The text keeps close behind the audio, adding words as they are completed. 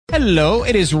Hello,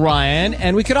 it is Ryan,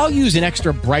 and we could all use an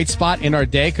extra bright spot in our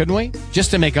day, couldn't we? Just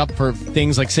to make up for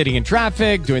things like sitting in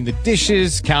traffic, doing the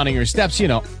dishes, counting your steps, you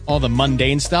know, all the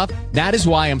mundane stuff. That is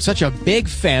why I'm such a big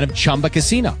fan of Chumba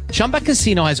Casino. Chumba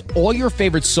Casino has all your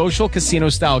favorite social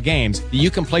casino-style games that you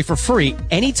can play for free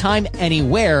anytime,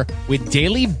 anywhere with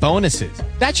daily bonuses.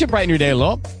 That should brighten your day a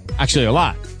little. Actually, a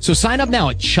lot. So sign up now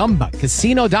at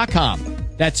ChumbaCasino.com.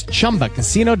 That's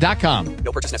ChumbaCasino.com.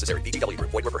 No purchase necessary. VGW Group.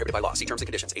 Void where prohibited by law. See terms and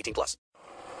conditions. 18+.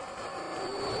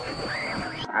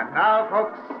 And now,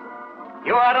 folks,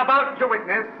 you are about to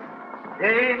witness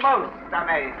the most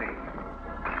amazing,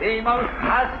 the most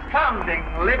astounding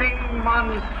living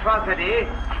monstrosity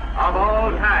of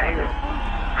all time.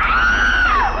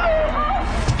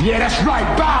 Yeah, that's right.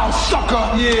 Bow,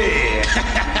 sucker. Yeah.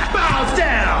 Bow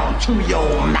down to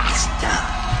your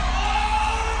master.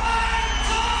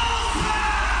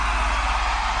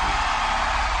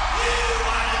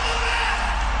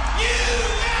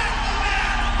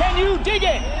 Can you dig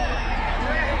it?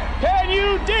 Can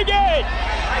you dig it?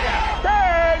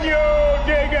 Can you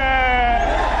dig it?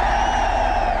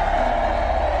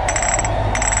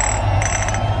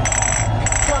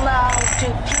 Come out to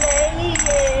play.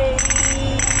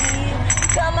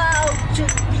 Come out to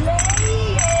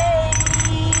play.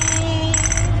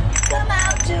 Come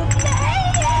out to play.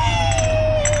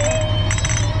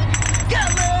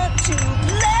 Come out to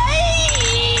play.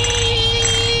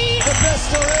 The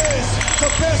best there is, the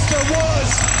best there was,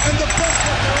 and the best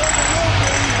that there ever will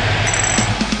be.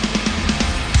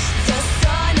 The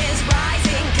sun is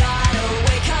rising, gotta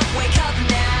wake up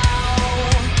now.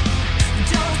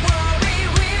 Don't worry,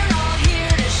 we're all here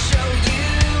to show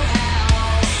you how.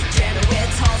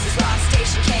 Janowitz, Halls' Rock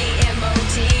Station,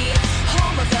 KMOD.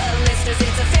 Home of the listeners,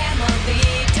 it's a family.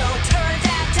 Don't turn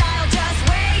that dial, just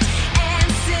wait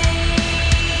and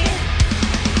see.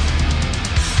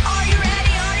 Are you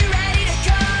ready? Are you ready to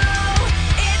go?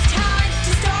 It's time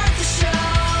to start the show.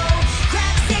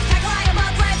 Grab a six pack, line 'em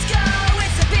up, let's go.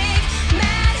 It's a big,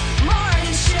 mad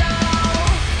morning show.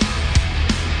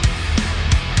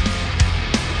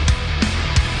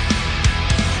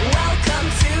 Welcome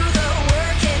to the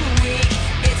working week.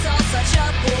 It's all such a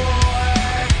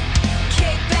bore.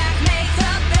 Kick back, make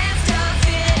the best of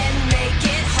it, and make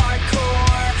it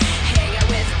hardcore. Hang out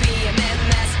with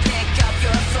BMMS, pick up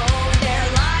your phone. They're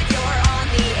live, you're on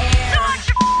the air. Watch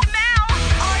your mouth.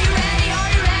 Are you ready? Are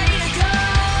you ready to go?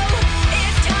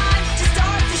 It's time to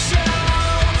start the show.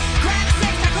 Grab a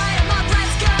six pack, light 'em up,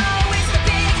 let's go. It's the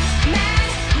big, mad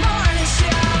morning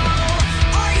show.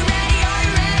 Are you ready? Are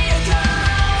you ready to go?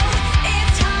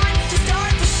 It's time to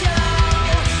start the show.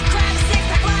 Grab a six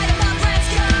pack, light 'em up, let's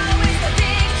go. It's the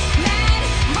big, mad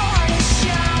morning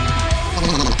show.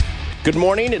 Good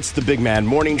morning. It's the Big Man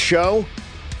Morning Show.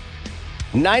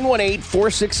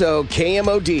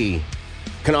 918-460-KMOD.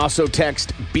 Can also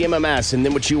text BMMS and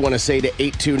then what you want to say to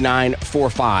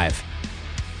 82945.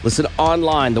 Listen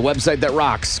online, the website that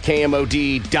rocks,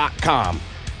 KMOD.com.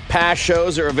 Past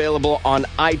shows are available on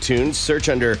iTunes. Search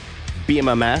under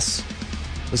BMMS.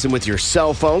 Listen with your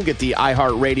cell phone. Get the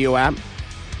iHeartRadio app.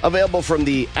 Available from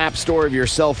the App Store of your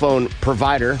cell phone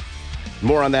provider.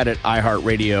 More on that at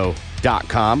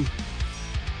iHeartRadio.com.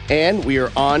 And we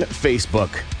are on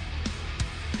Facebook.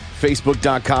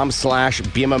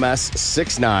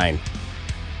 Facebook.com/BMMS69.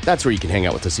 That's where you can hang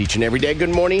out with us each and every day.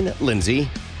 Good morning, Lindsay.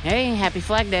 Hey, happy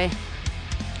Flag Day.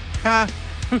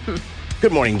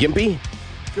 Good morning, Gimpy.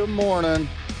 Good morning.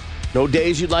 No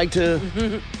days you'd like to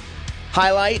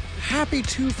highlight? Happy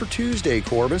 2 for Tuesday,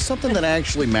 Corbin. Something that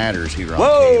actually matters here on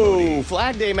Whoa! KMOD.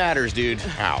 Flag Day matters, dude.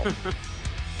 How?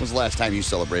 When's the last time you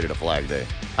celebrated a Flag Day?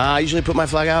 I usually put my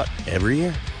flag out every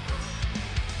year.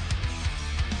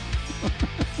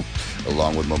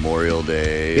 Along with Memorial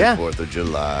Day, Yeah. 4th of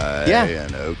July. Yeah.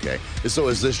 And okay. So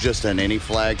is this just an any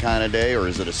flag kind of day, or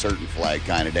is it a certain flag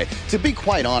kind of day? To be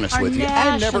quite honest Our with you,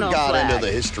 I never national got flag. into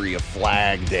the history of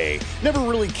Flag Day. Never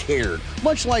really cared.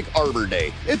 Much like Arbor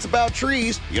Day. It's about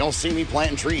trees. You don't see me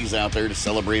planting trees out there to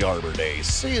celebrate Arbor Day.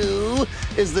 So,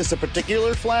 is this a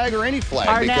particular flag or any flag?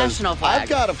 Our because national flag. I've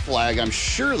got a flag I'm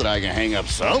sure that I can hang up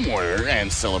somewhere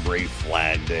and celebrate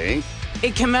Flag Day.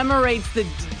 It commemorates the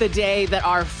day that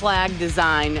our flag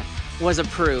design was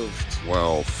approved.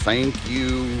 Well, thank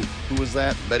you. Who was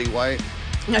that? Betty White?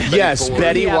 Yes, Ford?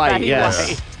 Betty Yeah, White, Betty yes.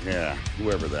 White. Yeah,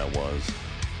 whoever that was.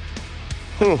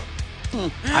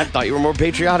 I thought you were more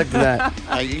patriotic than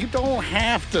that. You don't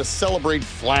have to celebrate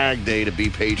Flag Day to be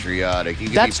patriotic. You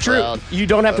can That's be true. proud You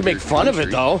don't have to of make your fun of it,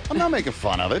 country. though. I'm not making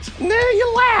fun of it. Nah,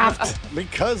 you laughed.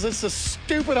 Because it's a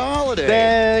stupid holiday.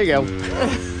 There you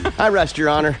go. I rest your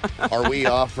honor. Are we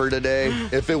off for today?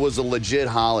 If it was a legit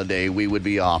holiday, we would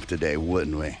be off today,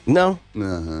 wouldn't we? No.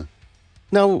 Uh-huh.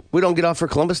 No, we don't get off for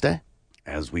Columbus Day.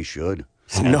 As we should.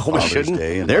 No, we Father's shouldn't.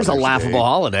 Day and There's a Mother's laughable Day.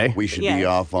 holiday. We should be Yes.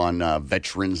 off on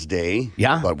Veterans Day.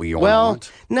 Yeah. But we are Well,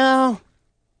 not.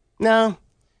 no.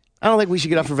 I don't think we should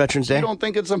get off for Veterans Day. You don't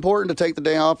think it's important to take the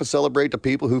day off and celebrate the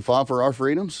people who fought for our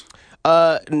freedoms?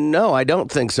 No, I don't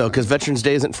think so, because Veterans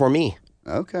Day isn't for me.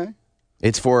 Okay.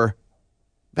 It's for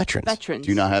veterans. Veterans.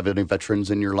 Do you not have any veterans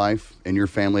in your life, in your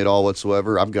family at all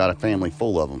whatsoever? I've got a family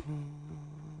full of them.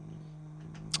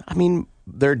 I mean,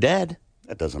 they're dead.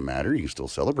 That doesn't matter. You can still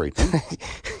celebrate them.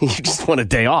 You just want a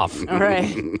day off. All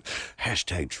right.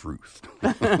 Hashtag truth.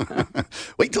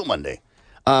 Wait till Monday.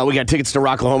 We got tickets to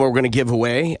Rocklahoma we're going to give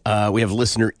away. We have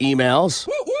listener emails.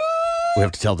 We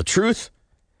have to tell the truth.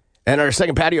 And our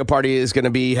second patio party is going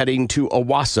to be heading to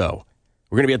Owasso.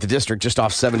 We're going to be at the district just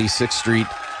off 76th Street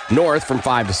North from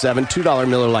 5 to 7. $2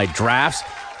 Miller Lite drafts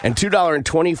and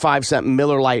 $2.25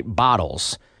 Miller Lite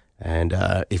bottles. And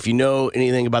if you know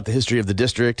anything about the history of the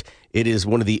district, it is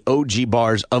one of the OG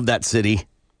bars of that city.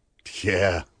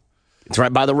 Yeah. It's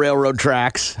right by the railroad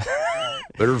tracks.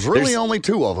 There's really only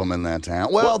two of them in that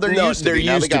town. Well, there no, used to there be.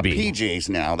 Now used they to got be. PJ's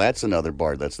now. That's another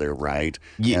bar that's there, right?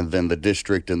 Yeah. And then the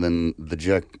district, and then the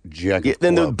Jack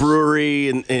Then the Clubs. brewery.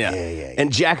 And Yeah.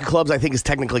 And Jack of Clubs, I think, is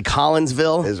technically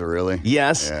Collinsville. Is it really?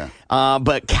 Yes. Yeah.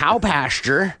 But Cow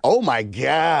Pasture, Oh, my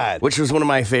God. which was one of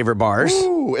my favorite bars,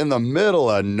 Ooh, in the middle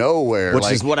of nowhere. which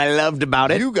like, is what I loved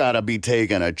about it. You got to be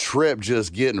taking a trip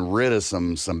just getting rid of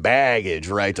some baggage,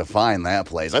 right, to find that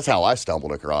place. That's how I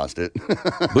stumbled across it.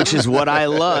 Which is what I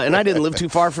love. And I didn't live too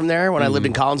far from there when I lived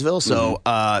in Collinsville. So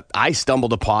I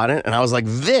stumbled upon it and I was like,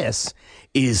 this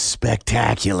is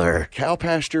spectacular. Cow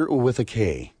pasture with a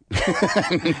K.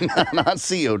 Not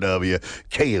C-O-W,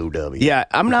 K-O-W. Yeah,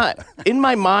 I'm not, in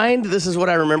my mind, this is what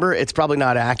I remember. It's probably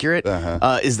not accurate,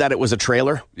 is that it was a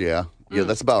trailer. Yeah. Yeah,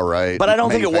 that's about right. But I don't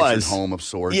think it Manufactured was. home of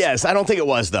sorts. Yes, I don't think it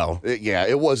was, though.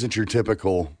 It wasn't your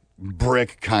typical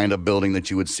brick kind of building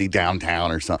that you would see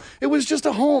downtown or something. It was just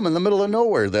a home in the middle of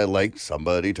nowhere that, like,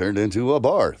 somebody turned into a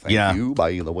bar. Thank you,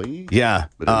 by the way. Yeah.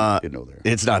 But it didn't know there.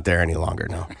 It's not there any longer,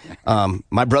 no.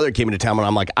 My brother came into town and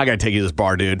I'm like, I got to take you to this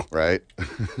bar, dude. Right.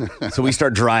 So we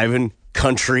start driving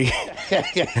country. And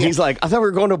he's like, I thought we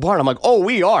were going to a bar. And I'm like, oh,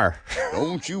 we are.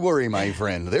 Don't you worry, my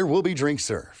friend. There will be drinks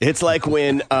served. It's like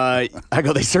when I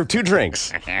go, they serve two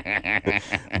drinks.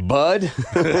 Bud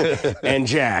and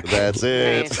Jack. That's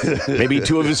it. Maybe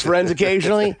two of his friends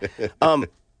occasionally.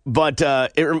 But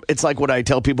it's like what I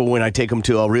tell people when I take them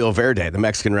to El Rio Verde, the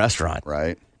Mexican restaurant.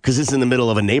 Right. Because it's in the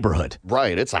middle of a neighborhood.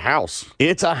 Right. It's a house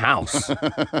It's a house.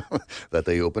 that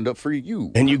they opened up for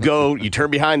you. And you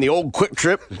turn behind the old Quick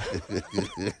Trip.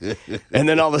 And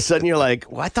then all of a sudden you're like,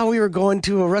 well, I thought we were going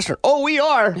to a restaurant. Oh, we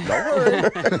are. Don't worry.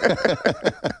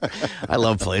 I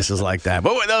love places like that.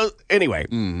 But anyway,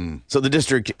 so the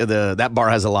district, that bar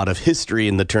has a lot of history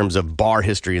in the terms of bar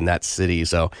history in that city.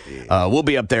 So we'll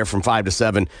be up there from 5 to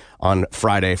 7 on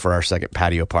Friday for our second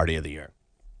patio party of the year.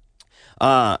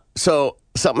 So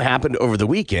something happened over the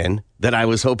weekend that I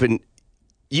was hoping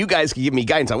you guys could give me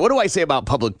guidance on. What do I say about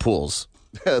public pools?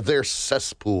 They're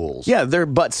cesspools. Yeah, they're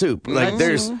butt soup. Like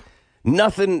there's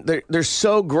nothing. They're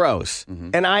so gross,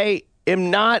 and I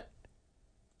am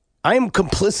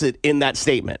complicit in that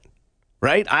statement.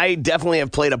 Right? I definitely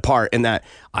have played a part in that.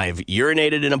 I've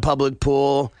urinated in a public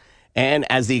pool, and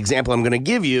as the example I'm going to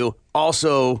give you,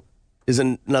 also is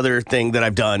another thing that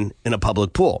I've done in a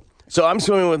public pool. So I'm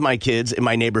swimming with my kids in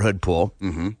my neighborhood pool,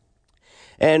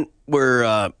 and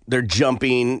they're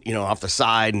jumping, off the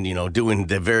side and, doing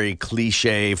the very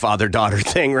cliche father-daughter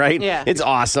thing, right? Yeah. It's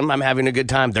awesome. I'm having a good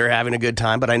time. They're having a good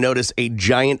time. But I notice a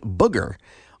giant booger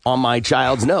on my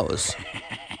child's nose.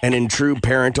 And in true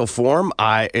parental form,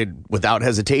 without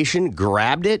hesitation,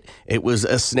 grabbed it. It was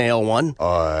a snail one.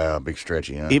 Oh, yeah, big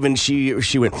stretchy, huh? Even she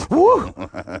went, woo!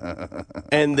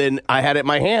 And then I had it in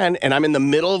my hand, and I'm in the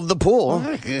middle of the pool.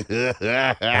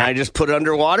 And I just put it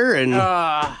underwater, and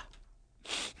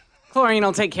Chlorine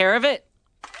will take care of it.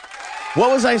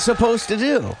 what was I supposed to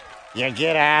do? You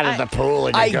get out of the pool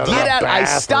and you I go to get the out, I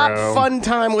bathroom. stop fun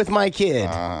time with my kid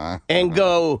and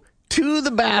go to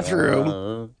the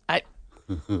bathroom.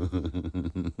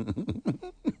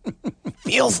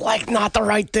 Feels like not the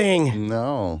right thing.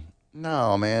 No.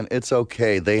 No, man, it's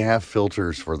okay. They have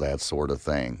filters for that sort of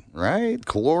thing, right?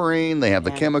 Chlorine, they have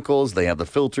the chemicals, they have the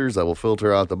filters that will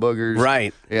filter out the boogers.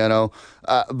 Right. You know,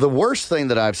 the worst thing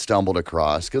that I've stumbled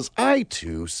across, because I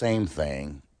too, same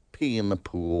thing, pee in the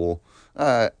pool.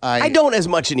 I don't as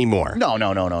much anymore.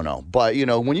 No. But, you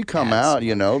know, when you come out,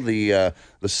 you know, the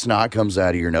snot comes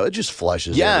out of your nose. It just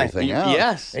flushes everything out.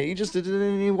 Yes. And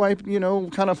you wipe, you know,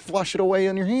 kind of flush it away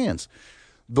on your hands.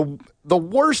 The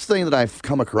worst thing that I've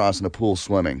come across in a pool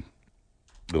swimming,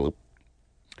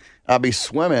 I'll be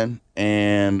swimming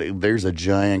and there's a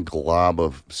giant glob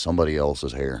of somebody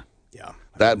else's hair. Yeah.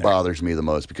 That bothers me the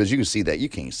most because you can see that. You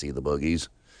can't see the boogies.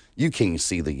 You can't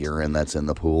see the urine that's in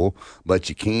the pool, but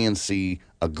you can see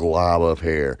a glob of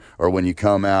hair. Or when you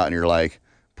come out and you're like,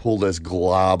 pull this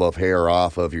glob of hair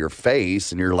off of your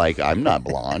face and you're like, I'm not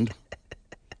blonde.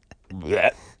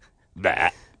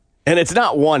 that. And it's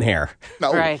not one hair.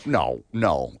 No, Right. no.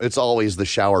 It's always the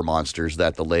shower monsters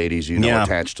that the ladies,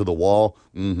 attach to the wall.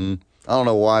 Mm-hmm. I don't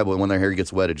know why, but when their hair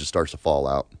gets wet, it just starts to fall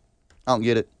out. I don't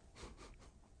get it.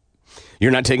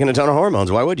 You're not taking a ton of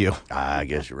hormones. Why would you? I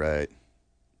guess you're right.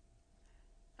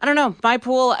 I don't know. My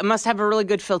pool must have a really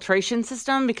good filtration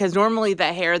system because normally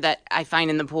the hair that I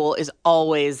find in the pool is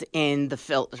always in the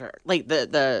filter, like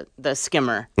the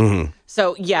skimmer. Mm-hmm.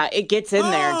 So yeah, it gets in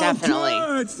there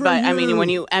definitely. But I mean, when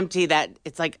you empty that,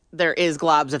 it's like there is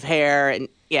globs of hair and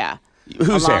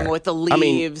Whose along hair? with the I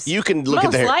leaves. mean, you can look most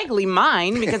at the hair. likely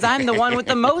mine because I'm the one with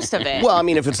the most of it. Well, I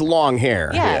mean, if it's long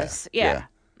hair, yes, yeah.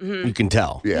 you can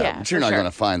tell. Yeah, but you're for not sure.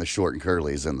 going to find the short and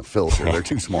curlies in the filter. They're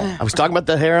too small. I was talking about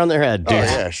the hair on their head, dude. Oh,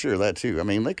 yeah, sure, that too. I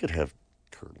mean, they could have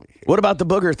curly hair. What about the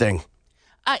booger thing?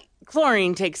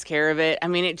 Chlorine takes care of it. I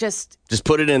mean, it just Just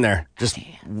put it in there. Just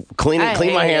clean it.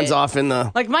 Clean my hate hands it. off in the.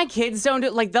 like my kids don't do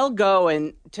like they'll go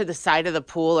and to the side of the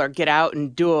pool or get out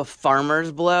and do a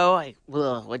farmer's blow,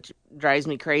 which drives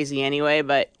me crazy anyway.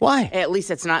 But Why? At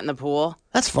least it's not in the pool.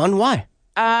 That's fun. Why?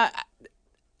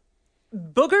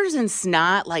 Boogers and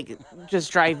snot like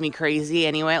just drive me crazy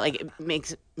anyway. Like it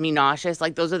makes me nauseous.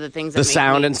 Like those are the things that The make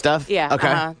sound me, and stuff? Yeah.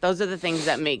 Okay. Those are the things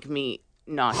that make me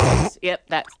nauseous. Yep.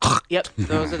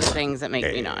 Those are the things that make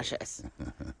me nauseous.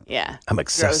 Yeah. I'm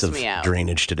excessive Gross me out.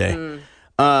 drainage today.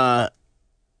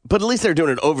 But at least they're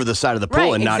doing it over the side of the pool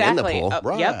Right, and not in the exactly. pool.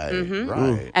 Right, Yep, mhm.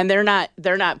 right. And they're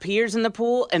not peers in the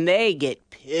pool, and they get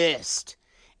pissed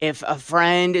if a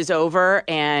friend is over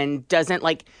and doesn't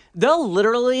like. They'll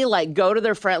literally like go to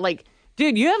their friend like,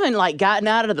 dude, you haven't like gotten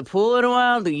out of the pool in a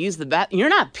while to use the bathroom. You're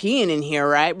not peeing in here,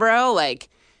 right, bro? Like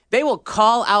they will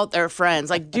call out their friends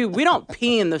like, dude, we don't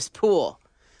pee in this pool.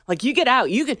 Like you get out,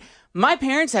 you can. My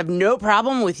parents have no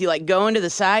problem with you like going to the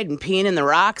side and peeing in the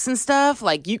rocks and stuff.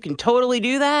 Like you can totally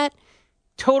do that.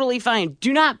 Totally fine.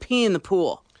 Do not pee in the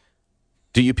pool.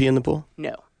 Do you pee in the pool?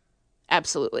 No,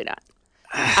 absolutely not.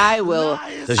 I will.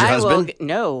 Does your husband?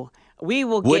 No. We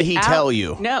will. Would get he out- tell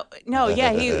you? No.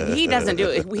 Yeah. He doesn't do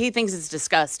it. He thinks it's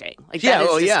disgusting. Like Yeah, that is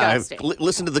well, yeah. disgusting.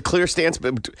 Listen to the clear stance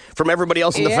from everybody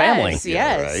else in the family.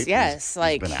 Yes. Yes. He's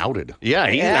Like been outed. Yeah,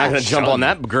 he's not going to jump on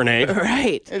that grenade.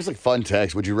 right. It's like fun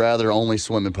text. Would you rather only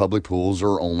swim in public pools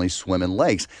or only swim in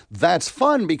lakes? That's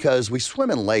fun because we swim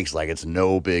in lakes like it's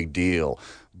no big deal.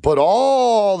 But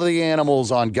all the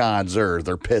animals on God's earth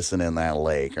are pissing in that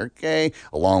lake, okay?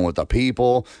 Along with the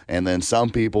people. And then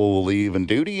some people will leave in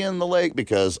duty in the lake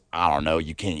because, I don't know,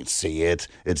 you can't see it.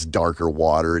 It's darker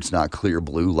water. It's not clear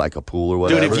blue like a pool or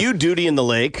whatever. Dude, if you duty in the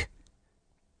lake,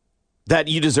 that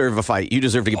you deserve a fight. You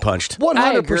deserve to get punched.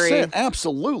 100%,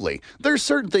 absolutely. There's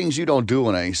certain things you don't do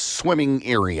in a swimming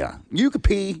area. You can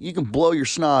pee, you can blow your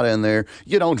snot in there.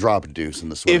 You don't drop a deuce in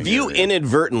the swimming If you area.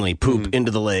 inadvertently poop into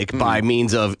the lake by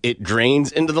means of it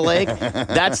drains into the lake,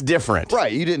 that's different.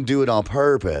 Right, you didn't do it on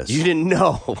purpose. You didn't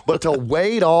know. But to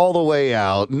wade all the way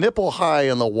out, nipple high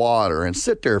in the water, and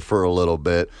sit there for a little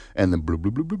bit, and then bloop,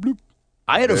 bloop, bloop, bloop, bloop.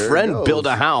 I had a There it friend goes. build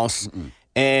a house,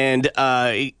 and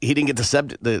he didn't get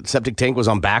the septic tank was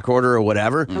on back order or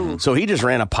whatever, so he just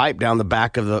ran a pipe down the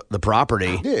back of the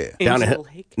property, Yeah. down Into a- the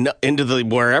lake? no, into the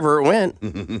wherever it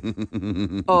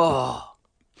went. Oh.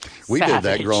 We did that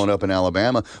Savage. growing up in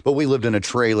Alabama, but we lived in a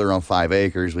trailer on 5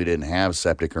 acres. We didn't have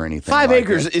septic or anything. 5 like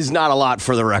acres that. is not a lot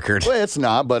for the record. Well, it's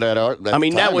not, but at our. I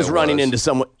mean, that time was it running into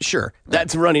someone. Sure,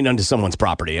 that's running onto someone's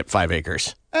property at 5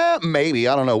 acres. Maybe.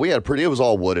 I don't know. We had it was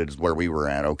all wooded where we were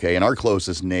at, okay? And our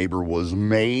closest neighbor was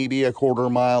maybe a quarter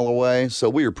mile away, so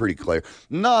we were pretty clear.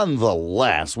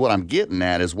 Nonetheless, what I'm getting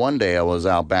at is one day I was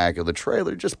out back of the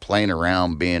trailer just playing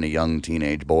around being a young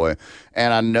teenage boy,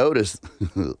 and I noticed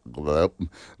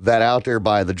that out there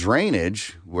by the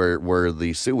drainage where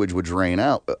the sewage would drain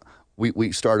out,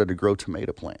 we started to grow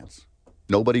tomato plants.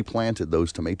 Nobody planted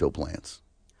those tomato plants.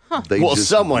 Well,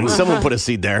 someone put a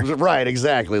seed there. Right,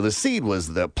 exactly. The seed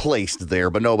was placed there,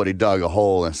 but nobody dug a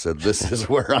hole and said, this is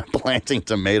where I'm planting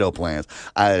tomato plants.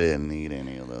 I didn't need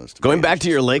any of those. Going back to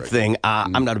your lake thing,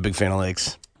 I'm not a big fan of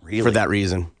lakes. Really? For that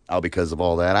reason. Oh, because of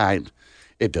all that?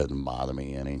 It doesn't bother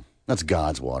me any. That's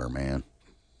God's water, man.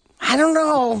 I don't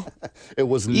know. It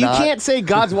was not. You can't say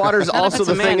God's water is also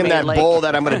the thing in that bowl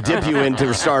that I'm going to dip you in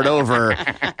to start over,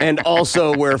 and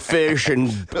also where fish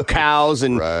and cows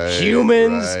and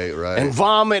humans and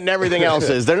vomit and everything else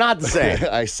is. They're not the same.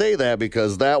 I say that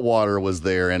because that water was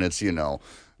there, and it's,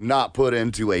 not put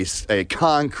into a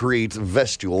concrete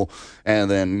vestibule and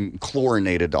then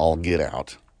chlorinated to all get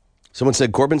out. Someone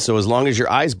said, Corbin, so as long as your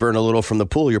eyes burn a little from the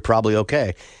pool, you're probably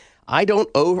okay. I don't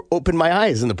open my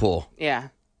eyes in the pool. Yeah.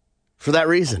 For that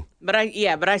reason. But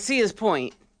I see his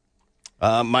point.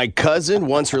 My cousin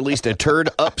once released a turd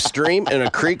upstream in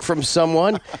a creek from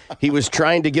someone he was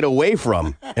trying to get away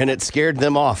from, and it scared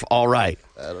them off all right.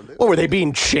 What, were they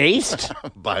being chased?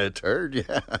 By a turd,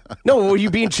 yeah. No, were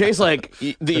you being chased like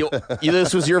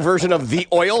this was your version of the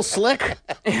oil slick?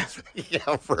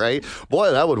 Yeah, right.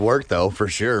 Boy, that would work, though, for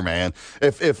sure, man.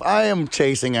 If I am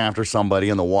chasing after somebody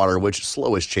in the water, which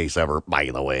slowest chase ever,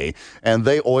 by the way, and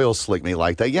they oil slick me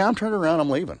like that, yeah, I'm turning around, I'm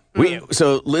leaving.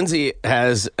 So Lindsay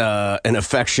has an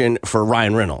affection for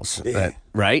Ryan Reynolds,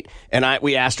 right? And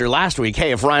we asked her last week,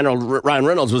 hey, if Ryan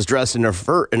Reynolds was dressed in a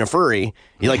furry,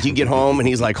 you get home and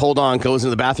he's like, hold on, goes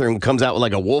into the bathroom, comes out with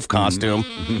like a wolf costume.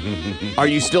 Are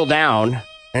you still down?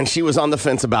 And she was on the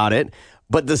fence about it.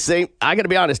 But I got to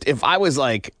be honest, if I was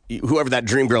like whoever that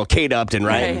dream girl, Kate Upton,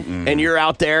 right? And you're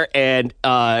out there and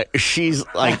she's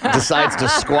like decides to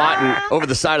squat over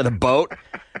the side of the boat,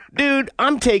 dude,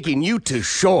 I'm taking you to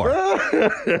shore.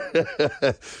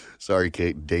 Sorry,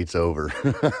 Kate, date's over.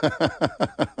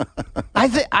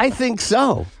 I think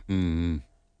so. Mm-hmm.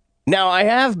 Now, I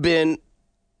have been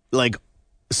like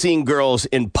seeing girls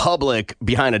in public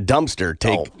behind a dumpster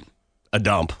take a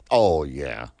dump. Oh,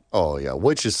 yeah. Oh, yeah,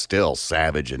 which is still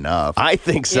savage enough. I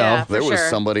think so. Yeah, there was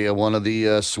somebody at one of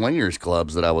the swingers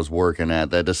clubs that I was working at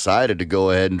that decided to go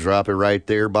ahead and drop it right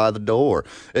there by the door.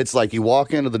 It's like you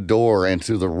walk into the door, and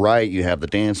to the right, you have the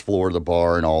dance floor, the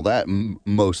bar, and all that,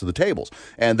 most of the tables.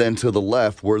 And then to the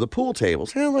left were the pool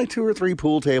tables. Yeah, like 2 or 3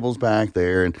 pool tables back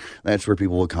there, and that's where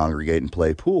people would congregate and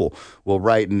play pool. Well,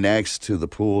 right next to the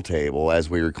pool table, as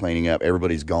we were cleaning up,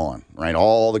 everybody's gone, right?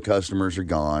 All the customers are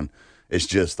gone. It's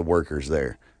just the workers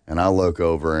there. And I look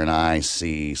over and I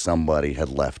see somebody had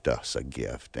left us a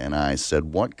gift. And I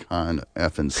said, what kind of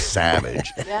effing savage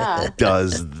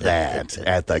does that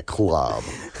at the club?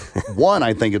 One,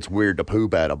 I think it's weird to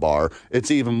poop at a bar. It's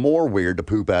even more weird to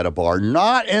poop at a bar,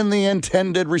 not in the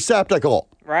intended receptacle.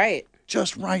 Right.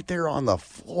 Just right there on the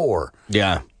floor.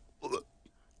 Yeah.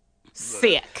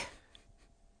 Sick.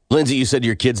 Lindsay, you said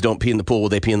your kids don't pee in the pool. Will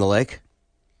they pee in the lake?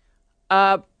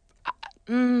 Probably.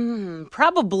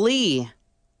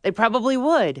 They probably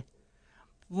would.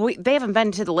 They haven't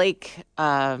been to the lake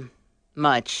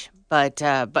much, but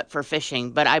for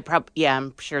fishing. But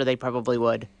I'm sure they probably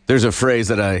would. There's a phrase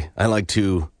that I like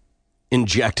to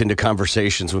inject into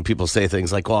conversations when people say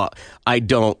things like, well, I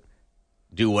don't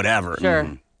do whatever.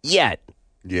 Sure. Yet.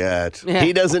 Yeah.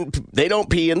 They don't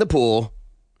pee in the pool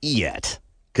yet.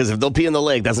 Because if they'll pee in the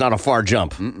lake, that's not a far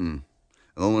jump. Mm-mm.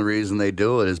 The only reason they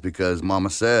do it is because Mama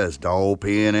says, don't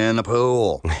pee in the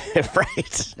pool.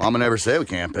 Right. Mama never said we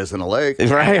can't piss in the lake.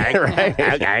 Right.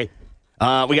 Okay.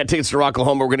 We got tickets to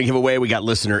Rocklahoma we're going to give away. We got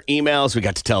listener emails. We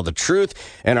got to tell the truth.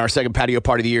 And our second patio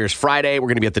party of the year is Friday. We're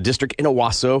going to be at the District in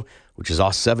Owasso, which is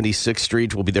off 76th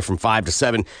Street. We'll be there from 5 to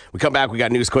 7. We come back, we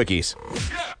got news quickies.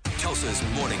 Tulsa's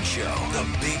morning show, the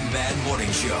Big Mad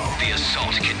Morning Show. The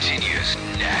assault continues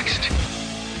next.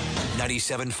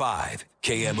 97.5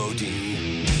 KMOD.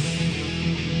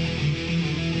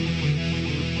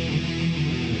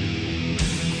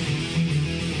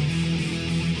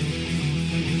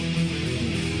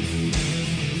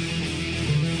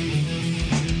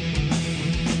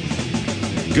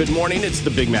 Good morning. It's the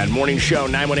Big Mad Morning Show,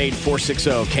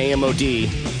 918-460-KMOD.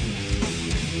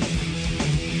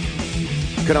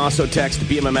 You can also text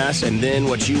BMMS and then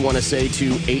what you want to say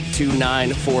to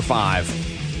 82945.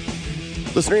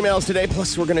 Listener emails today,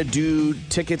 plus we're going to do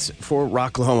tickets for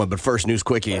Rocklahoma. But first, news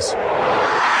quickies.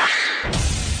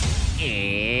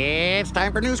 It's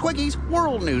time for News Quickies,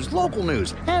 world news, local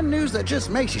news, and news that just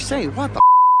makes you say, what the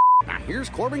Now here's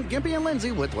Corbin, Gimpy, and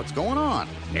Lindsay with what's going on.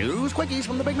 News Quickies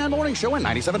from the Big Man Morning Show at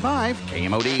 97.5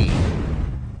 KMOD.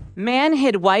 Man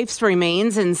hid wife's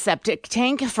remains in septic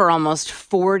tank for almost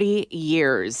 40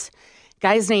 years.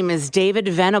 Guy's name is David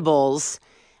Venables.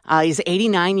 He's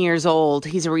 89 years old.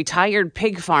 He's a retired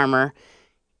pig farmer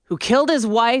who killed his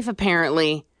wife,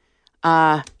 apparently,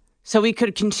 so he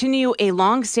could continue a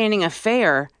long-standing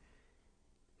affair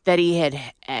that he had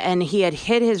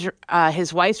hid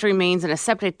his wife's remains in a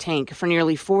septic tank for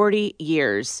nearly 40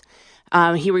 years.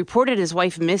 He reported his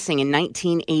wife missing in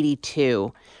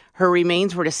 1982. Her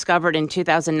remains were discovered in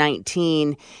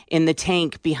 2019 in the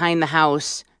tank behind the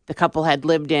house the couple had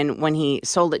lived in when he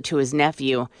sold it to his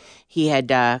nephew. He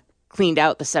had cleaned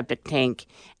out the septic tank,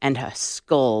 and a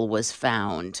skull was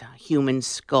found, a human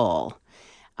skull.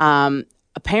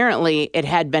 Apparently, it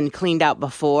had been cleaned out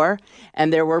before,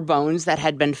 and there were bones that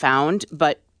had been found,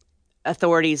 but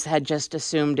authorities had just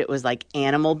assumed it was like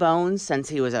animal bones since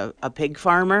he was a pig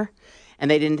farmer, and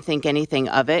they didn't think anything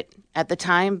of it at the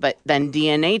time. But then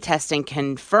DNA testing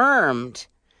confirmed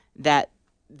that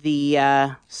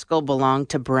the skull belonged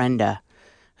to Brenda,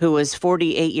 who was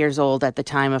 48 years old at the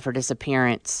time of her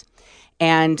disappearance.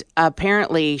 And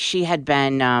apparently she had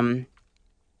been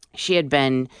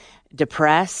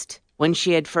depressed when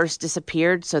she had first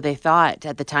disappeared, so they thought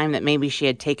at the time that maybe she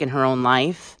had taken her own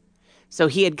life. So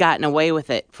he had gotten away with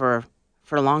it for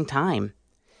a long time.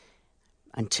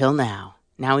 Until now.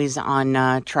 Now he's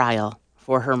on trial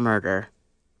for her murder.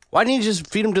 Why didn't you just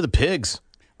feed him to the pigs?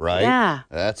 Right? Yeah.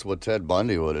 That's what Ted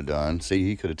Bundy would have done. See,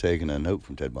 he could have taken a note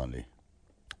from Ted Bundy.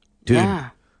 Dude, Yeah.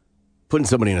 putting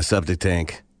somebody in a septic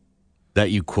tank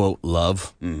that you, quote,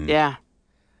 love, Yeah.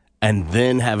 and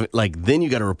then then you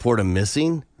got to report him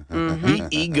missing? The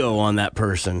ego on that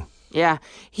person. Yeah.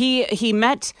 He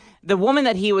met the woman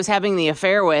that he was having the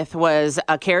affair with was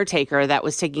a caretaker that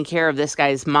was taking care of this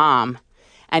guy's mom.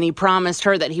 And he promised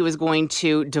her that he was going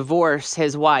to divorce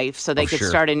his wife so they could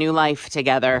start a new life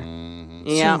together.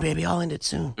 Yeah. Soon, baby. I'll end it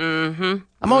soon.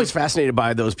 I'm always fascinated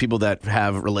by those people that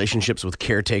have relationships with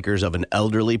caretakers of an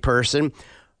elderly person.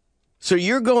 So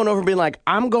you're going over and being like,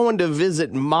 I'm going to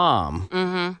visit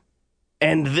mom.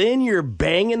 And then you're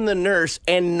banging the nurse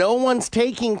and no one's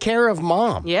taking care of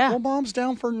mom. Yeah. Well, mom's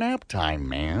down for nap time,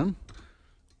 man.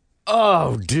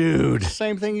 Oh, dude.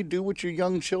 Same thing you do with your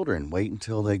young children. Wait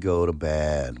until they go to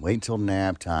bed. Wait until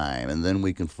nap time, and then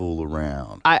we can fool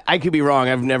around. I could be wrong.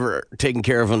 I've never taken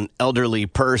care of an elderly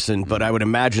person, but I would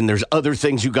imagine there's other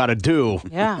things you got to do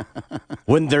Yeah.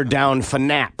 when they're down for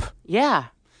nap. Yeah.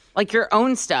 Like your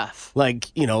own stuff. Like,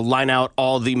 line out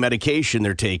all the medication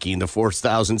they're taking, the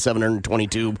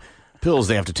 4,722 pills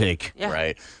they have to take. Yeah.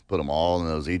 Right? Put them all in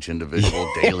those each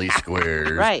individual daily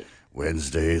squares. Right.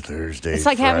 Wednesday, Thursday, It's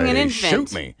like having an Friday. infant.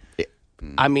 Shoot me.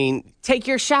 I mean, Take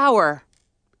your shower.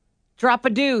 Drop a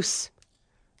deuce.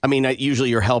 Usually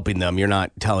you're helping them. You're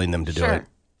not telling them to do it.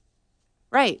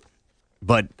 Right.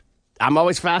 But I'm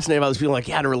always fascinated by those people like,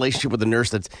 you had a relationship with a nurse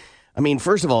that's,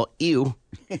 first of all, ew.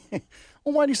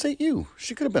 Well, why do you say you?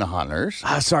 She could have been a hot nurse.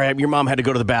 Sorry, your mom had to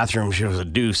go to the bathroom. She was a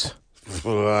deuce.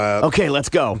 Okay, let's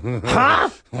go. Huh?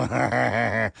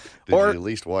 Did you at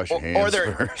least wash your hands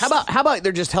first? How about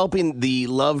they're just helping the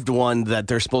loved one that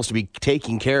they're supposed to be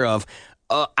taking care of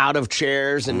out of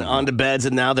chairs and onto beds,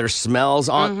 and now there's smells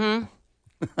on.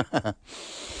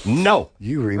 No.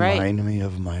 You remind me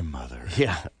of my mother.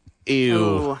 Yeah. Ew.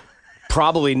 Ooh.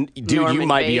 Probably, dude, you Norman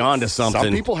might be Bates. onto something.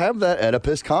 Some people have that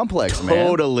Oedipus complex, man.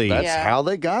 Totally. That's Yeah. how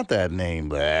they got that name.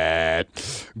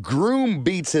 But groom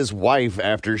beats his wife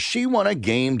after she won a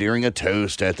game during a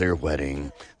toast at their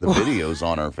wedding. The video's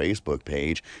on our Facebook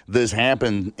page. This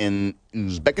happened in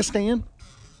Uzbekistan.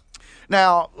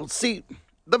 Now, see,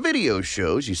 the video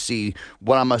shows, you see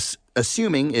what I'm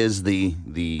assuming is the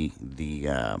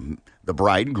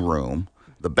bridegroom,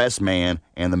 the best man,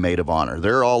 and the maid of honor.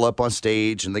 They're all up on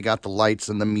stage, and they got the lights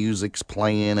and the music's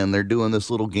playing, and they're doing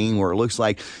this little game where it looks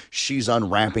like she's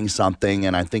unwrapping something,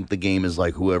 and I think the game is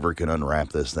like whoever can unwrap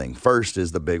this thing first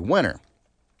is the big winner.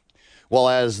 Well,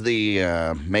 as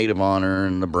the maid of honor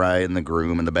and the bride and the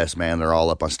groom and the best man, they're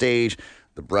all up on stage.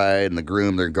 The bride and the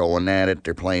groom, they're going at it.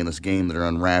 They're playing this game. They're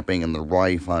unwrapping, and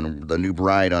the new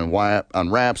bride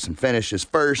unwraps and finishes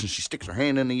first, and she sticks her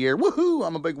hand in the air. Woohoo!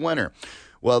 I'm a big winner.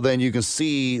 Well, then you can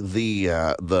see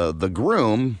the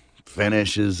groom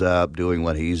finishes up doing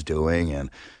what he's doing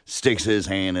and sticks his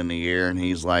hand in the air, and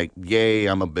he's like, "Yay!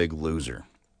 I'm a big loser."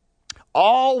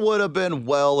 All would have been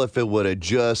well if it would have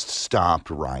just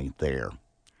stopped right there.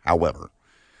 However,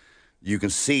 you can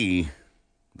see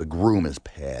the groom is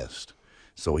pissed.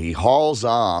 So he hauls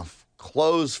off,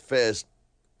 closed fist,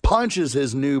 punches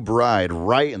his new bride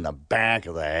right in the back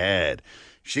of the head.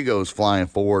 She goes flying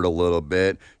forward a little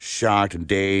bit, shocked and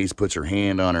dazed, puts her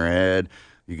hand on her head.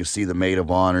 You can see the maid of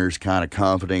honors kind of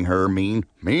comforting her.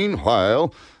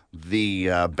 Meanwhile,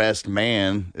 the best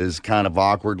man is kind of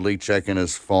awkwardly checking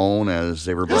his phone as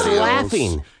everybody else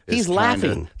laughing. He's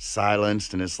laughing.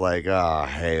 Silenced, and it's like,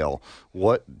 hail.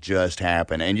 What just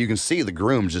happened? And you can see the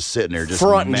groom just sitting there, just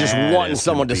fronting, mad just wanting as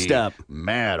someone can to be. step.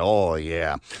 Mad. Oh,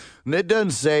 yeah. And it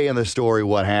doesn't say in the story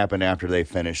what happened after they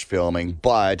finished filming,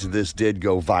 but this did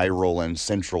go viral in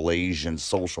Central Asian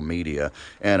social media.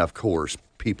 And, of course,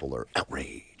 people are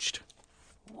outraged.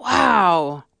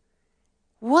 Wow.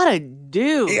 What a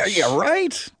douche. Yeah,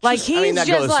 right? Like, Just-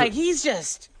 he's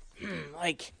just,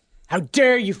 like, how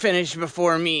dare you finish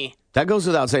before me? That goes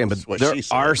without saying, but what there she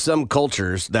said. are some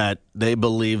cultures that they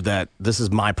believe that this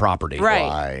is my property.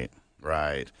 Right.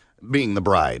 Right. Being the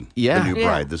bride. Yeah. The new Yeah.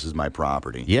 bride. This is my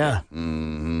property. Yeah.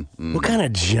 Mm-hmm. What kind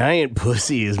of giant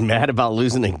pussy is mad about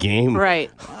losing a game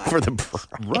Right. for the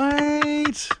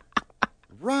bride?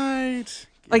 Right.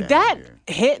 Like, that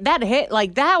hit,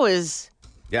 like, that was,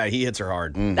 Yeah, he hits her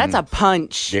hard. that's a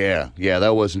punch. Yeah,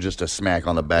 that wasn't just a smack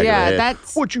on the back Yeah, of the head.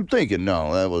 that's- What you thinking?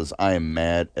 No, that was, I am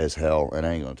mad as hell, and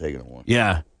I ain't going to take it on.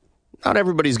 Yeah. Not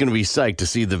everybody's going to be psyched to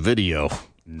see the video.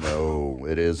 No,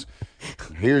 it is.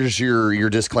 Here's your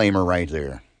disclaimer right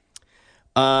there.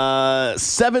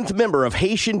 Seventh member of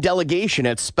Haitian delegation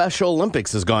at Special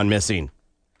Olympics has gone missing.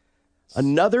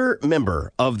 Another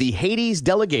member of the Haiti's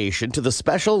delegation to the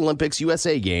Special Olympics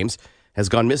USA Games has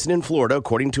gone missing in Florida,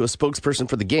 according to a spokesperson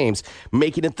for the Games,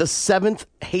 making it the seventh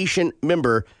Haitian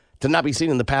member to not be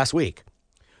seen in the past week.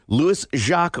 Louis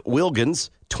Jacques Wilkins,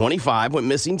 25, went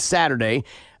missing Saturday.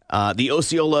 The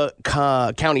Osceola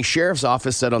County Sheriff's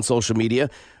Office said on social media,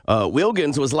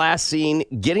 Wilkins was last seen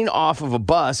getting off of a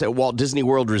bus at Walt Disney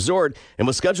World Resort and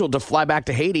was scheduled to fly back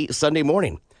to Haiti Sunday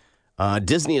morning.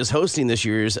 Disney is hosting this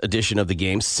year's edition of the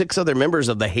Games. 6 other members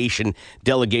of the Haitian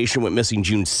delegation went missing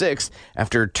June 6th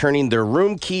after turning their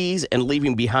room keys and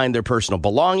leaving behind their personal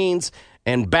belongings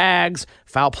and bags.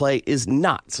 Foul play is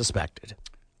not suspected.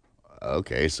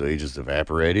 Okay, so he just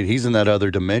evaporated. He's in that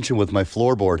other dimension with my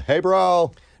floorboard. Hey,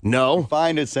 bro. No.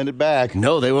 Find it, send it back.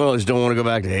 No, they just don't want to go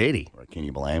back to Haiti. Can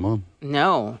you blame them?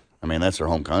 No. I mean, that's their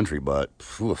home country, but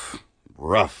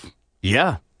rough.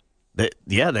 Yeah.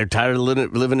 They're tired of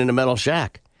living in a metal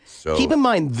shack. So Keep in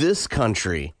mind, this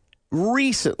country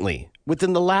recently,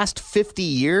 within the last 50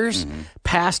 years,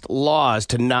 passed laws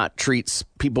to not treat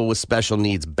people with special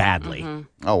needs badly.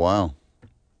 Oh, wow.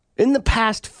 In the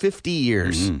past 50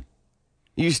 years, it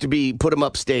used to be put them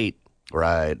upstate.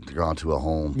 Right. They're gone to a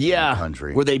home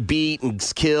country. Where they beat and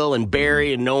kill and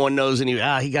bury and no one knows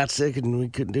he got sick and we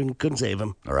couldn't save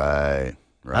him. Right.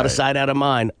 Out of sight, out of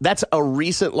mind. That's a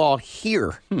recent law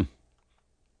here.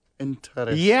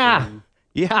 Interesting.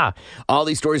 Yeah. All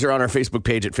these stories are on our Facebook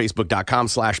page at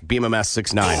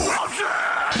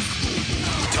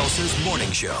facebook.com/BMMS69. Tulsa's Morning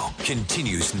Show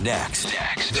continues next.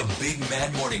 The Big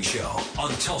Mad Morning Show on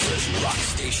Tulsa's Rock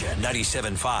Station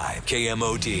 97.5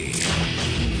 KMOD.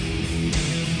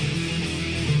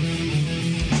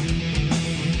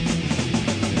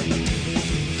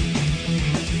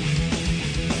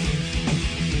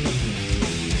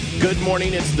 Good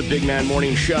morning. It's the Big Man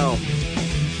Morning Show.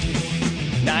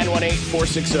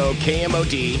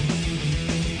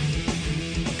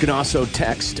 918-460-KMOD. You can also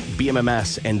text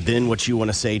BMMS and then what you want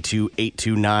to say to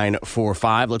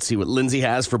 82945. Let's see what Lindsay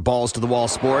has for Balls to the Wall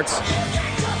Sports.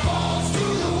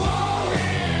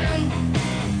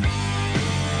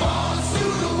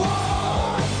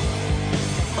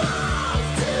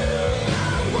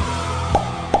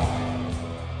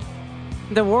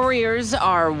 The Warriors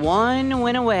are one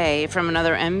win away from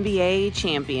another NBA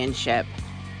championship.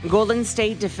 Golden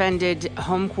State defended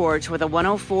home court with a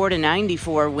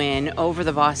 104-94 win over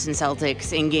the Boston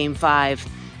Celtics in Game 5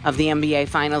 of the NBA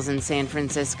Finals in San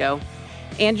Francisco.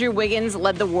 Andrew Wiggins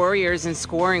led the Warriors in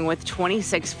scoring with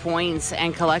 26 points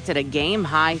and collected a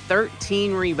game-high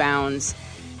 13 rebounds.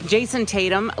 Jason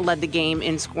Tatum led the game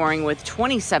in scoring with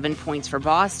 27 points for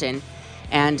Boston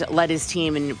and led his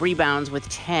team in rebounds with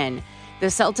 10. The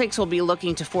Celtics will be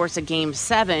looking to force a Game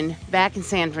 7 back in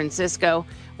San Francisco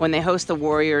when they host the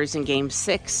Warriors in Game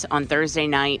 6 on Thursday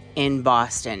night in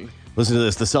Boston. Listen to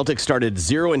this. The Celtics started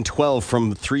 0-12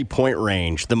 from three-point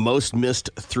range, the most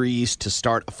missed threes to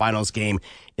start a finals game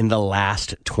in the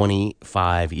last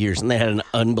 25 years. And they had an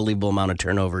unbelievable amount of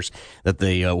turnovers that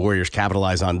the Warriors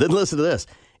capitalized on. Then listen to this.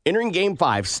 Entering Game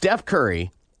 5, Steph Curry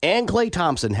and Klay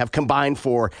Thompson have combined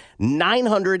for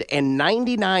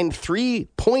 999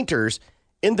 three-pointers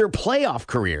in their playoff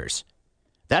careers.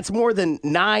 That's more than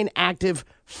 9 active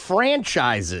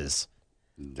franchises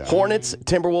Hornets,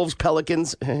 Timberwolves,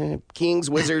 Pelicans, Kings,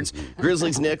 Wizards,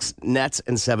 Grizzlies, Knicks, Nets,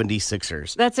 and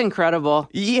 76ers. That's incredible.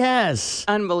 Yes.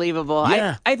 Unbelievable.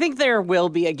 Yeah. I think there will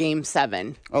be a Game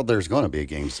 7. Oh, there's going to be a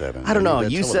Game 7. I don't know.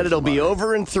 That You said it'll be television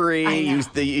over in 3.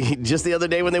 Just the other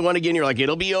day when they won again, you're like,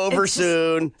 it'll be over It's just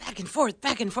soon. Back and forth.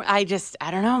 I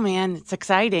don't know, man. It's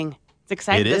exciting. It's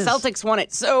exciting. It The is. Celtics won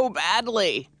it so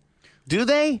badly. Do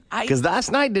they? Because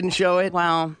last night didn't show it.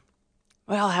 Well,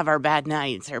 we all have our bad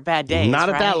nights or bad days. Not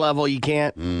at that right? level. You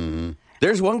can't. Mm-hmm.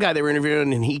 There's one guy they were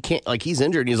interviewing, and he can't. Like, he's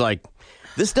injured. And he's like,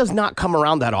 this does not come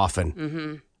around that often.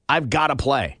 Mm-hmm. I've got to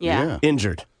play. Yeah.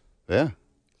 Injured. Yeah.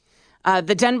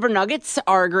 The Denver Nuggets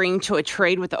are agreeing to a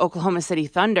trade with the Oklahoma City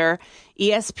Thunder.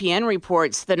 ESPN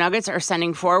reports the Nuggets are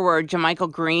sending forward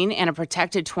JaMychal Green and a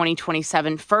protected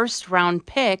 2027 first-round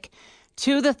pick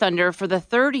to the Thunder for the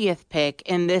 30th pick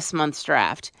in this month's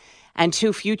draft, and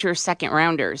 2 future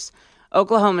second-rounders.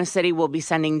 Oklahoma City will be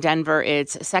sending Denver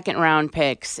its second-round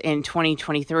picks in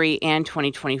 2023 and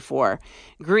 2024.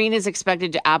 Green is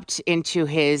expected to opt into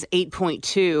his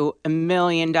 $8.2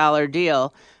 million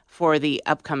deal for the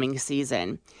upcoming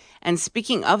season. And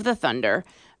speaking of the Thunder,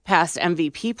 past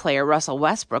MVP player Russell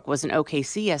Westbrook was in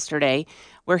OKC yesterday,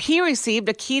 where he received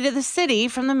a key to the city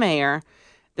from the mayor.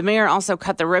 The mayor also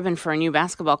cut the ribbon for a new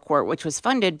basketball court, which was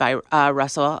funded by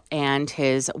Russell and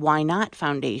his Why Not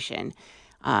Foundation.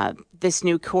 This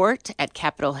new court at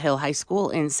Capitol Hill High School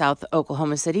in South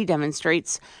Oklahoma City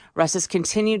demonstrates Russ's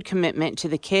continued commitment to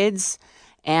the kids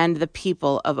and the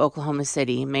people of Oklahoma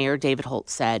City, Mayor David Holt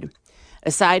said.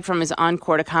 Aside from his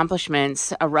on-court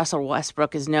accomplishments, Russell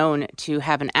Westbrook is known to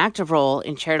have an active role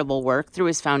in charitable work through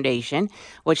his foundation,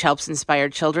 which helps inspire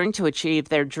children to achieve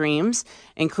their dreams,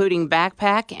 including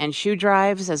backpack and shoe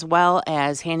drives, as well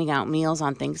as handing out meals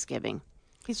on Thanksgiving.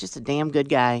 He's just a damn good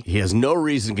guy. He has no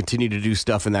reason to continue to do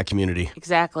stuff in that community.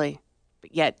 Exactly.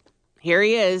 But yet, here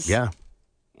he is. Yeah.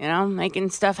 You know,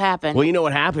 making stuff happen. Well, you know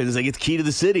what happens? They get the key to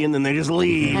the city, and then they just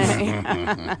leave.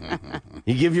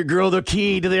 You give your girl the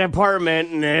key to the apartment,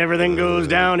 and everything goes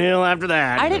downhill after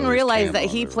that. I didn't realize that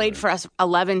he played for us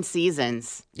 11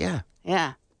 seasons. Yeah.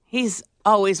 Yeah. He's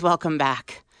always welcome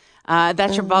back.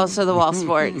 That's your Balls to the Wall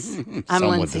Sports. I'm Some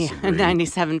would Lindsay, disagree.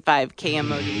 97.5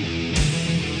 KMOD.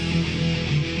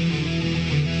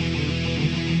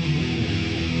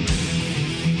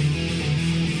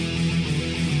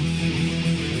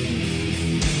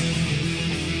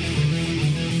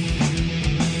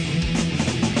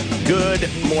 Good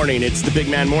morning. It's the Big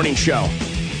Man Morning Show.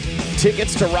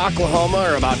 Tickets to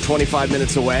Rocklahoma are about 25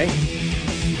 minutes away.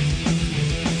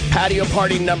 Patio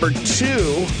party number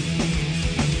 2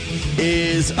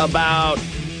 is about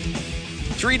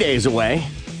 3 days away.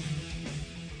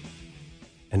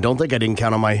 And don't think I didn't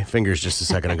count on my fingers just a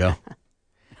second ago.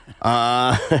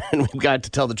 And we've got to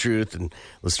tell the truth, and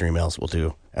listener emails will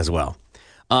do as well.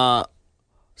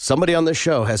 Somebody on this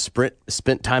show has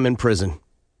spent time in prison.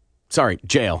 Sorry,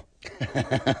 jail.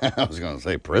 I was going to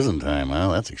say prison time. Well,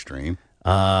 that's extreme.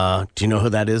 Do you know who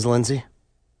that is, Lindsay?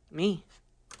 Me.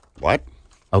 What?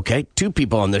 Okay, 2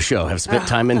 people on this show have spent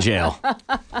time in jail.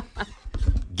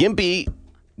 Gimpy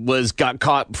got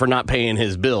caught for not paying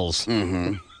his bills.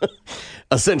 Mm-hmm.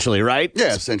 Essentially, right?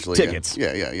 Yeah, essentially. Tickets.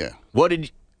 Yeah. What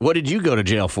did you go to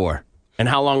jail for? And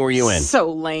how long were you in?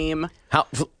 So lame.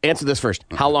 Answer this first.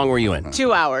 How long were you in?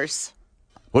 2 hours.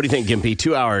 What do you think, Gimpy?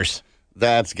 2 hours.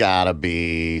 That's got to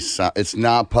be, it's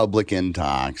not public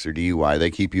intox or DUI. They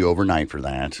keep you overnight for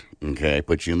that. Okay,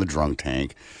 put you in the drunk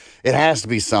tank. It has to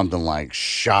be something like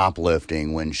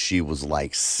shoplifting when she was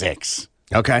like 6.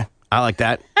 Okay, I like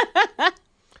that.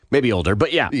 Maybe older,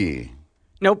 but yeah.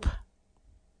 Nope.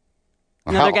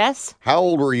 Another guess? How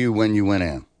old were you when you went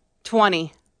in?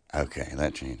 20. Okay,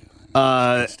 that changes.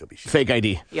 Fake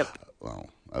ID. Yep. Well,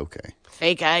 okay.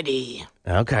 Fake ID.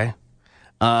 Okay.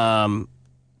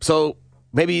 So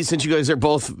maybe since you guys are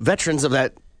both veterans of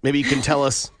that, maybe you can tell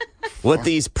us what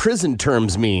these prison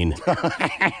terms mean.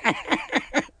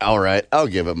 All right, I'll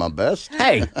give it my best.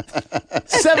 Hey,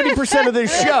 70% of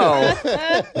this show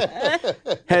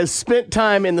has spent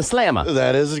time in the slammer.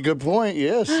 That is a good point,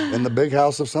 yes. In the big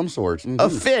house of some sort. Mm-hmm.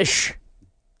 A fish.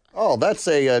 Oh, that's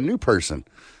a new person.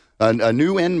 A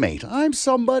new inmate. I'm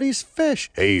somebody's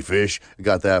fish. Hey, fish.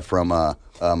 Got that from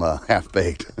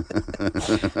Half-Baked.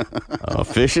 A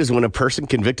fish is when a person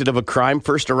convicted of a crime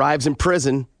first arrives in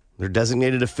prison. They're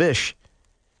designated a fish.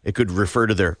 It could refer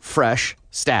to their fresh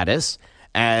status,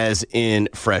 as in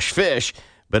fresh fish,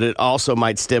 but it also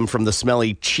might stem from the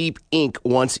smelly, cheap ink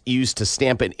once used to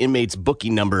stamp an inmate's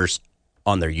booking numbers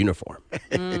on their uniform.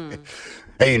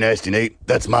 Hey, Nasty Nate,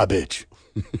 that's my bitch.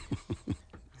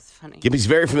 That's funny. Gibby's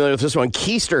very familiar with this one.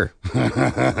 Keister.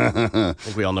 I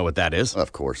think we all know what that is.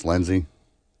 Of course. Lindsay?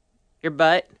 Your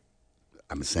butt?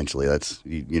 I'm essentially, that's,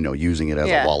 using it as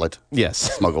a wallet. Yes.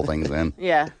 Smuggle things in.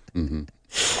 Yeah.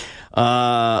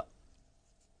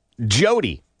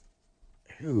 Jody.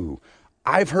 Ooh.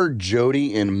 I've heard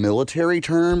Jody in military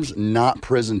terms, not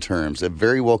prison terms. It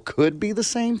very well could be the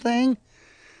same thing,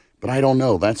 but I don't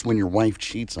know. That's when your wife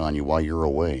cheats on you while you're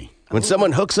away. When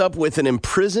someone hooks up with an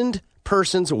imprisoned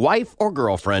person's wife or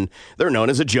girlfriend, they're known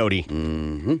as a Jody.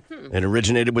 Mm-hmm. It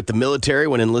originated with the military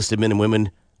when enlisted men and women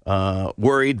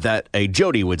worried that a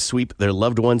Jody would sweep their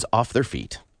loved ones off their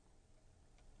feet.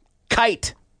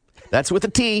 Kite. That's with a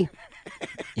T.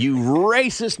 You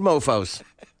racist mofos.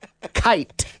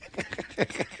 Kite.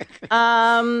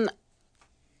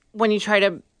 When you try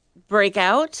to break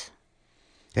out?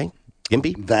 Okay.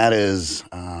 Gimpy? That is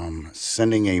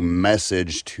sending a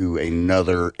message to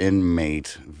another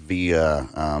inmate via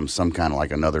some kind of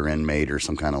like another inmate or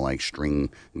some kind of like string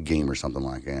game or something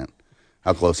like that.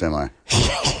 How close am I?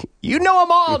 You know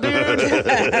them all, dude.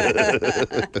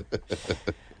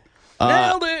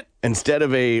 Nailed it. Instead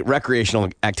of a recreational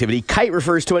activity, kite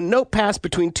refers to a note passed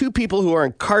between two people who are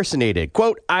incarcerated.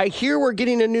 Quote, I hear we're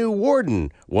getting a new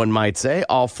warden, one might say.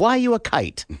 I'll fly you a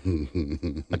kite.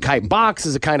 A kite box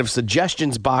is a kind of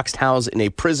suggestions box housed in a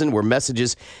prison where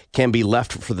messages can be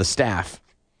left for the staff.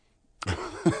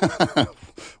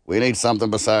 We need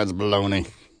something besides baloney.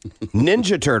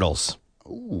 Ninja Turtles.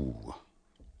 Ooh.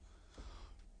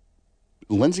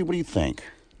 Lindsay, what do you think?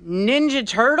 Ninja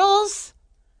Turtles?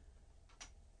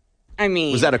 I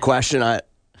mean, Was that a question? I'm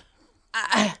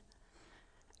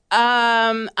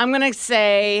gonna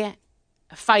say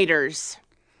fighters.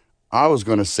 I was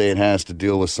going to say it has to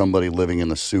deal with somebody living in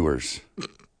the sewers.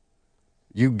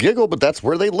 You giggle, but that's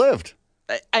where they lived.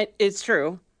 It's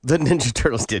true. The Ninja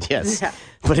Turtles did, yes. Yeah.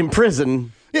 But in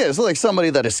prison... Yeah, it's like somebody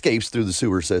that escapes through the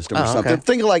sewer system or something. Okay.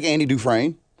 Think of like Andy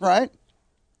Dufresne, right?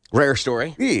 Rare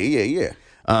story.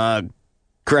 Yeah.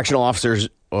 Correctional officers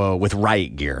with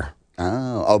riot gear.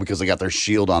 Oh, because they got their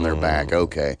shield on their back.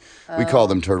 Okay. We call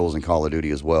them turtles in Call of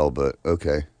Duty as well, but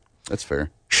okay. That's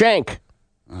fair. Shank.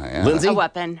 Yeah. Lindsay? A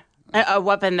weapon. A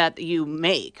weapon that you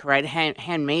make, right?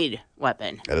 Handmade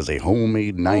weapon. That is a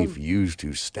homemade knife used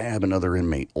to stab another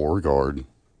inmate or guard.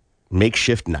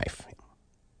 Makeshift knife.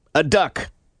 A duck.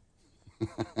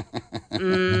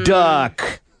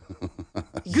 Duck.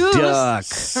 Goose. Duck.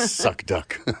 Suck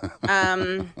duck.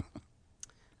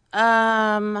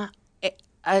 A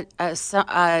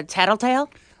tattletale?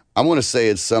 I want to say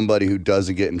it's somebody who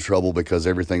doesn't get in trouble because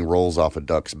everything rolls off a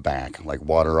duck's back, like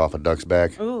water off a duck's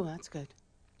back. Ooh, that's good.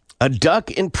 A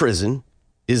duck in prison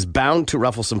is bound to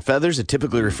ruffle some feathers. It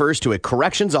typically refers to a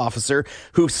corrections officer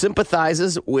who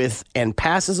sympathizes with and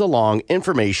passes along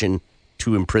information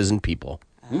to imprisoned people.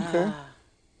 Okay.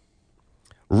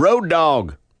 Road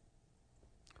dog.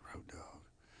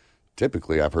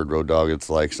 Typically, I've heard road dog, it's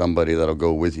like somebody that'll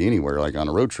go with you anywhere, like on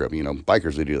a road trip. You know,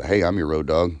 bikers, they do that. Hey, I'm your road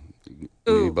dog.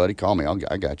 Anybody, call me.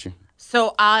 I got you.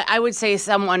 So I would say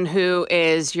someone who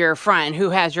is your friend, who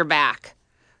has your back.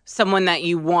 Someone that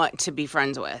you want to be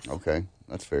friends with. Okay,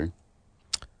 that's fair.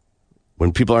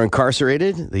 When people are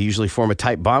incarcerated, they usually form a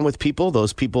tight bond with people.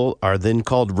 Those people are then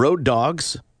called road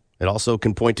dogs. It also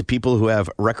can point to people who have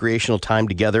recreational time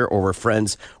together or were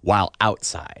friends while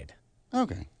outside.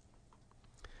 Okay.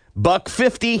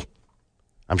 $1.50.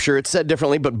 I'm sure it's said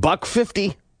differently, but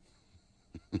 $1.50.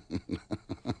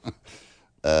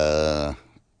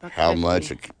 How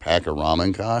much a pack of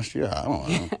ramen cost you? I don't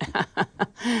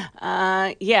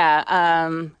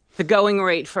know. The going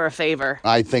rate for a favor.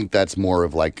 I think that's more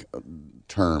of like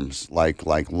terms, like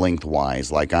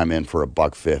lengthwise. Like I'm in for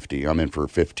 $1.50. I'm in for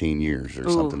 15 years or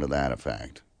something to that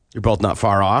effect. You're both not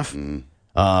far off.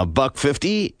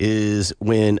 $1.50 is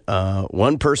when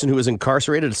one person who is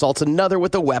incarcerated assaults another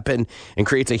with a weapon and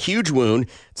creates a huge wound.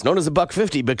 It's known as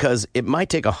 $1.50 because it might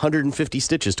take 150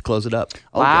 stitches to close it up.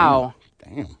 Wow.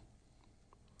 Damn.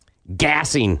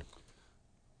 Gassing.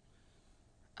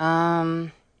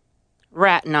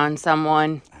 Ratting on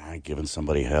someone. Giving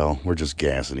somebody hell. We're just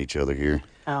gassing each other here.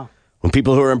 Oh. When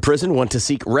people who are in prison want to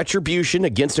seek retribution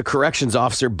against a corrections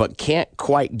officer but can't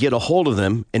quite get a hold of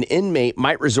them, an inmate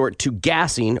might resort to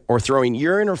gassing or throwing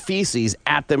urine or feces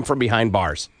at them from behind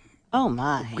bars. Oh,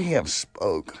 my. We have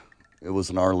spoke. It was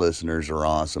an Our Listeners Are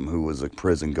Awesome who was a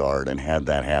prison guard and had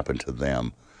that happen to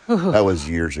them. That was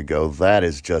years ago. That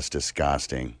is just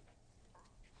disgusting.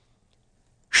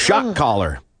 Shot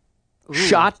collar.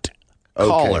 Shot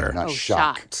collar. Not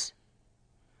shock. Shot.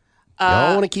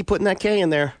 Y'all want to keep putting that K in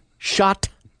there. Shot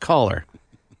collar.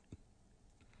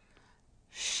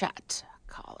 Shot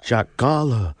collar. Shot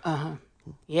collar.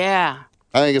 Yeah.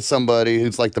 I think it's somebody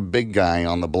who's like the big guy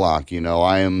on the block. You know,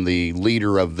 I am the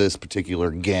leader of this particular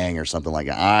gang or something like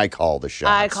that. I call the shots.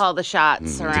 I call the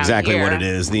shots around Exactly here. what it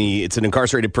is. It's an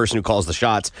incarcerated person who calls the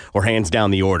shots or hands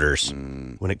down the orders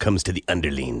when it comes to the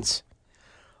underlings.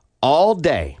 All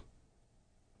day.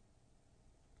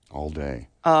 All day.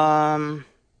 This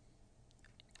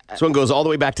one goes all the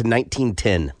way back to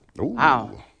 1910. Ooh.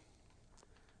 Wow.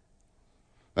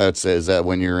 Is that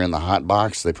when you're in the hot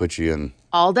box, they put you in,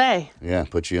 All day.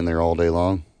 put you in there all day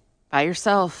long? By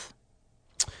yourself.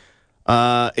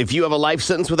 If you have a life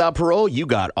sentence without parole, you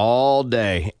got all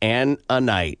day and a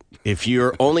night. If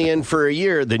you're only in for a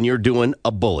year, then you're doing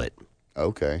a bullet.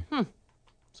 Okay.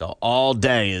 So all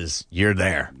day is you're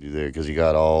there. You're there because you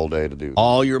got all day to do.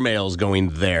 All your mail's going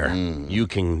there. You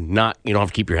don't have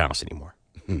to keep your house anymore.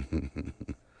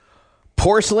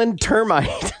 Porcelain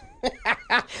termite.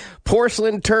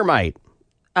 Porcelain termite.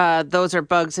 Those are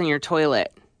bugs in your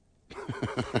toilet.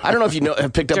 I don't know if you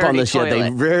have picked up on Dirty this yet.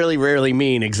 They toilet. rarely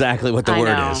mean exactly what the I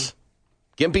word know. is.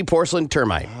 Gimpy porcelain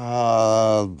termite.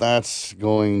 That's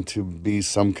going to be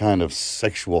some kind of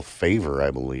sexual favor, I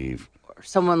believe. Or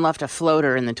someone left a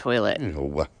floater in the toilet.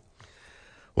 Ew.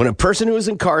 When a person who is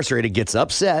incarcerated gets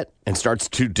upset and starts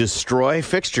to destroy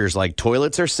fixtures like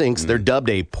toilets or sinks, they're dubbed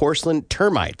a porcelain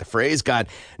termite. The phrase got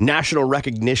national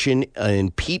recognition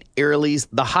in Pete Early's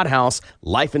The Hot House,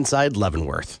 Life Inside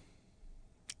Leavenworth.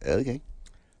 Okay.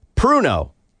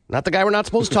 Pruno. Not the guy we're not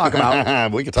supposed to talk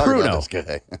about. We could talk Pruno. about this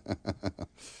guy.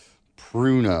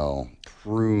 Pruno.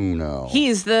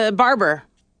 He's the barber.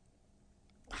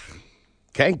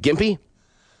 Okay, Gimpy.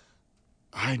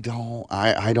 I don't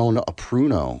know. A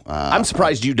Pruno. I'm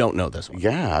surprised you don't know this one.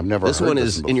 Yeah, I've never This heard one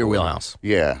this is in your before. wheelhouse.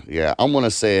 Yeah. I'm going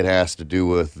to say it has to do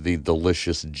with the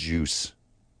delicious juice.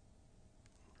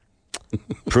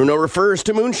 Pruno refers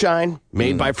to moonshine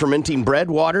made by fermenting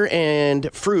bread, water, and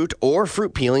fruit or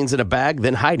fruit peelings in a bag,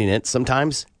 then hiding it,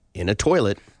 sometimes in a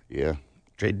toilet. Yeah.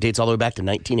 It dates all the way back to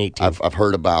 1918. I've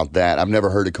heard about that. I've never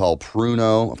heard it called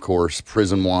Pruno, of course,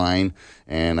 prison wine.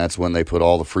 And that's when they put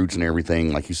all the fruits and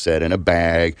everything, like you said, in a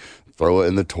bag, throw it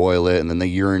in the toilet, and then they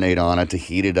urinate on it to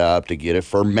heat it up, to get it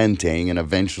fermenting. And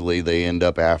eventually they end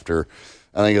up after,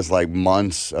 I think it's like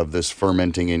months of this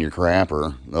fermenting in your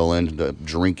crapper, they'll end up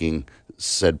drinking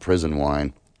said prison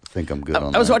wine. I think I'm good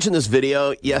on that. I was watching this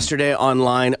video yesterday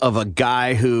online of a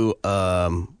guy who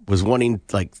was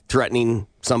threatening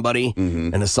somebody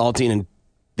and assaulting, and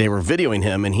they were videoing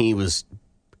him, and he was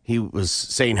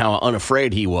saying how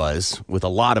unafraid he was with a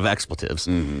lot of expletives,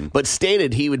 but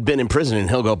stated he had been in prison and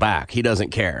he'll go back. He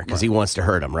doesn't care because he wants to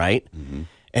hurt him, right?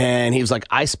 And he was like,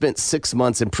 I spent 6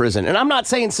 months in prison. And I'm not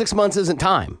saying 6 months isn't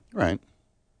time. Right.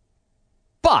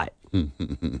 But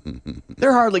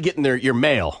they're hardly getting your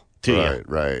mail to you.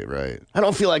 Right. I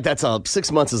don't feel like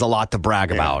 6 months is a lot to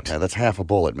brag about. Yeah, that's half a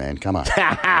bullet, man. Come on.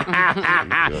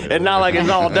 And not like it's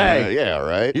all day. Yeah,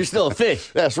 right. You're still a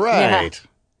fish. That's right.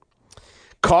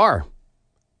 Car.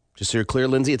 Just so you're clear,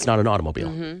 Lindsay, it's not an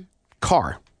automobile.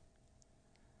 Car.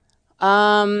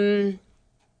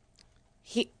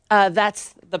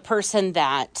 That's the person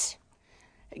that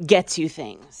gets you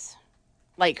things,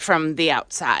 like from the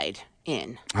outside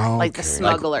in, like the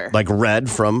smuggler. Like Red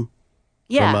from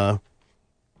yeah.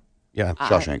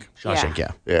 Shawshank. Shawshank,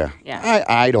 yeah. Yeah.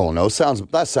 I don't know.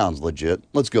 That sounds legit.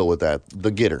 Let's go with that.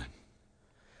 The getter.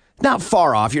 Not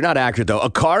far off. You're not accurate, though.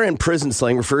 A car in prison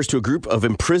slang refers to a group of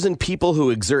imprisoned people who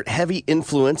exert heavy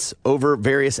influence over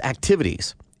various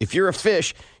activities. If you're a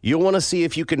fish, you'll want to see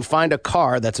if you can find a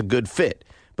car that's a good fit.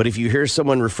 But if you hear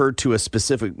someone refer to a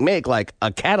specific make, like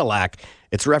a Cadillac,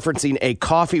 it's referencing a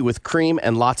coffee with cream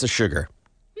and lots of sugar.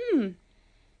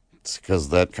 It's because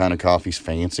that kind of coffee's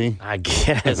fancy. I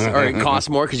guess. Or it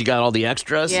costs more because you got all the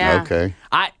extras. Yeah. Okay.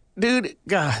 Dude,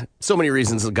 God, so many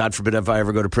reasons, God forbid if I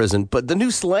ever go to prison. But the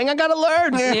new slang I got to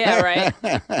learn. Yeah, right.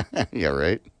 Yeah,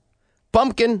 right.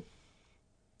 Pumpkin.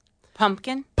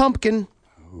 Pumpkin. Pumpkin.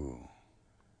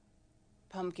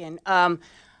 Pumpkin. A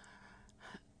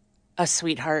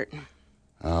sweetheart.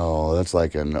 Oh, that's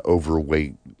like an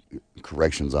overweight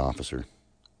corrections officer.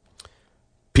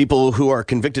 People who are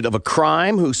convicted of a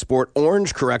crime who sport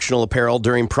orange correctional apparel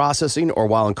during processing or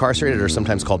while incarcerated are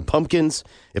sometimes called pumpkins.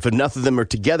 If enough of them are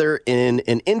together in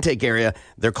an intake area,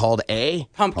 they're called a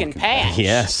Pumpkin patch.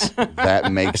 Yes.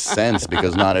 That makes sense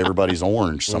because not everybody's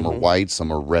orange. Some are white,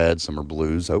 some are red, some are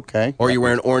blues. Okay. Or you're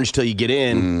wearing orange till you get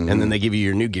in, and then they give you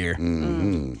your new gear.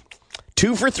 2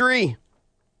 for 3.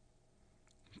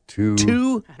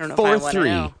 Two I don't know for if I wanna 3.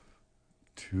 know.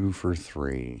 2 for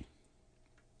 3.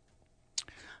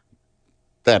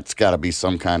 That's got to be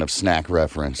some kind of snack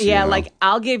reference. you Yeah, know? like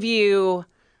I'll give you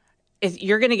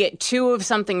you're going to get 2 of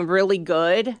something really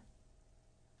good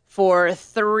for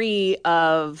 3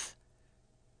 of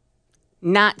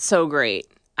not so great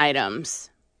items.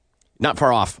 Not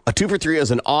far off. A 2 for 3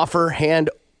 is an offer, hand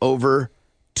over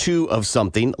 2 of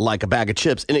something like a bag of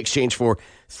chips in exchange for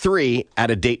 3 at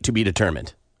a date to be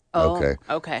determined. Oh, Okay.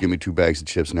 okay. Give me 2 bags of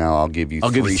chips now. I'll give you 3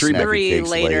 snacky Three cakes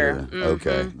later. later.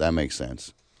 Okay, that makes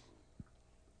sense.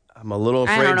 I'm a little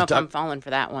afraid I don't know to if I'm falling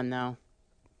for that one, though.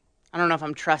 I don't know if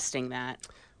I'm trusting that.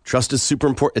 Trust is super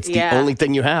important. It's the only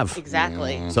thing you have.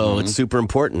 Exactly. So it's super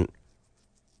important.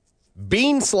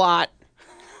 Bean slot.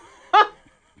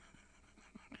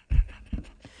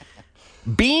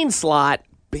 Bean slot.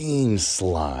 Bean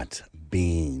slot.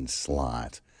 Bean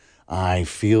slot. I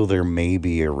feel there may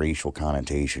be a racial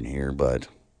connotation here, but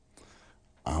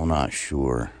I'm not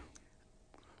sure.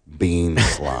 Bean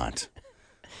slot.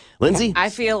 Lindsay? I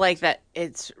feel like that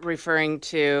it's referring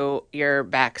to your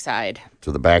backside.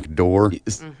 To the back door?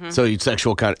 So you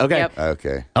sexual con. Okay. Yep.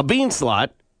 Okay. A bean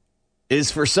slot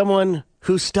is for someone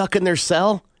who's stuck in their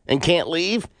cell and can't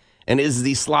leave, and is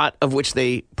the slot of which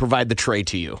they provide the tray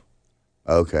to you.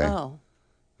 Okay. Oh.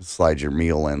 Slide your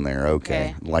meal in there.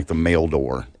 Okay. Like the mail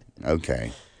door.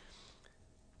 Okay.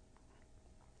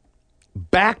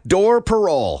 Backdoor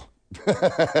parole.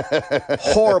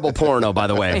 Horrible porno, by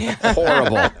the way.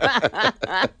 Horrible.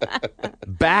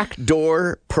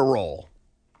 Backdoor parole.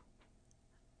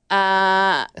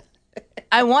 I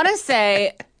want to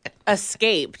say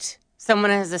escaped.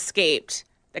 Someone has escaped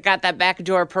that got that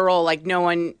backdoor parole like no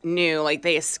one knew, like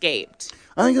they escaped.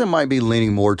 I think that might be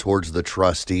leaning more towards the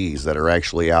trustees that are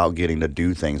actually out getting to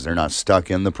do things. They're not stuck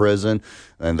in the prison,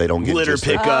 and they don't get Litter just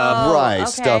pickup. right,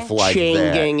 okay. stuff like Chain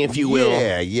that. gang, if you will.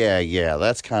 Yeah.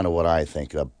 That's kind of what I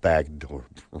think a backdoor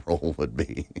parole would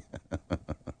be.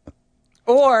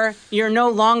 Or you're no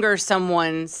longer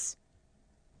someone's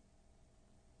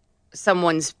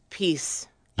piece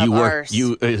of You work. ours.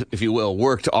 You, if you will,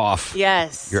 worked off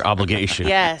Yes. your obligation.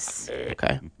 Yes.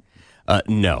 Okay.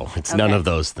 No, it's none Okay. of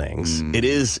those things. It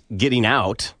is getting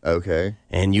out, Okay.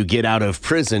 and you get out of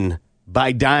prison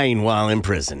by dying while in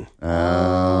prison.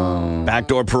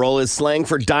 Backdoor parole is slang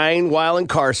for dying while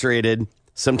incarcerated,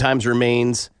 sometimes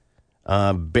remains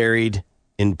buried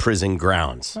in prison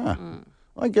grounds.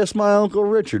 I guess my Uncle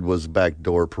Richard was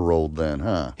backdoor paroled then,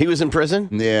 huh? He was in prison?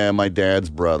 Yeah, my dad's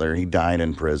brother. He died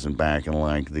in prison back in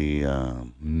like the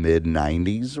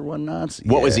mid-90s or whatnot.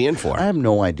 What was he in for? I have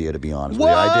no idea, to be honest with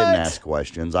you. I didn't ask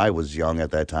questions. I was young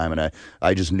at that time, and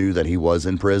I just knew that he was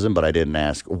in prison, but I didn't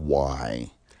ask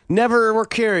why. Never were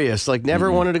curious, like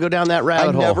never wanted to go down that rabbit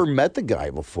I hole. never met the guy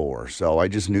before, so I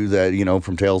just knew that,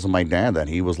 from tales of my dad, that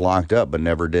he was locked up, but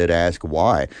never did ask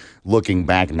why. Looking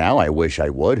back now, I wish I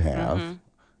would have.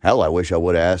 Hell, I wish I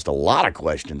would have asked a lot of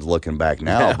questions looking back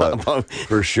now, but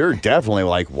for sure, definitely,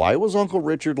 like, why was Uncle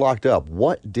Richard locked up?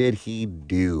 What did he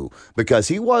do? Because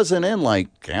he wasn't in,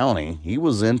 like, county. He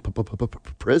was in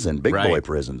prison, big boy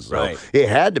prison. So it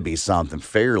had to be something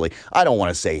fairly, I don't want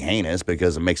to say heinous,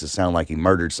 because it makes it sound like he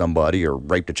murdered somebody or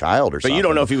raped a child or something. But you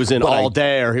don't know if he was in all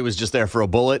day or he was just there for a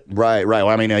bullet. Right. Well,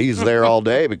 I mean, he's there all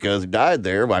day because he died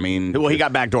there. I mean, well, he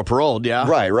got backdoor paroled, yeah.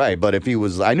 Right. But if he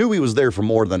was, I knew he was there for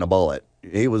more than a bullet.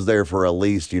 He was there for at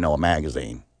least, a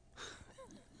magazine.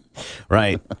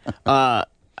 Right.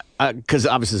 Because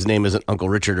obviously his name isn't Uncle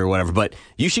Richard or whatever, but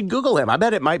you should Google him. I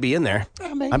bet it might be in there.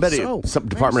 I bet some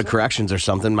Department of Corrections or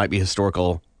something might be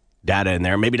historical data in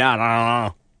there. Maybe not.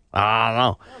 I don't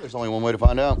know. Well, there's only one way to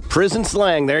find out. Prison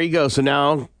slang. There you go. So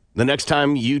now the next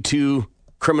time you two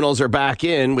criminals are back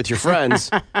in with your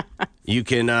friends, you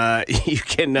can talk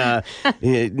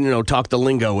the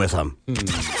lingo with them.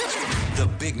 The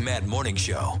Big Mad Morning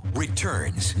Show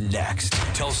returns next.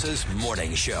 Tulsa's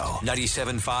Morning Show,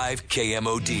 97.5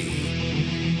 KMOD.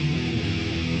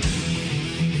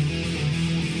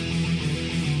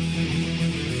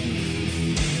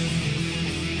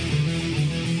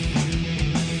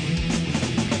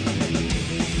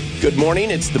 Good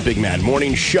morning. It's the Big Mad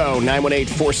Morning Show,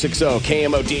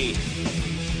 918-460-KMOD.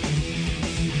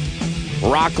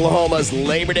 Rocklahoma's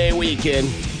Labor Day weekend.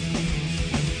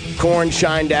 Korn,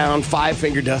 Shinedown, Five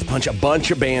Finger Death Punch. A bunch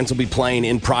of bands will be playing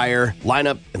in Pryor.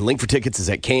 Lineup and link for tickets is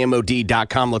at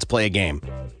KMOD.com. Let's play a game.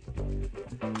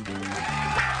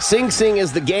 Sing Sing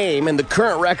is the game, and the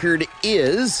current record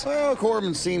is... Well,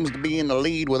 Corbin seems to be in the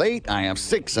lead with 8. I have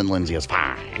 6, and Lindsay has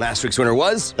 5. Last week's winner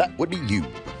was? That would be you.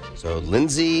 So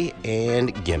Lindsay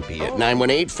and Gimpy at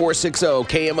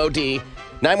 918-460-KMOD.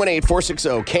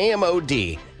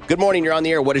 918-460-KMOD. Good morning. You're on the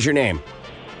air. What is your name?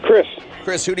 Chris.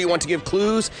 Chris, who do you want to give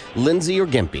clues? Lindsay or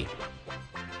Gimpy?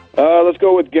 Let's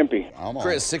go with Gimpy.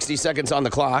 Chris, 60 seconds on the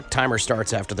clock. Timer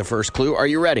starts after the first clue. Are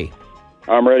you ready?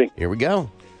 I'm ready. Here we go.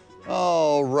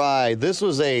 All right. This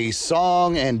was a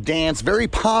song and dance very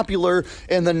popular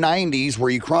in the 90s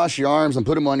where you cross your arms and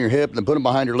put them on your hip and then put them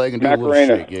behind your leg and do a little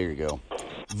Macarena. shake. There you go.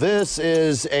 This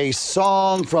is a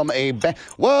song from a band.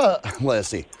 Well, let's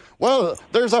see. Well,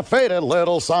 there's a faded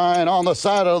little sign on the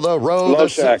side of the road.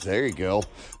 Love Shack. There you go.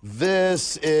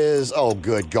 This is, oh,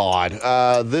 good God.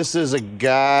 This is a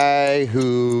guy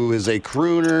who is a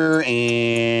crooner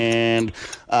and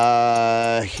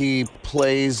he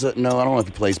plays, no, I don't know if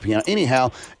he plays piano. Anyhow,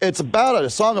 it's about a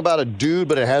song about a dude,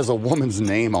 but it has a woman's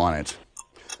name on it.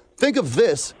 Think of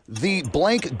this, the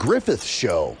Blank Griffith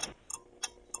Show.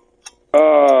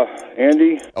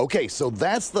 Andy. Okay, so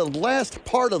that's the last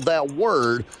part of that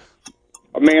word.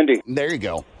 Mandy. There you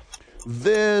go.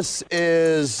 This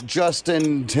is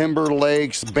Justin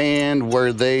Timberlake's band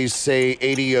where they say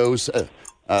adios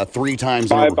 3 times.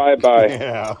 Bye, over. bye, bye.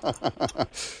 Yeah.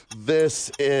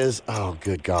 This is, oh,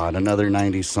 good God, another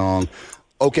 90s song.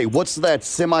 Okay, what's that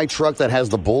semi-truck that has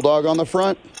the bulldog on the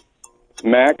front?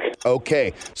 Mac.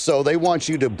 Okay, so they want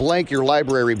you to blank your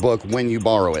library book when you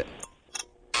borrow it.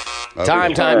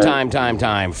 Okay.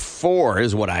 Time. 4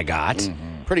 is what I got.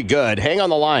 Pretty good. Hang on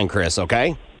the line, Chris,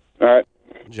 okay? All right.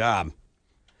 Good job.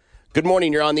 Good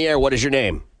morning. You're on the air. What is your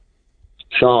name?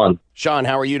 Sean. Sean,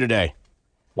 how are you today?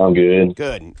 I'm good.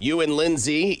 Good. You and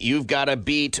Lindsay, you've got to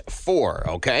beat 4,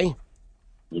 okay?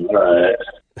 All right.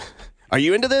 Are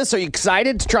you into this? Are you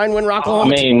excited to try and win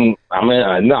Rocklahoma? Dude, I'm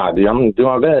doing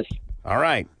my best. All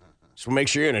right. Just want to make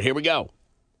sure you're in it. Here we go.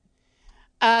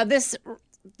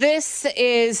 This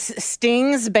is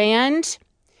Sting's band,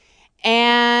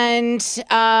 and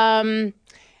sounds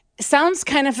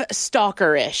kind of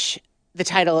stalkerish, the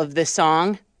title of this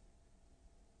song.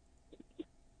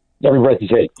 Every breath you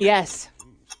take. Yes,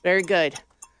 very good.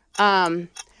 I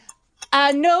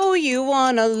know you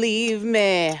want to leave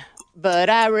me, but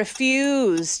I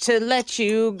refuse to let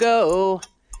you go.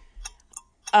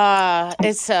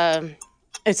 It's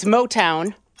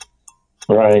Motown.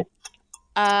 Right.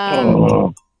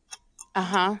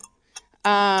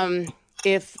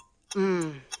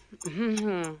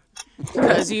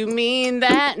 Because you mean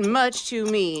that much to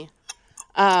me.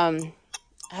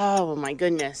 Oh my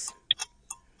goodness.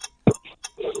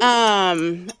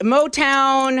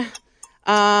 Motown.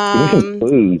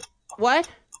 Food. What?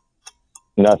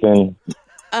 Nothing.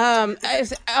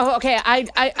 Okay.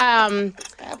 I'm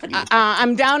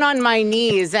down on my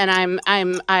knees and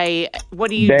what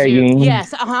do you Begging. do?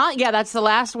 Yes. Yeah, that's the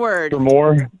last word. For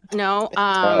more? No.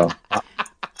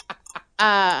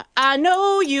 I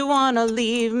know you want to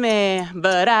leave me,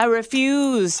 but I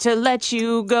refuse to let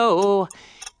you go.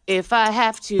 If I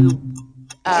have to.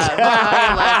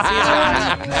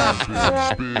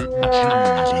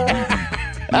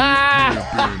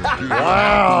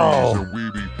 Wow.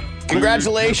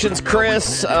 Congratulations,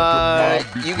 Chris.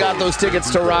 You got those tickets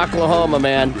to Rocklahoma,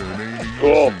 man.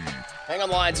 Cool. Hang on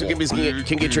the line so Gibby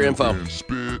can get your info. All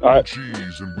right.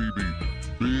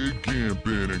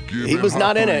 He was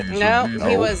not in it. No,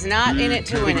 he was not in it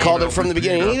to win it. Called it from the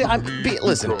beginning.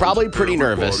 Listen, probably pretty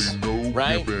nervous,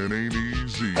 right?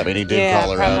 I mean, he did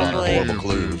call her out on probably. horrible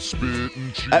clues.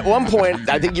 At one point,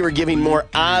 I think you were giving more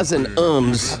ahs and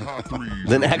ums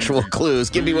than actual clues.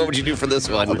 Gibby, what would you do for this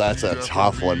one? Oh, that's a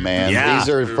tough one, man. Yeah. These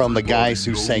are from the guys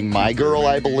who sang My Girl,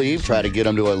 I believe. Try to get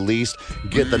them to at least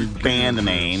get the band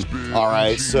name. All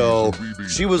right, so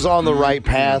she was on the right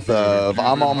path of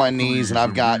I'm on my knees and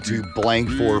I've got to blank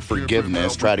for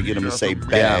forgiveness. Try to get them to say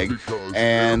beg.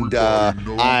 And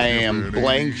I am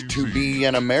blank to be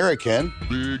an American.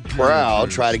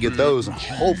 Proud. Try to get those.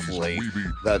 Hopefully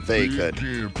that they could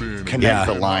connect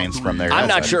the lines from there. I'm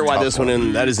That's not a sure why tough this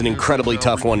one, that is an incredibly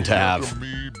tough one to have.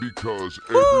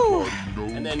 Woo!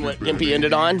 And then what Gimpy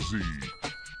ended on?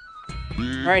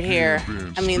 Right here.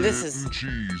 I mean, this is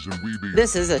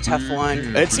a tough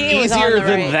one. It's He was on easier the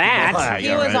than right- that.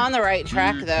 He was on the right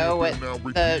track though with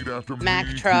the Mack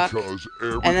truck,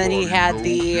 and then he had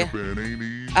the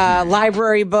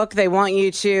library book. They want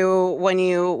you to when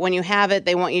you have it,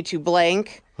 they want you to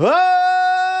blank.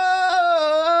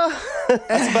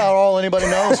 That's about all anybody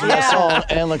knows from that song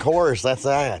and the chorus. That's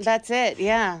that. That's it.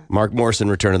 Yeah. Mark Morrison,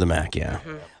 Return of the Mac, yeah.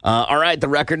 All right, the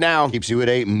record now. Keeps you at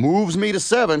 8, moves me to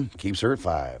 7, keeps her at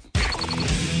 5.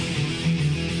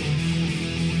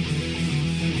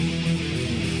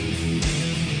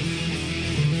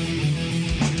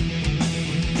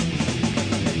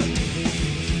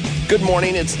 Good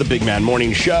morning. It's the Big Man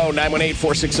Morning Show,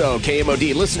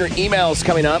 918-460-KMOD. Listener emails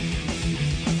coming up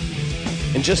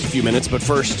in just a few minutes, but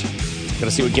first, got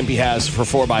to see what Gimpy has for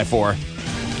 4x4.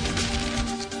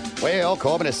 Well,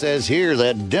 Corbin, it says here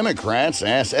that Democrats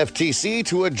asked FTC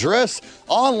to address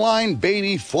online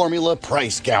baby formula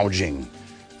price gouging.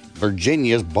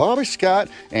 Virginia's Bobby Scott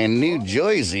and New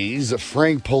Jersey's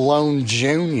Frank Pallone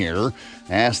Jr.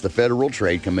 asked the Federal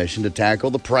Trade Commission to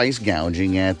tackle the price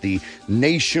gouging as the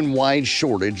nationwide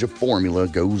shortage of formula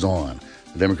goes on.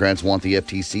 The Democrats want the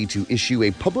FTC to issue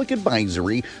a public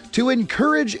advisory to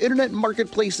encourage internet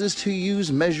marketplaces to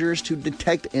use measures to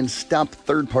detect and stop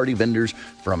third-party vendors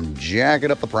from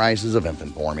jacking up the prices of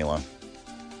infant formula.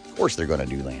 Of course they're going to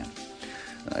do that.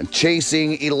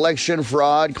 Chasing election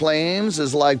fraud claims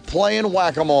is like playing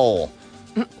whack-a-mole.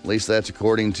 At least that's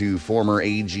according to former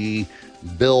AG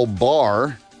Bill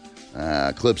Barr.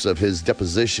 Clips of his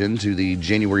deposition to the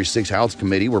January 6th House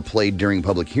Committee were played during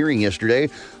public hearing yesterday.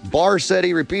 Barr said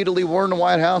he repeatedly warned the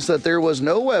White House that there was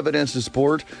no evidence to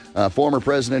support former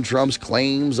President Trump's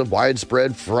claims of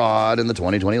widespread fraud in the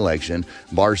 2020 election.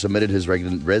 Barr submitted his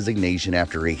resignation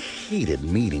after a heated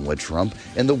meeting with Trump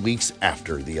in the weeks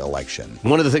after the election.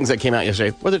 One of the things that came out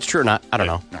yesterday, whether it's true or not, I don't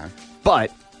know, but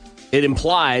it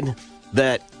implied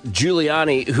that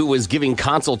Giuliani, who was giving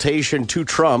consultation to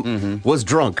Trump, was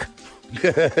drunk.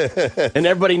 And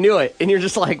everybody knew it. And you're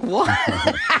just like, what?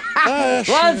 Let's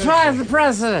try the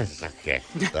president. Okay,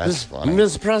 that's funny.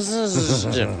 Mr. President,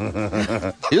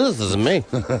 this is me.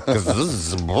 Because this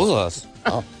is both of us.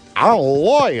 I'm a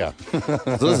lawyer.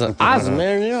 Listen, I was in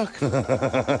New York.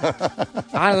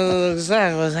 I don't know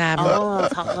exactly what's happening. I want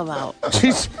to talk about.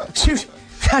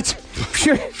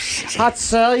 I'll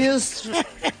tell you.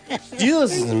 You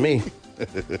listen to me.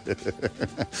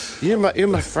 You're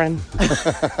my friend.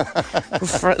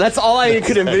 That's all I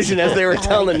could envision as they were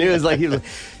telling the news. Like,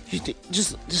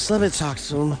 just let me talk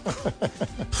to him.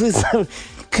 Please,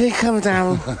 can you come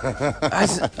down?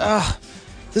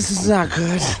 This is not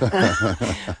good.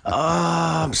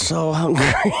 I'm so hungry.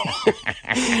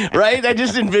 Right? I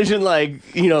just envisioned, like,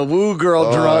 woo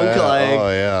girl drunk. Yeah. Like, oh,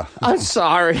 yeah. I'm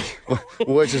sorry.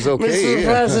 Which is okay. Mr.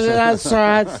 President, I'm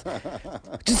sorry.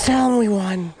 Just tell him we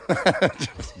won.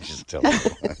 Just tell him.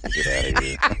 Get out of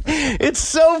here. It's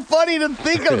so funny to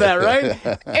think of that, right?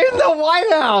 In the White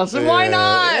House. Why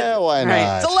not? Yeah, why not?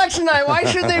 Right. It's election night. Why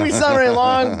should there be some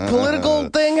long political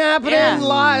thing happening? Yeah.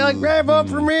 Like, vote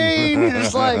for me. And you're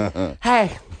just like,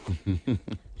 hey.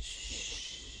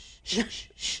 Shh.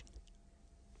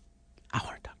 I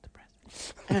want to talk to the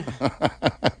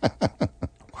president.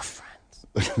 We're friends.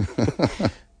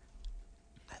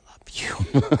 I love you.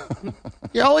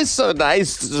 You're always so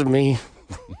nice to me.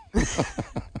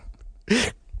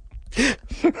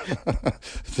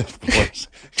 The voice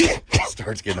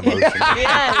starts getting emotional.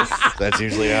 Yes. That's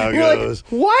usually how it You're goes.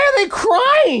 like, why are they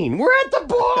crying? We're at the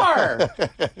bar.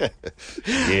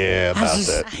 Yeah, about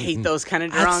that. I hate those kind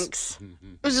of drunks.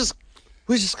 We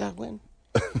just got to win.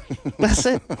 That's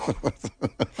it.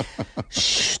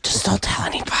 Shh, just don't tell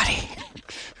anybody.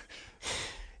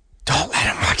 Don't let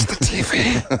him watch the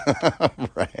TV.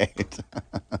 Right.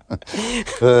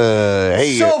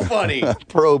 Hey, So funny.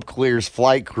 Probe clears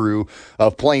flight crew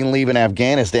of plane leaving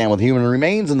Afghanistan with human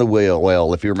remains in the whale.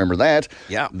 Well, if you remember that,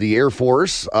 Yeah. The Air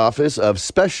Force Office of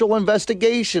Special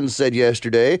Investigations said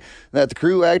yesterday that the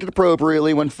crew acted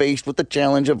appropriately when faced with the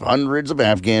challenge of hundreds of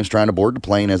Afghans trying to board the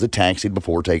plane as it taxied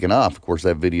before taking off. Of course,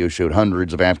 that video showed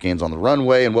hundreds of Afghans on the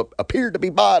runway and what appeared to be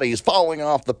bodies falling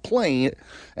off the plane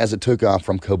as it took off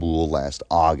from Kabul last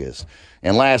August.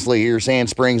 And lastly, here, Sand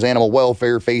Springs Animal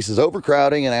Welfare faces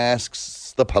overcrowding and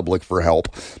asks the public for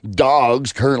help.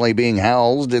 Dogs currently being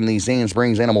housed in the Sand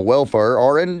Springs Animal Welfare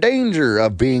are in danger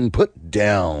of being put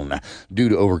down due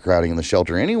to overcrowding in the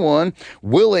shelter. Anyone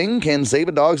willing can save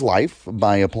a dog's life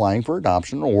by applying for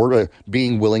adoption or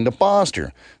being willing to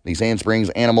foster. The Sand Springs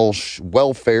Animal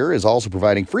Welfare is also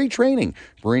providing free training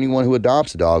for anyone who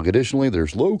adopts a dog. Additionally,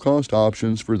 there's low-cost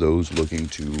options for those looking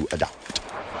to adopt.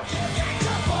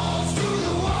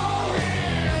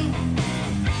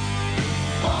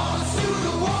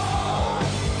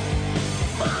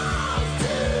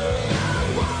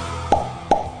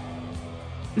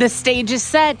 The stage is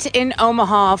set in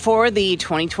Omaha for the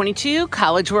 2022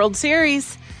 College World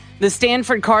Series. The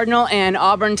Stanford Cardinal and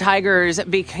Auburn Tigers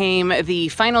became the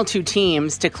final two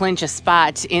teams to clinch a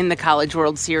spot in the College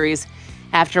World Series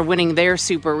after winning their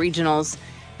super regionals.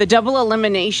 The double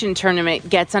elimination tournament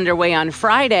gets underway on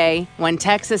Friday when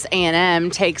Texas A&M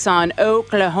takes on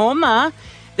Oklahoma.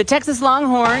 The Texas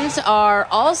Longhorns are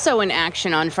also in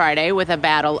action on Friday with a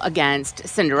battle against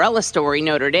Cinderella story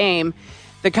Notre Dame.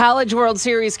 The College World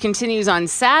Series continues on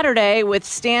Saturday with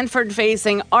Stanford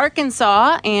facing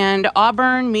Arkansas and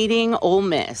Auburn meeting Ole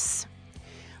Miss.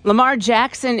 Lamar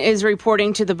Jackson is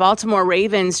reporting to the Baltimore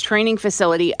Ravens training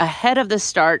facility ahead of the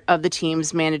start of the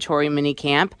team's mandatory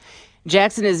minicamp.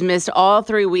 Jackson has missed all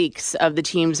 3 weeks of the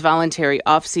team's voluntary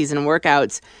offseason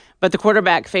workouts, but the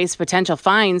quarterback faced potential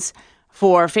fines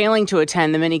for failing to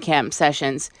attend the minicamp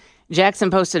sessions. Jackson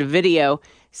posted a video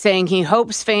saying he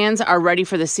hopes fans are ready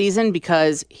for the season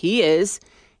because he is.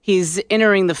 He's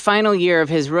entering the final year of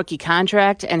his rookie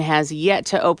contract and has yet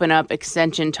to open up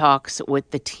extension talks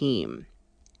with the team.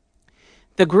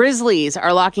 The Grizzlies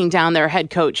are locking down their head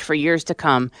coach for years to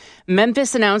come.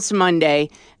 Memphis announced Monday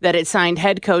that it signed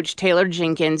head coach Taylor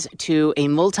Jenkins to a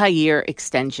multi-year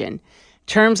extension.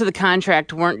 Terms of the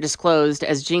contract weren't disclosed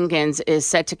as Jenkins is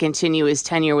set to continue his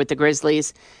tenure with the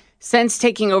Grizzlies. Since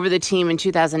taking over the team in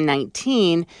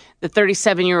 2019, the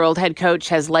 37-year-old head coach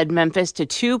has led Memphis to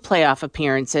 2 playoff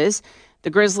appearances. The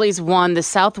Grizzlies won the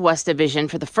Southwest Division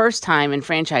for the first time in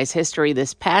franchise history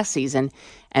this past season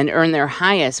and earned their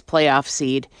highest playoff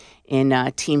seed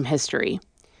in team history.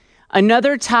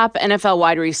 Another top NFL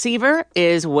wide receiver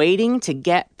is waiting to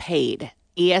get paid.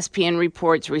 ESPN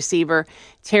reports receiver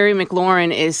Terry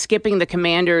McLaurin is skipping the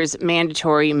Commanders'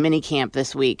 mandatory minicamp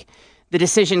this week. The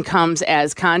decision comes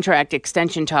as contract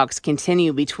extension talks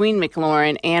continue between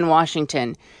McLaurin and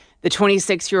Washington. The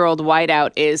 26-year-old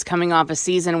wideout is coming off a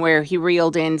season where he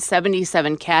reeled in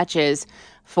 77 catches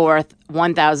for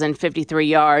 1,053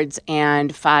 yards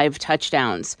and 5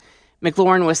 touchdowns.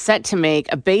 McLaurin was set to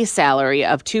make a base salary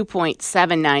of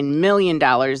 $2.79 million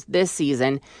this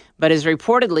season, but is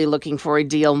reportedly looking for a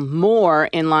deal more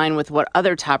in line with what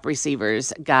other top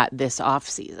receivers got this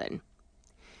offseason.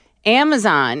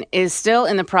 Amazon is still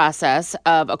in the process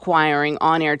of acquiring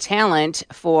on-air talent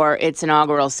for its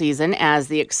inaugural season as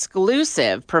the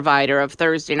exclusive provider of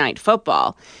Thursday Night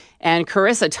Football, and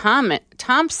Carissa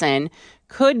Thompson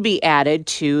could be added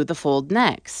to the fold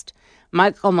next.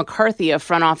 Michael McCarthy of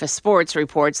Front Office Sports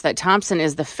reports that Thompson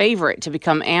is the favorite to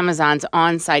become Amazon's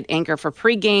on-site anchor for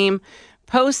pregame,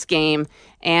 postgame,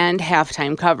 and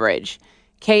halftime coverage.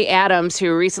 Kay Adams,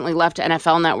 who recently left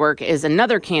NFL Network, is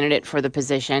another candidate for the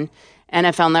position.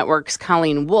 NFL Network's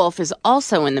Colleen Wolfe is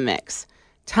also in the mix.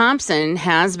 Thompson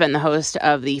has been the host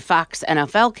of the Fox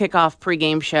NFL Kickoff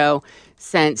pregame show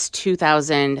since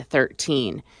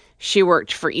 2013. She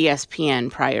worked for ESPN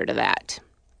prior to that.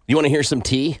 You want to hear some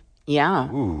tea? Yeah.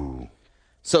 Ooh.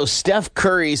 So Steph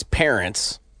Curry's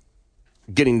parents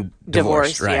getting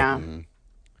divorced, right? Yeah. Mm-hmm.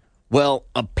 Well,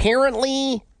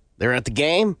 apparently they're at the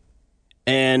game.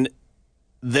 And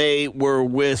they were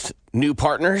with new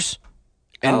partners,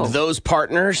 and those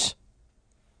partners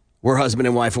were husband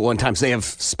and wife at one time. So they have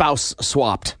spouse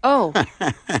swapped. Oh,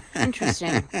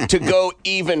 interesting. To go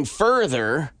even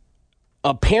further,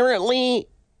 apparently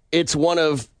it's one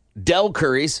of Del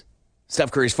Curry's, Steph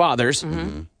Curry's father's,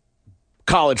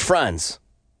 college friends.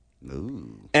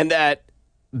 Ooh. And that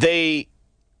they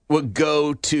would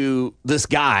go to, this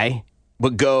guy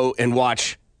would go and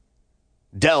watch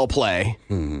Dell play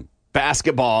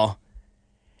basketball,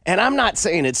 and I'm not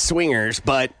saying it's swingers,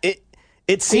 but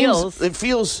it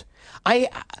feels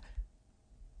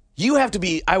you have to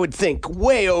be, I would think,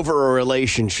 way over a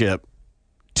relationship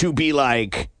to be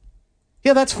like,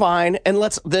 yeah, that's fine, and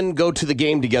let's then go to the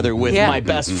game together with my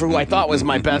best, who I thought was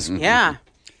my best. Yeah.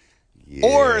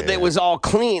 Or it was all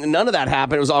clean. None of that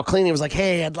happened. It was all clean. He was like,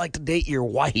 hey, I'd like to date your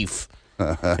wife.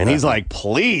 And he's like,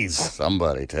 please.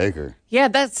 Somebody take her. Yeah,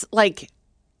 that's like,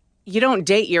 you don't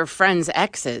date your friend's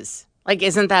exes. Like,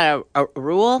 isn't that a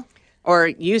rule? Or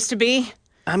used to be?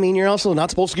 I mean, you're also not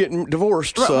supposed to get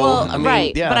divorced. So, well, I mean,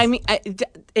 right. yeah. But I mean,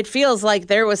 it feels like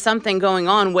there was something going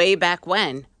on way back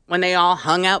when they all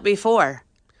hung out before.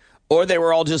 Or they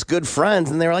were all just good friends,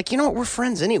 and they were like, you know what, we're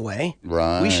friends anyway.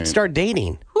 Right. We should start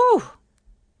dating. Whew.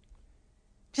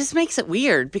 Just makes it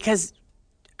weird, because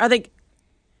do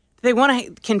they want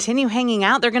to continue hanging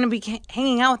out? They're going to be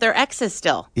hanging out with their exes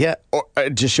still. Yeah, or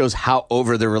it just shows how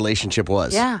over the relationship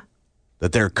was. Yeah.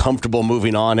 That they're comfortable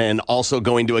moving on and also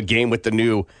going to a game with the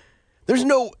new. There's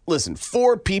no, listen,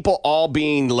 4 people all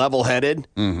being level-headed.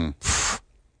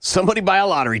 Somebody buy a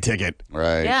lottery ticket.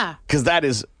 Right. Yeah. Because that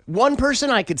is, one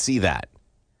person I could see that.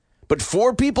 But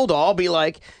 4 people to all be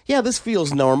like, yeah, this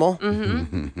feels normal.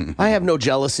 I have no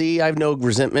jealousy. I have no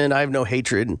resentment. I have no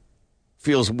hatred.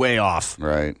 Feels way off.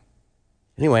 Right.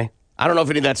 Anyway, I don't know if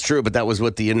any of that's true, but that was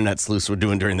what the internet sleuths were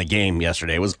doing during the game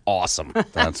yesterday. It was awesome.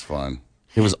 That's fun.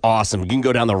 It was awesome. You can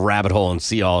go down the rabbit hole and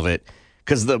see all of it.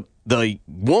 Because the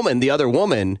woman, the other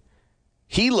woman,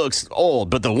 he looks old,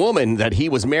 but the woman that he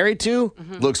was married to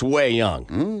looks way young.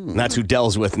 And that's who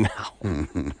Dell's with now.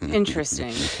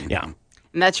 Interesting. Yeah.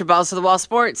 And that's your Balls to the Wall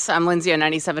Sports. I'm Lindsay on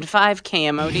 97.5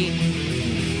 KMOD.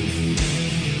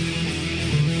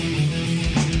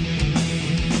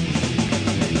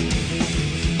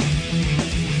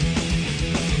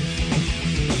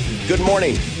 Good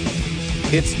morning.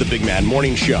 It's the Big Mad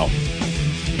Morning Show.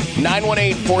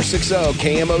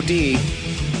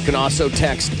 918-460-KMOD. You can also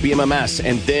text BMMS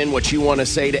and then what you want to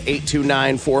say to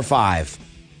 82945.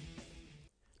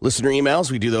 Listener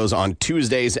emails, we do those on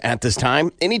Tuesdays at this time.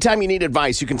 Anytime you need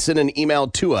advice, you can send an email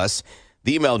to us.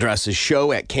 The email address is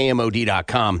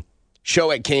show@KMOD.com.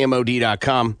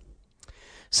 Show@KMOD.com.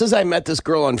 Says I met this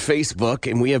girl on Facebook,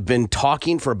 and we have been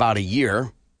talking for about a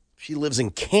year. She lives in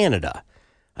Canada.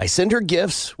 I send her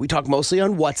gifts. We talk mostly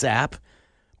on WhatsApp,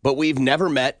 but we've never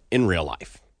met in real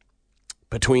life.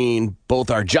 Between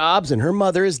both our jobs and her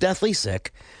mother is deathly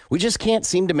sick, we just can't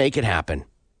seem to make it happen.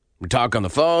 We talk on the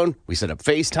phone, we set up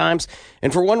FaceTimes,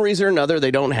 and for one reason or another,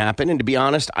 they don't happen. And to be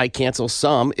honest, I cancel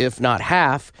some, if not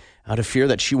half, out of fear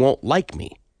that she won't like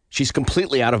me. She's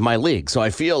completely out of my league. So I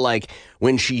feel like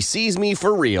when she sees me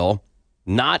for real,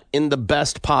 not in the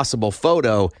best possible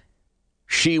photo,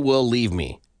 she will leave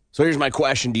me. So here's my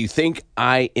question. Do you think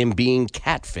I am being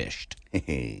catfished?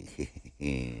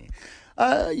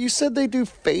 You said they do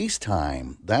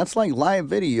FaceTime. That's like live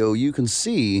video. You can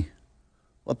see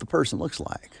what the person looks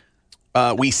like.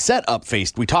 We set up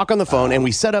we talk on the phone and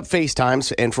we set up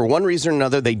FaceTimes, and for one reason or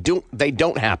another, they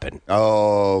don't happen.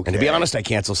 Oh, okay. And to be honest, I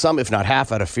cancel some, if not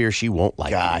half, out of fear she won't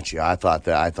like me. Gotcha. I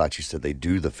thought you said they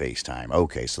do the FaceTime.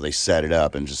 Okay, so they set it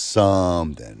up and just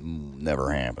something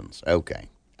never happens. Okay.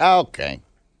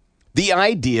 The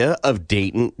idea of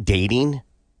dating.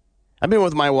 I've been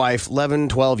with my wife 11,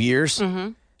 12 years.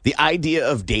 Mm-hmm. The idea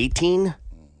of dating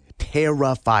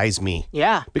terrifies me.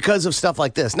 Yeah. Because of stuff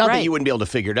like this. Not that you wouldn't be able to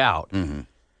figure it out. Mm-hmm.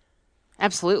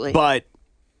 Absolutely. But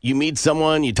you meet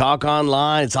someone, you talk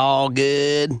online, it's all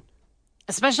good.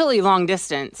 Especially long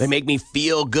distance. They make me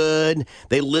feel good.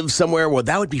 They live somewhere where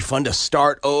that would be fun to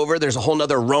start over. There's a whole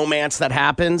nother romance that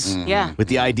happens. Mm-hmm. Yeah. With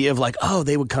the idea of like, oh,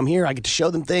 they would come here. I get to show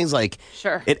them things. Like,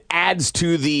 sure. It adds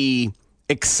to the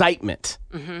excitement.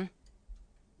 Mm-hmm.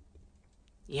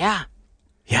 Yeah.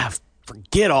 Yeah,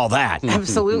 forget all that.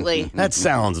 Absolutely. That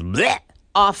sounds bleh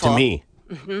awful to me.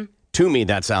 Mm-hmm. To me,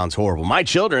 that sounds horrible. My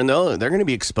children, though, they're going to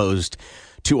be exposed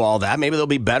to all that. Maybe they'll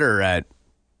be better at,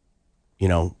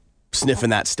 sniffing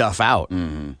that stuff out.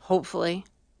 Mm-hmm. Hopefully.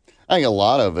 I think a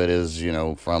lot of it is,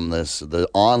 from the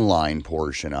online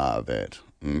portion of it.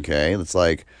 Okay. It's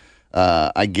like,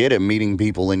 I get it. Meeting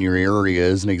people in your area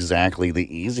isn't exactly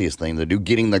the easiest thing to do.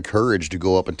 Getting the courage to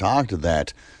go up and talk to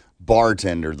that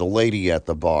bartender, the lady at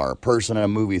the bar, person at a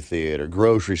movie theater,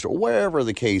 grocery store, wherever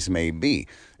the case may be.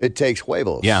 It takes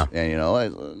huevos. Yeah. And,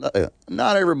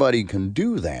 not everybody can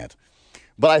do that.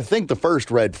 But I think the first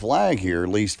red flag here, at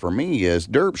least for me, is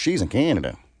Derp, she's in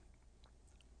Canada.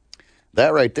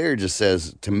 That right there just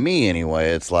says, to me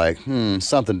anyway, it's like,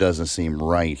 something doesn't seem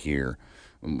right here.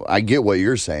 I get what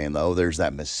you're saying, though. There's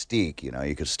that mystique,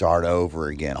 you could start over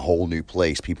again, a whole new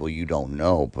place, people you don't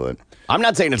know, but... I'm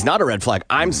not saying it's not a red flag.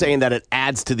 I'm saying that it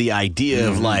adds to the idea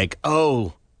of like,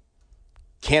 oh,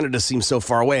 Canada seems so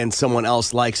far away and someone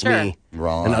else likes me.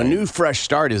 Right. And a new fresh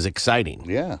start is exciting.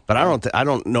 Yeah. But I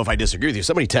don't know if I disagree with you.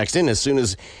 Somebody texted in as soon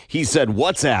as he said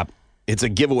WhatsApp, it's a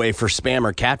giveaway for spam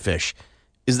or catfish.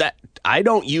 I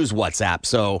don't use WhatsApp,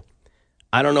 so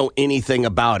I don't know anything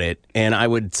about it. And I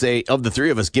would say of the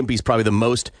three of us, Gimpy's probably the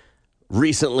most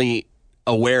recently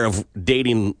aware of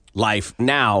dating life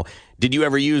now. Did you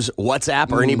ever use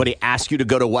WhatsApp or anybody ask you to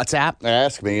go to WhatsApp?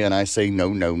 Ask me, and I say,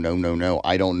 no.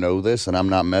 I don't know this, and I'm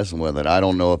not messing with it. I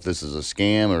don't know if this is a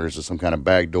scam or is it some kind of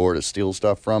back door to steal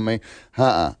stuff from me.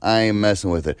 I ain't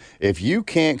messing with it. If you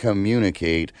can't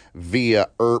communicate via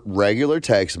regular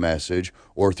text message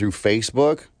or through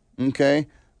Facebook, okay,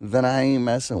 then I ain't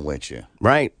messing with you.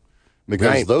 Right.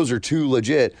 Because those are too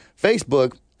legit.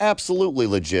 Facebook, absolutely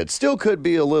legit. Still could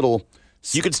be a little...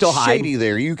 You could still hide. Shady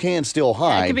there. You can still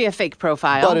hide. It could be a fake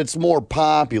profile. But it's more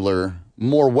popular,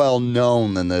 more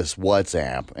well-known than this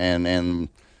WhatsApp. And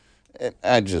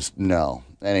I just, no,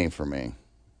 that ain't for me.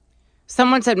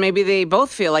 Someone said maybe they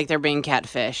both feel like they're being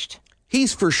catfished.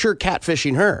 He's for sure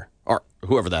catfishing her, or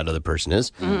whoever that other person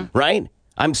is, right?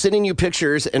 I'm sending you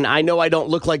pictures, and I know I don't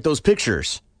look like those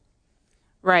pictures.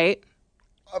 Right.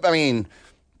 I mean...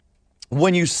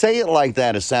 When you say it like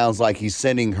that, it sounds like he's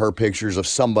sending her pictures of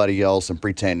somebody else and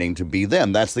pretending to be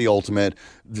them. That's the ultimate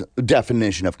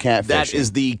definition of catfishing. That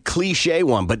is the cliche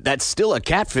one, but that's still a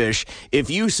catfish. If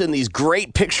you send these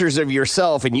great pictures of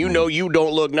yourself and you know you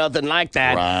don't look nothing like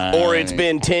that, or it's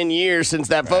been 10 years since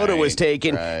that photo was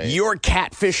taken, you're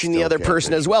catfishing the other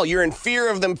person as well. You're in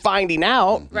fear of them finding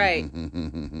out. Right.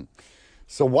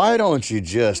 So why don't you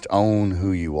just own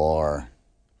who you are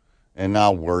and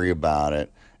not worry about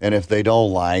it? And if they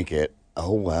don't like it,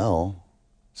 oh well,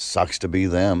 sucks to be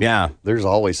them. Yeah. There's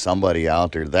always somebody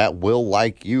out there that will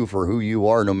like you for who you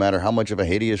are, no matter how much of a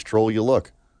hideous troll you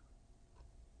look.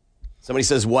 Somebody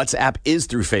says WhatsApp is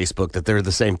through Facebook, that they're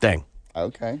the same thing.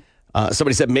 Okay.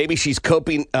 Somebody said maybe she's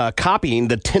copying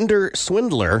the Tinder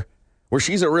swindler, where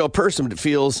she's a real person but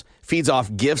feeds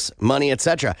off gifts, money,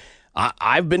 etc.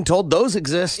 I've been told those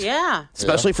exist. Yeah.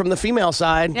 Especially from the female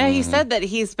side. Yeah, he said that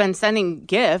he's been sending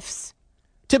gifts.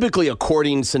 Typically a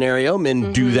courting scenario,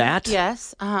 men do that.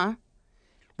 Yes. Uh-huh.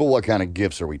 But what kind of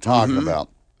gifts are we talking about?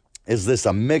 Is this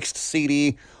a mixed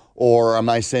CD, or am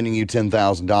I sending you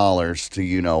 $10,000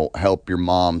 to, help your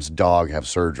mom's dog have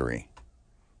surgery?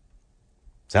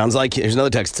 Sounds like, here's another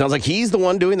text. Sounds like he's the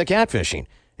one doing the catfishing.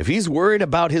 If he's worried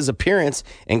about his appearance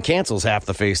and cancels half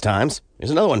the FaceTimes, here's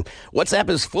another one. WhatsApp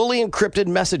is fully encrypted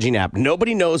messaging app.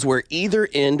 Nobody knows where either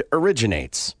end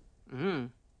originates.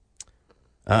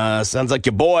 Sounds like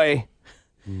your boy.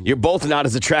 You're both not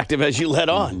as attractive as you let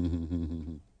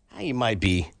on. You might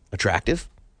be attractive.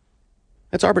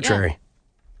 That's arbitrary.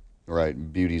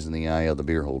 Right. Beauty's in the eye of the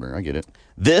beer holder. I get it.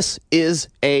 This is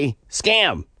a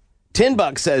scam.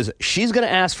 $10 says she's going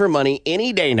to ask for money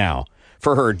any day now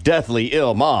for her deathly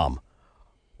ill mom.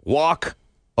 Walk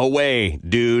away,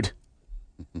 dude.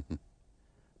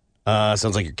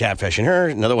 Sounds like you're catfishing her.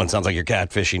 Another one sounds like you're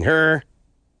catfishing her.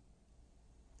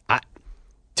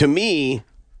 To me,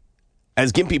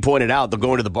 as Gimpy pointed out, they're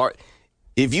going to the bar.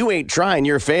 If you ain't trying,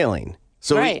 you're failing.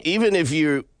 So Right. even if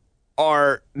you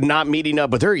are not meeting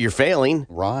up with her, you're failing.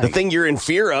 Right. The thing you're in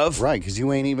fear of. Right, because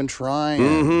you ain't even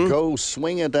trying. Go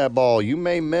swing at that ball. You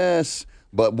may miss,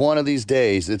 but one of these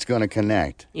days it's going to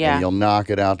connect. Yeah. And you'll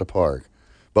knock it out the park.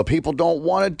 But people don't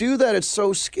want to do that. It's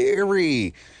so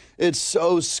scary. It's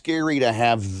so scary to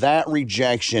have that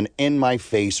rejection in my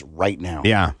face right now.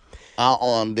 Yeah. I don't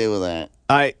want to do that.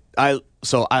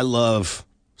 So I love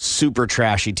super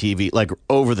trashy TV, like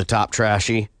over the top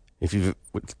trashy. If you've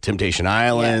Temptation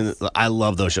Island, I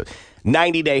love those shows.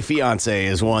 90 Day Fiance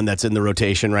is one that's in the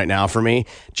rotation right now for me.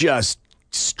 Just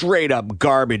straight up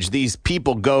garbage. These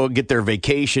people go get their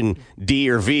vacation D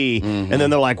or V, and then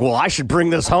they're like, well, I should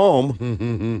bring this home.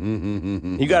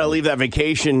 You got to leave that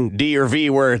vacation D or V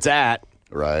where it's at.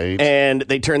 Right. And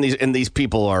they turn these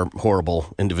people are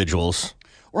horrible individuals.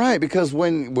 Right, because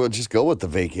we'll just go with the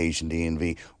vacation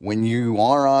DNV. When you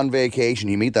are on vacation,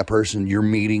 you meet that person, you're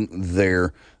meeting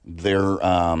their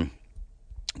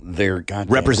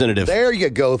representative. There you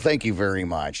go. Thank you very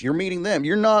much. You're meeting them.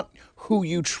 You're not who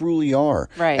you truly are.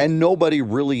 Right. And nobody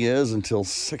really is until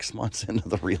 6 months into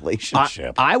the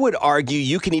relationship. I would argue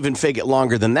you can even fake it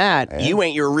longer than that. Yeah. You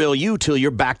ain't your real you till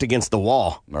you're backed against the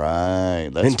wall. Right.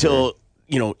 That's until,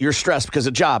 you're stressed because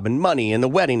of job and money and the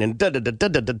wedding and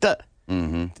da-da-da-da-da-da.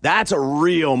 That's a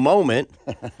real moment.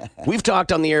 We've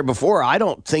talked on the air before. I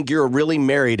don't think you're really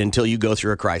married until you go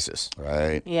through a crisis.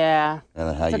 Right. Yeah. And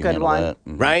then how That's a you good handle one. that.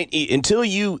 Right? Until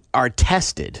you are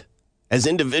tested as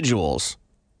individuals,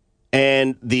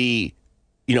 and the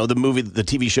movie, the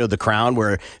TV show The Crown,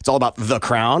 where it's all about the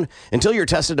crown, until you're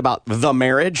tested about the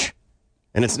marriage,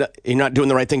 and you're not doing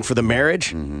the right thing for the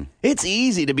marriage, it's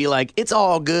easy to be like, it's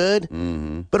all good,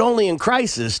 but only in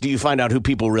crisis do you find out who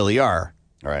people really are.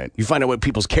 Right. You find out what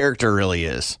people's character really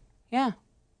is. Yeah.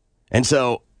 And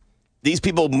so these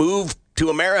people move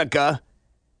to America,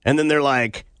 and then they're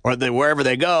like, wherever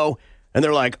they go, and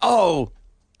they're like, oh,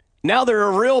 now they're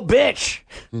a real bitch,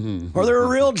 or they're a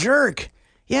real jerk.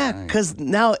 Yeah, because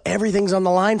now everything's on the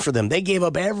line for them. They gave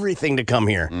up everything to come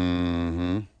here.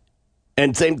 And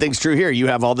same thing's true here. You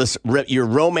have all this, you're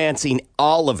romancing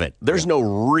all of it. There's no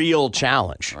real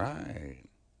challenge. Right.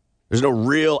 There's no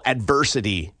real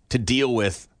adversity to deal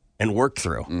with and work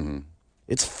through.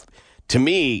 It's, to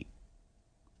me,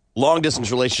 long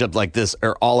distance relationships like this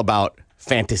are all about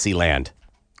fantasy land.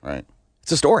 Right.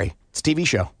 It's a story. It's a TV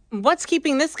show. What's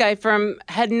keeping this guy from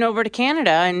heading over to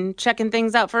Canada and checking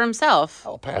things out for himself?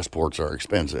 Well, passports are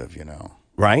expensive,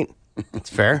 Right? That's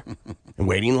fair. And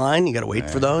waiting line, you got to wait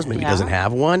for those. Maybe he doesn't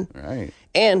have one. Right.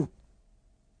 And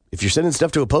if you're sending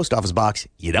stuff to a post office box,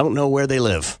 you don't know where they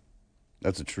live.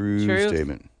 That's a true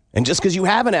statement. And just because you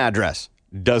have an address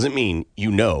doesn't mean you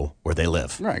know where they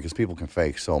live. Right, because people can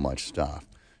fake so much stuff,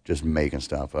 just making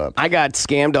stuff up. I got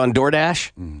scammed on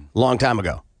DoorDash a long time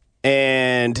ago.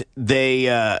 And they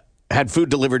had food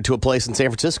delivered to a place in San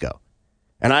Francisco.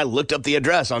 And I looked up the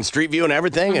address on Street View and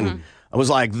everything, and I was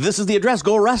like, this is the address.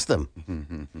 Go arrest them.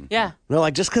 Yeah. And they're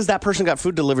like, just because that person got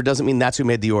food delivered doesn't mean that's who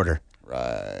made the order.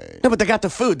 Right. No, but they got the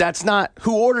food. That's not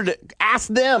who ordered it. Ask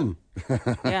them.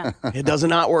 Yeah. It does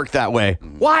not work that way.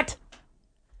 What?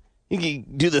 You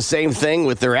could do the same thing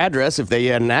with their address. If they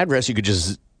had an address, you could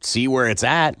just see where it's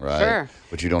at. Right. Sure.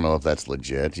 But you don't know if that's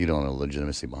legit. You don't know the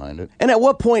legitimacy behind it. And at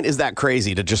what point is that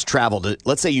crazy to just travel to,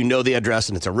 let's say you know the address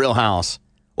and it's a real house.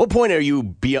 What point are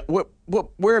you,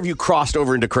 where have you crossed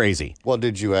over into crazy? Well,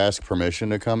 did you ask permission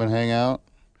to come and hang out?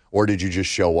 Or did you just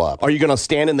show up? Are you going to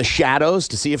stand in the shadows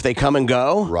to see if they come and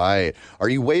go? Right. Are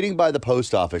you waiting by the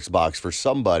post office box for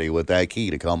somebody with that key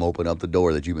to come open up the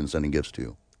door that you've been sending gifts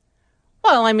to?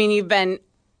 Well, I mean, you've been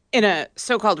in a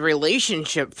so-called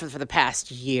relationship for the past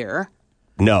year.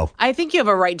 No. I think you have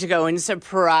a right to go and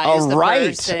surprise the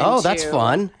person. Oh, that's too.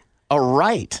 fun. A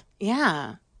right.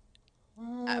 Yeah.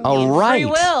 A right.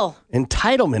 Free will.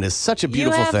 Entitlement is such a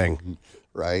beautiful have- thing.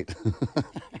 Right.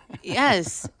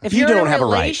 Yes. If You you're don't in have a a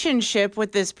right. relationship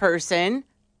with this person,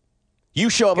 You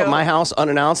show up at my house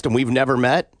unannounced and we've never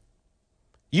met,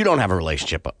 you don't have a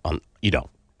relationship. You don't.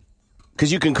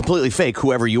 Because you can completely fake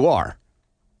whoever you are.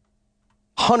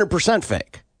 100%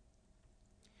 fake.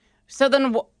 so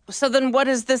then what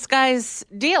is this guy's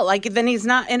deal? Like, then he's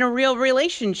not in a real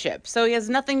relationship, so he has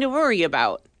nothing to worry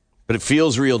about. But it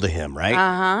feels real to him, right?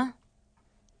 Uh-huh.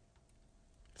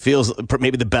 Feels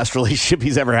maybe the best relationship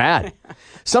he's ever had.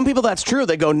 Some people, that's true.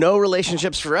 They go no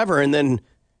relationships forever. And then,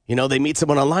 they meet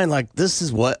someone online like, this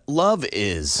is what love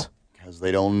is. Because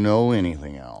they don't know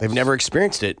anything else. They've never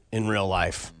experienced it in real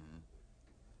life.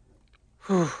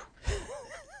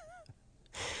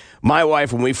 My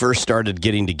wife, when we first started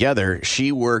getting together,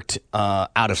 she worked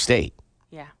out of state.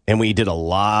 Yeah. And we did a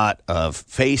lot of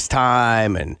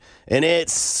FaceTime, and it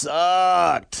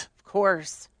sucked. Of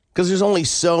course. Because there's only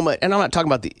so much, and I'm not talking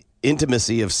about the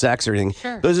intimacy of sex or anything.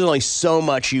 Sure. There's only so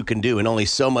much you can do and only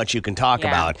so much you can talk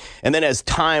about. And then as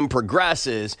time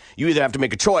progresses, you either have to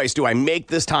make a choice. Do I make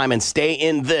this time and stay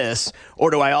in this? Or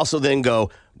do I also then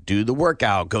go do the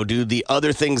workout, go do the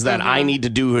other things that I need to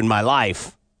do in my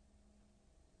life?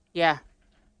 Yeah.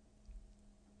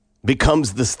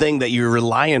 Becomes this thing that you're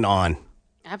relying on.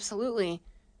 Absolutely.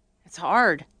 It's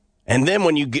hard. And then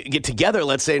when you get together,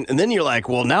 let's say, and then you're like,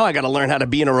 well, now I got to learn how to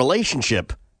be in a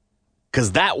relationship.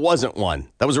 Because that wasn't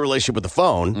one. That was a relationship with the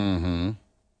phone.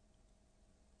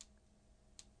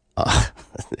 Mm-hmm.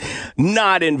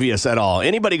 Not envious at all.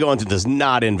 Anybody going through this,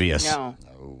 not envious.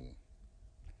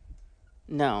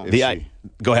 No.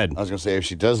 Go ahead. I was going to say, if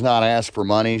she does not ask for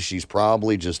money, she's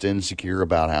probably just insecure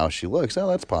about how she looks. Oh,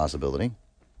 that's a possibility.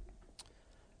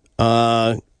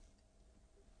 Gimpy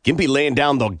laying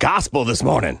down the gospel this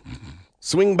morning.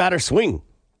 Swing, batter, swing.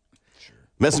 Sure.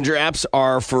 Messenger apps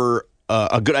are for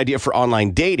a good idea for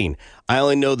online dating. I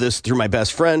only know this through my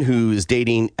best friend who is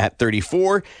dating at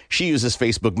 34. She uses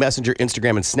Facebook Messenger,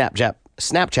 Instagram, and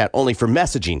Snapchat only for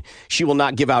messaging. She will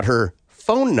not give out her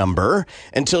phone number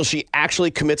until she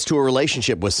actually commits to a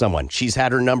relationship with someone. She's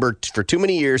had her number for too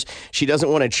many years. She doesn't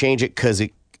want to change it because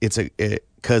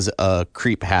a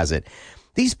creep has it.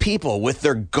 These people with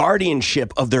their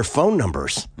guardianship of their phone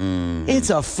numbers. It's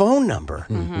a phone number.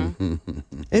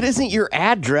 It isn't your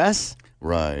address.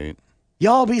 Right.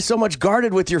 Y'all be so much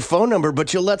guarded with your phone number,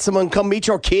 but you'll let someone come meet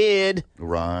your kid.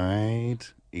 Right.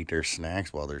 Eat their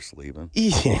snacks while they're sleeping.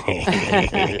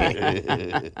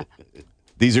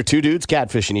 These are two dudes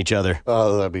catfishing each other.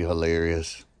 Oh, that'd be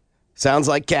hilarious. Sounds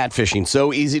like catfishing.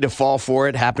 So easy to fall for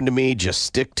it. Happened to me. Just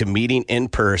stick to meeting in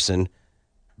person.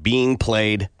 Being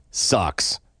played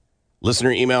sucks.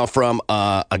 Listener email from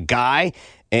a guy,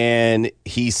 and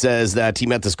he says that he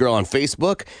met this girl on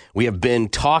Facebook. We have been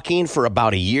talking for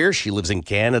about a year. She lives in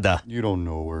Canada. You don't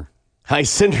know her. I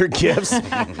send her gifts.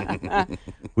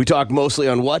 We talk mostly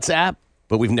on WhatsApp,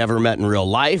 but we've never met in real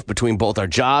life. Between both our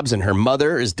jobs and her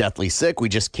mother is deathly sick, we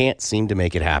just can't seem to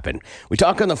make it happen. We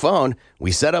talk on the phone,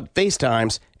 we set up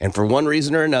FaceTimes, and for one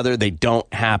reason or another, they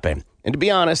don't happen. And to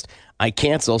be honest, I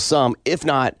cancel some, if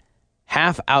not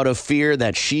half, out of fear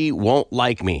that she won't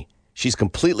like me. She's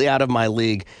completely out of my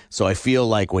league, so I feel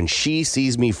like when she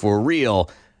sees me for real,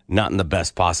 not in the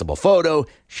best possible photo,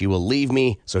 she will leave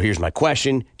me. So here's my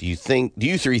question. Do you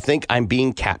three think I'm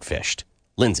being catfished?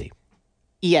 Lindsay.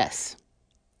 Yes.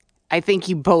 I think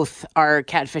you both are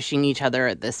catfishing each other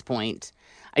at this point.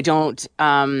 I don't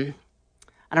know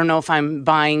if I'm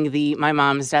buying my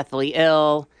mom's deathly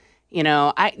ill.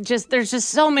 There's just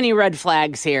so many red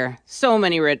flags here. So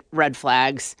many red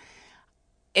flags.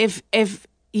 If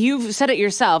you've said it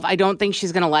yourself, I don't think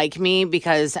she's going to like me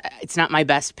because it's not my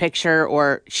best picture,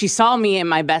 or she saw me in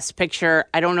my best picture.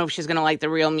 I don't know if she's going to like the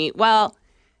real me. Well,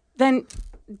 then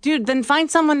find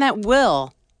someone that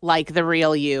will like the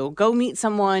real you. Go meet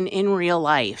someone in real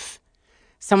life.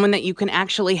 Someone that you can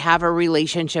actually have a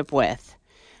relationship with.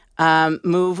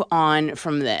 Move on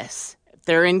from this. If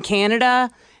they're in Canada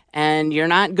and you're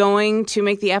not going to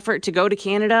make the effort to go to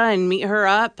Canada and meet her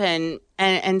up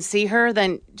and see her,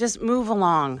 then just move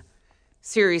along.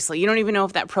 Seriously, you don't even know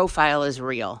if that profile is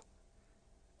real.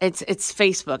 It's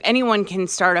Facebook. Anyone can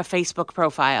start a Facebook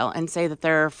profile and say that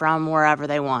they're from wherever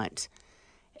they want.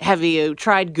 Have you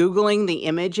tried Googling the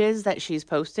images that she's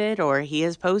posted or he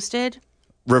has posted?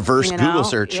 Reverse You know? Google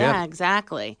search, Yeah,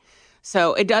 exactly.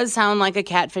 So it does sound like a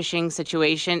catfishing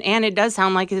situation, and it does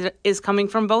sound like it is coming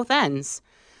from both ends.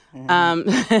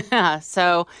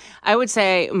 So I would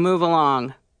say move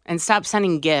along and stop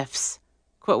sending gifts.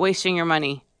 Quit wasting your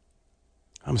money.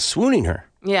 I'm swooning her.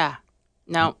 Yeah.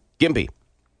 No. Gimpy.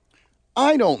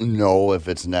 I don't know if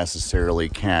it's necessarily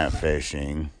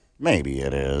catfishing. Maybe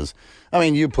it is. I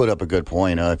mean, you put up a good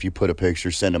point. If you put a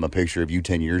picture, send them a picture of you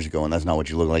 10 years ago, and that's not what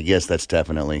you look like. Yes, that's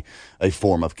definitely a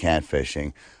form of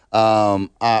catfishing.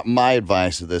 My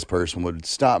advice to this person would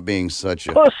stop being such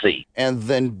a pussy, and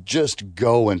then just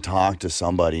go and talk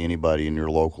to anybody in your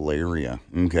local area.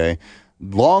 Okay,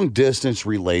 long distance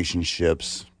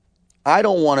relationships, I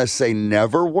don't want to say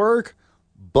never work,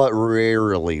 but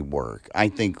rarely work. I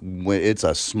think it's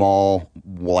a small,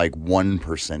 like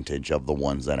 1% of the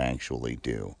ones that actually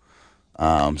do.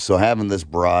 So having this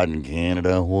broad in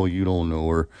Canada, well, you don't know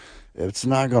her. It's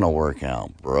not going to work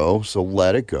out, bro. So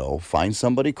let it go. Find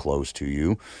somebody close to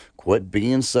you. Quit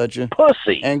being such a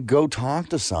pussy and go talk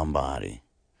to somebody.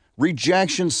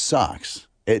 Rejection sucks.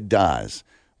 It does.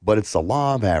 But it's the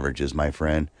law of averages, my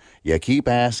friend. You keep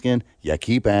asking.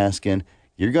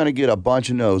 You're going to get a bunch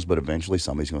of no's, but eventually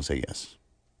somebody's going to say yes.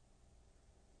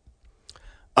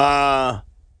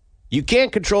 You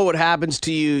can't control what happens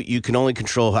to you. You can only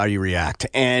control how you react.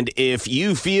 And if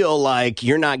you feel like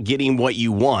you're not getting what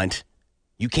you want,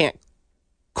 you can't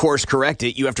course correct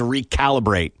it. You have to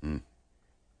recalibrate.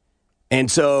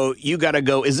 And so you got to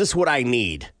go, is this what I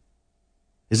need?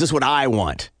 Is this what I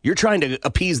want? You're trying to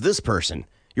appease this person.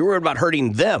 You're worried about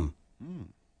hurting them.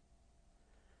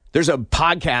 There's a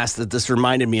podcast that this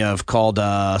reminded me of called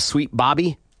Sweet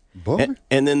Bobby. And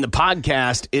then the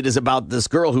podcast, it is about this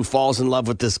girl who falls in love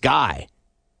with this guy.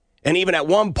 And even at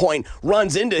one point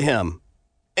runs into him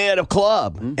at a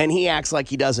club. And he acts like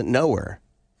he doesn't know her.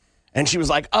 And she was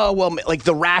like, oh, well, like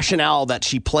the rationale that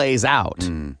she plays out.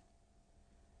 And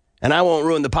I won't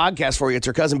ruin the podcast for you. It's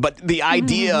her cousin. But the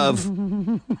idea of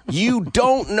you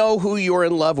don't know who you're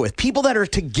in love with. People that are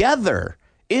together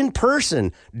in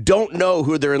person don't know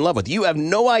who they're in love with. You have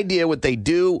no idea what they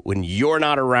do when you're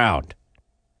not around.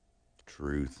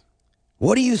 Truth.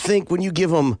 What do you think when you give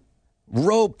them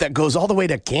rope that goes all the way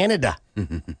to Canada?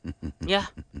 Yeah.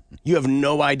 You have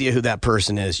no idea who that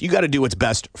person is. You got to do what's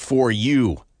best for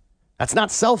you. That's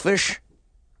not selfish.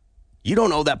 You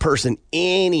don't owe that person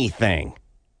anything.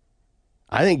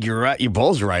 I think you're right. You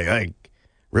both right. Like,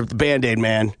 rip the Band-Aid,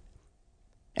 man.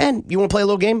 And you want to play a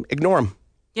little game? Ignore him.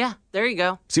 Yeah, there you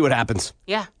go. See what happens.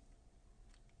 Yeah.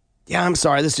 Yeah, I'm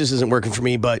sorry. This just isn't working for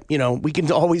me, but, you know, we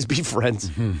can always be friends.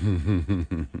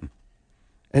 And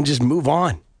just move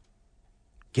on.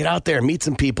 Get out there, meet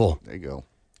some people. There you go.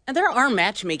 And there are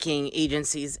matchmaking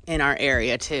agencies in our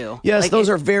area, too. Yes, those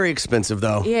are very expensive,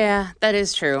 though. Yeah, that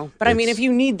is true. But I mean, if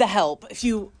you need the help, if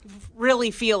you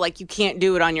really feel like you can't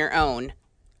do it on your own,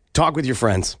 talk with your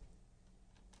friends.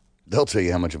 They'll tell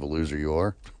you how much of a loser you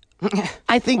are.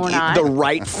 I think the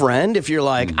right friend, if you're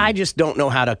like, I just don't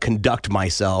know how to conduct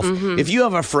myself. If you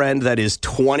have a friend that is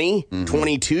 20,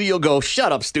 22, you'll go,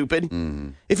 shut up, stupid.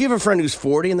 If you have a friend who's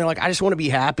 40 and they're like, I just want to be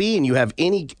happy, and you have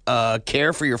any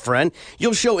care for your friend,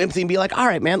 you'll show empathy and be like, all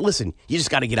right, man, listen, you just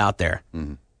got to get out there.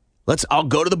 I'll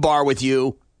go to the bar with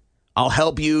you. I'll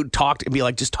help you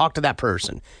just talk to that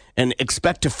person and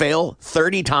expect to fail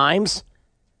 30 times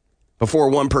before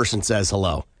one person says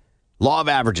hello. Law of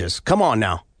averages. Come on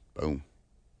now. Boom.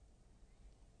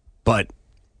 But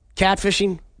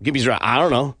catfishing, Gibby's right. I don't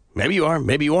know. Maybe you are.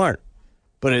 Maybe you aren't.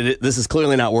 But this is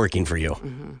clearly not working for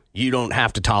you. You don't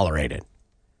have to tolerate it.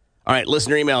 All right,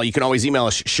 listener email. You can always email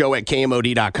us,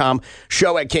 show@kmod.com.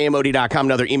 Show@kmod.com.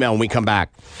 Another email when we come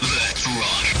back. Let's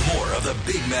rock. More of the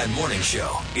Big Mad Morning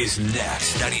Show is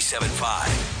next. 97.5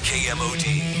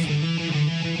 KMOD.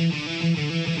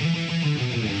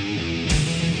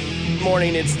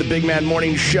 Morning, it's the Big Mad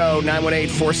Morning Show,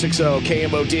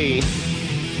 918-460-KMOD.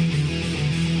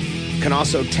 You can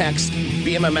also text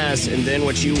BMMS and then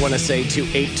what you want to say to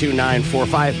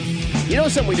 82945. You know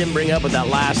something we didn't bring up with that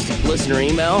last listener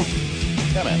email?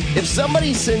 Come in. If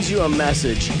somebody sends you a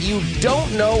message you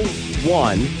don't know,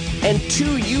 one, and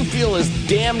two, you feel is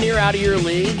damn near out of your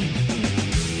league,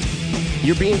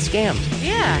 you're being scammed.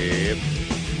 Yeah. Yep.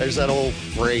 There's that old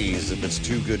phrase, if it's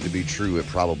too good to be true, it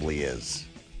probably is.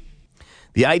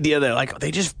 The idea that, like, they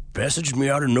just messaged me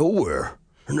out of nowhere,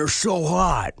 and they're so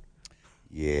hot.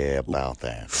 Yeah, about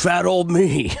that. Fat old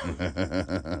me.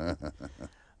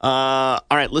 All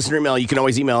right, listener email. You can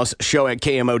always email us,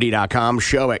 show@kmod.com,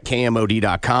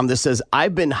 show@kmod.com. This says,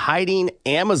 I've been hiding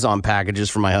Amazon packages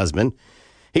from my husband.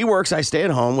 He works, I stay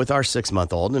at home with our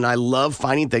 6-month-old, and I love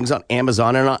finding things on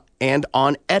Amazon and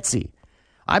on Etsy.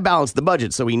 I balance the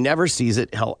budget so he never sees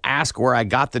it. He'll ask where I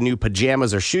got the new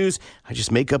pajamas or shoes. I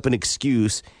just make up an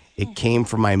excuse. It came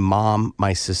from my mom,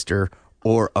 my sister,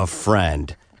 or a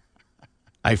friend.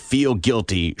 I feel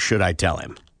guilty. Should I tell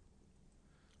him?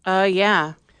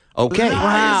 Yeah. Okay.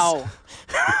 Wow.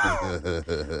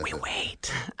 We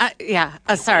wait. Yeah.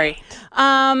 Sorry.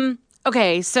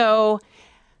 Okay. So.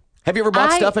 Have you ever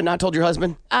bought stuff and not told your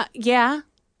husband? Yeah.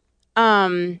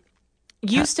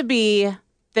 Used to be,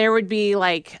 there would be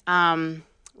like,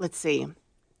 let's see.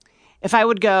 If I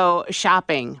would go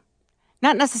shopping,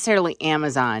 not necessarily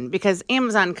Amazon, because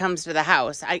Amazon comes to the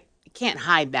house. I can't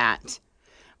hide that.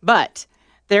 But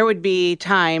there would be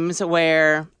times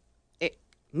where,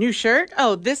 new shirt?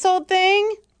 Oh, this old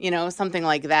thing? Something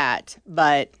like that.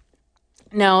 But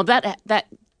no, that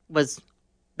was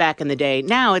back in the day.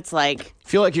 Now it's like... I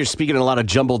feel like you're speaking in a lot of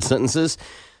jumbled sentences.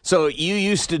 So you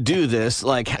used to do this.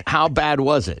 Like, how bad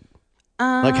was it?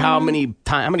 Like, how many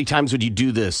times would you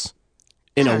do this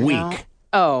in a week? know.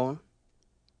 Oh,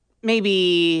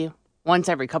 maybe once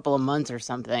every couple of months or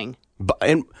something.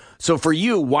 And so for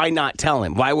you, why not tell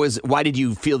him? Why did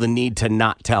you feel the need to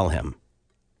not tell him?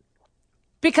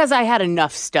 Because I had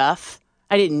enough stuff.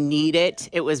 I didn't need it.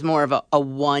 It was more of a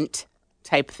want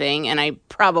type thing, and I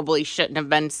probably shouldn't have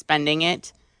been spending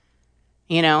it,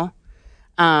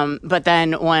 But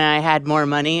then when I had more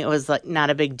money, it was like not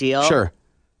a big deal. Sure.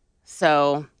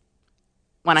 So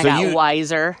when I got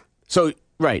wiser. So,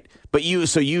 right. But you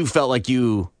felt like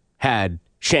you had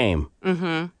shame.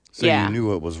 Mm-hmm. So you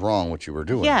knew it was wrong what you were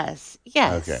doing. Yes.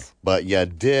 Okay. But you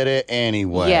did it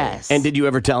anyway. Yes. And did you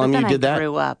ever tell him you did that? I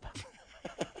grew up.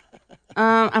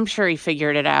 I'm sure he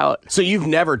figured it out. So you've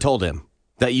never told him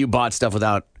that you bought stuff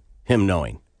without him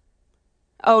knowing?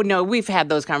 Oh, no, we've had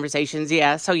those conversations,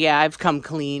 yeah. So, yeah, I've come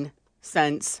clean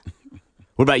since.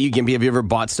 What about you, Gimpy? Have you ever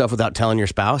bought stuff without telling your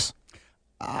spouse?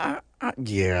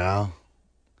 Yeah.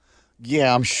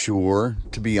 Yeah, I'm sure,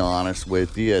 to be honest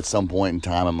with you, at some point in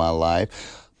time in my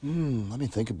life. Let me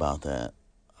think about that.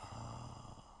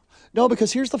 No,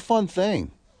 because here's the fun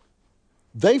thing.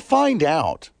 They find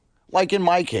out. Like in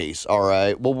my case, all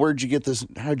right, well, how'd you get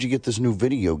this new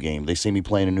video game? They see me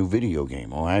playing a new video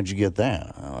game. Oh, how'd you get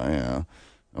that? Oh, yeah,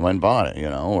 I went and bought it,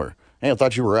 or, hey, I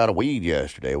thought you were out of weed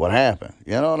yesterday. What happened?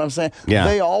 You know what I'm saying? Yeah.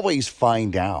 They always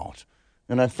find out.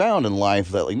 And I found in life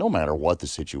that, like, no matter what the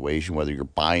situation, whether you're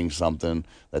buying something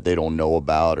that they don't know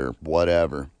about or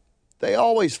whatever, they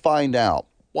always find out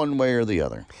one way or the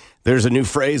other. There's a new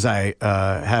phrase I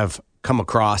have come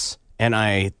across, and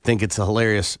I think it's a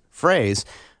hilarious phrase.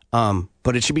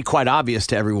 But it should be quite obvious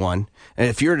to everyone. And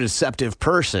if you're a deceptive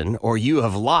person or you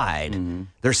have lied,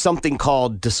 there's something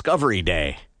called Discovery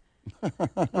Day.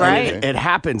 Right. It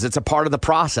happens. It's a part of the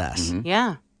process.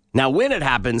 Yeah. Now, when it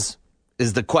happens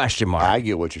is the question mark. I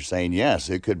get what you're saying. Yes,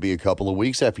 it could be a couple of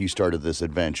weeks after you started this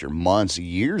adventure, months,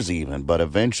 years even, but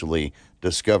eventually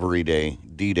Discovery Day,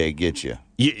 D-Day gets you.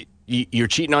 You're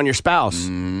cheating on your spouse.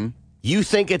 You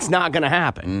think it's not going to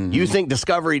happen. You think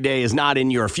Discovery Day is not in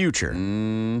your future.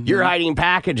 You're hiding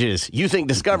packages. You think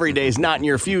Discovery Day is not in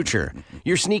your future.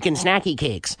 You're sneaking snacky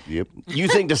cakes. Yep. You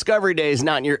think Discovery Day is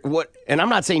not in your what? And I'm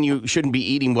not saying you shouldn't be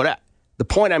eating what. The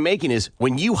point I'm making is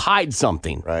when you hide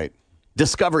something, right?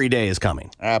 Discovery Day is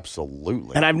coming.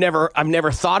 Absolutely. And I've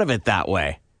never thought of it that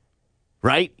way.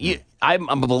 Right? I'm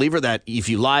a believer that if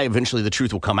you lie, eventually the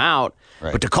truth will come out.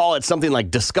 Right. But to call it something like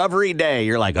Discovery Day,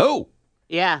 you're like, oh,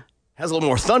 Yeah. has a little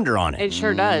more thunder on it. It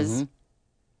sure does.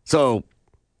 So,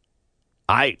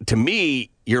 to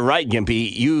me, you're right,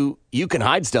 Gimpy. You can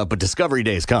hide stuff, but Discovery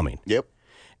Day is coming. Yep.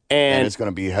 And it's going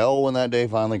to be hell when that day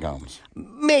finally comes.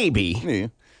 Maybe. Yeah.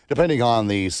 Depending on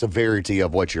the severity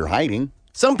of what you're hiding.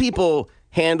 Some people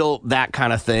handle that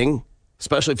kind of thing,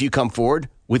 especially if you come forward,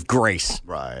 with grace.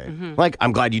 Right. Like,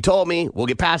 I'm glad you told me. We'll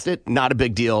get past it. Not a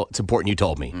big deal. It's important you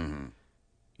told me.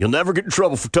 You'll never get in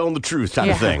trouble for telling the truth kind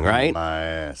of thing, right? My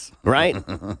ass. Right?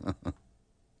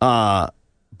 But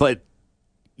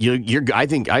I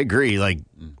think I agree. Like,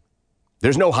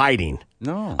 there's no hiding.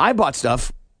 No. I bought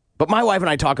stuff, but my wife and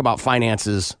I talk about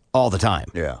finances all the time.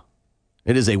 Yeah.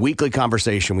 It is a weekly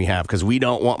conversation we have because we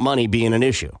don't want money being an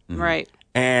issue. Right.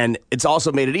 And it's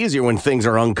also made it easier when things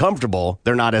are uncomfortable.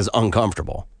 They're not as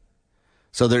uncomfortable.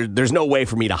 So there's no way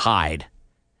for me to hide.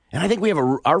 And I think we have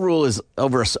our rule is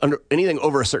anything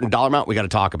over a certain dollar amount we got to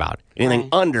talk about. Anything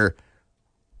under,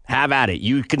 have at it.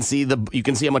 You can see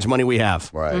how much money we have.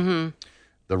 Right. Mm-hmm.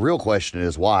 The real question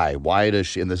is why? Why does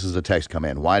she, and this is a text come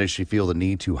in, why does she feel the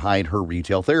need to hide her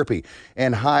retail therapy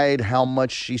and hide how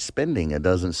much she's spending? It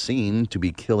doesn't seem to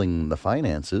be killing the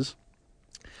finances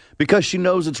because she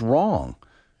knows it's wrong.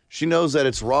 She knows that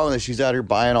it's wrong that she's out here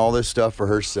buying all this stuff for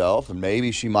herself, and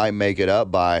maybe she might make it up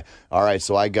by, all right,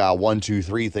 so I got 1, 2,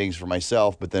 3 things for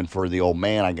myself, but then for the old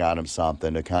man, I got him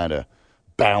something to kind of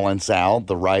balance out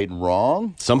the right and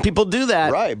wrong. Some people do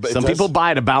that. Right. But some people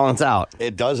buy to balance out.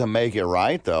 It doesn't make it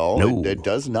right, though. No. It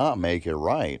does not make it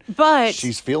right. But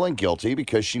she's feeling guilty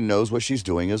because she knows what she's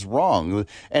doing is wrong.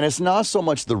 And it's not so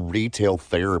much the retail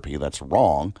therapy that's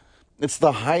wrong. It's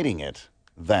the hiding it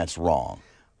that's wrong.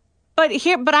 But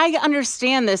I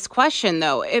understand this question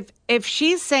though. If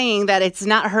she's saying that it's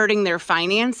not hurting their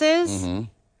finances,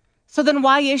 so then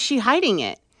why is she hiding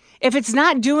it? If it's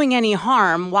not doing any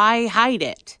harm, why hide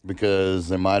it? Because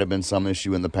there might have been some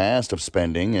issue in the past of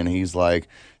spending, and he's like,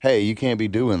 hey, you can't be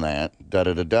doing that,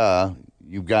 da-da-da-da.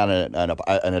 You've got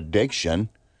an addiction,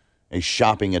 a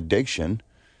shopping addiction.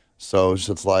 So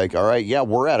it's like, all right, yeah,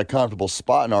 we're at a comfortable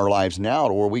spot in our lives now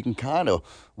to where we can kind of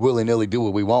willy-nilly do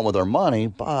what we want with our money,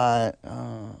 but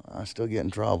I still get in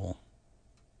trouble.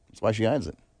 That's why she hides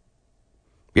it.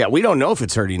 Yeah, we don't know if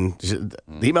it's hurting. The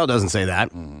email doesn't say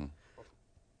that.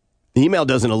 The email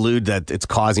doesn't allude that it's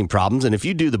causing problems, and if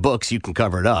you do the books, you can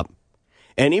cover it up.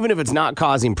 And even if it's not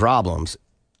causing problems,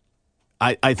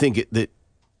 I think that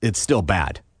it's still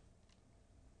bad.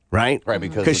 Right? Right,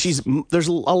 because there's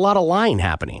a lot of lying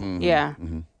happening. Mm-hmm. Yeah.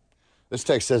 Mm-hmm. This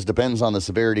text says, depends on the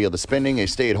severity of the spending. A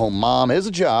stay-at-home mom is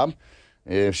a job.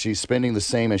 If she's spending the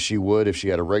same as she would if she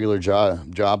had a regular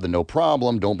job, then no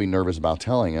problem. Don't be nervous about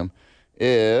telling him.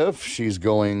 If she's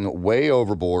going way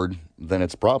overboard, then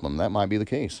it's a problem. That might be the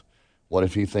case. What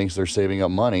if he thinks they're saving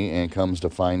up money and comes to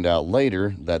find out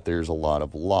later that there's a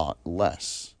lot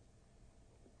less?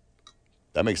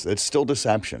 It's still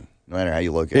deception, no matter how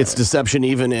you look at it. It's deception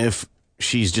even if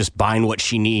she's just buying what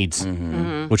she needs,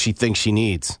 what she thinks she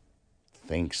needs.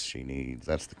 Thinks she needs.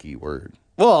 That's the key word.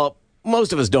 Well,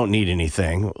 most of us don't need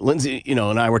anything. Lindsay,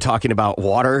 and I were talking about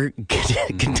water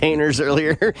containers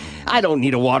earlier. I don't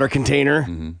need a water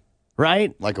container,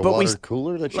 right? Like a water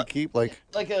cooler that you keep, like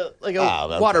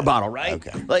a water bottle, right?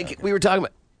 Okay. We were talking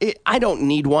about. I don't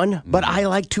need one, but I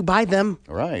like to buy them.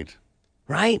 Right.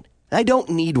 I don't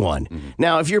need one.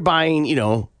 Now, if you're buying,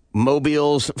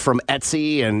 mobiles from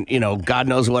Etsy and, God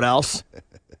knows what else,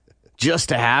 just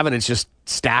to have, and it's just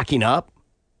stacking up,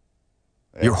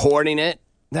 you're hoarding it,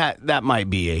 that might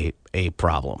be a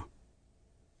problem.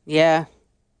 Yeah.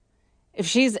 If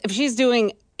she's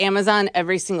doing Amazon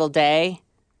every single day,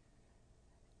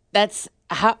 that's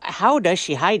how does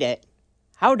she hide it?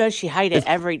 How does she hide it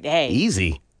every day?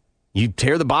 Easy. You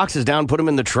tear the boxes down, put them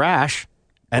in the trash,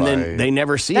 and then they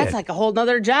never see it. That's like a whole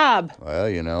nother job.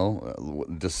 Well,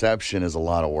 deception is a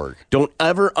lot of work. Don't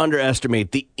ever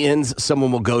underestimate the ends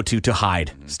someone will go to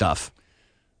hide stuff.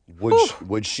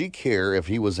 Would she care if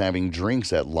he was having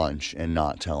drinks at lunch and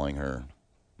not telling her?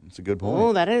 That's a good point.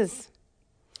 Oh, that is.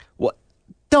 What?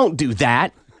 Don't do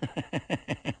that.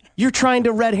 You're trying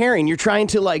to red herring. You're trying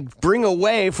to bring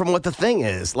away from what the thing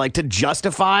is, to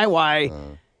justify why.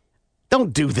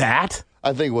 Don't do that.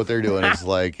 I think what they're doing is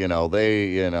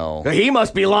He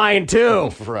must be lying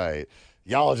too. Right.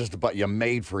 Y'all just you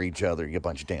made for each other. You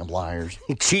bunch of damn liars.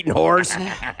 Cheating whores.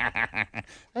 I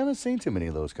haven't seen too many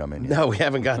of those come in yet. No, we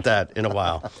haven't got that in a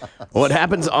while. What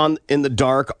happens in the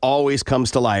dark always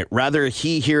comes to light. Rather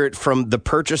he hear it from the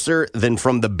purchaser than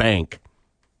from the bank.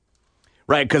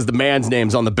 Right, because the man's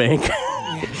name's on the bank.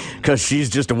 Because she's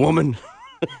just a woman.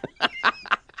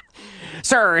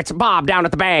 Sir, it's Bob down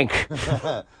at the bank.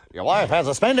 Your wife has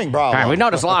a spending problem. We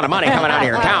noticed a lot of money coming out of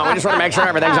your account. We just want to make sure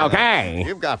everything's okay.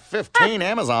 You've got 15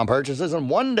 Amazon purchases in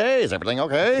one day. Is everything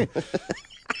okay?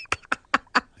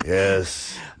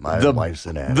 Yes, my wife's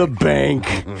an addict. The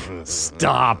bank.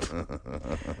 Stop.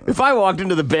 If I walked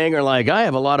into the bank and I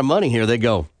have a lot of money here, they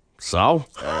go, so?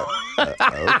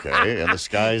 Okay, and the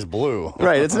sky's blue.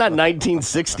 Right, it's not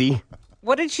 1960.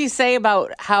 What did she say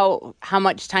about how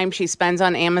much time she spends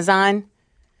on Amazon?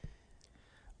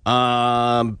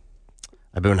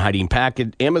 I've been hiding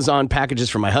Amazon packages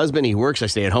for my husband. He works. I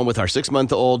stay at home with our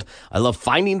 6-month-old. I love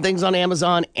finding things on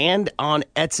Amazon and on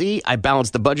Etsy. I balance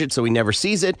the budget so he never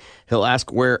sees it. He'll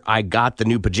ask where I got the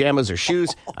new pajamas or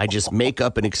shoes. I just make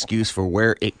up an excuse for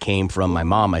where it came from, my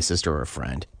mom, my sister, or a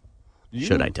friend.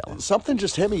 Should I tell him? Something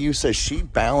just hit me. You said she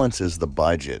balances the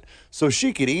budget. So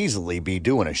she could easily be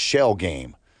doing a shell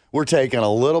game We're taking a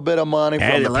little bit of money from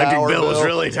And the electric power bill was bill.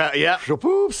 really tight. Yeah. So,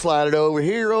 poop, slide it over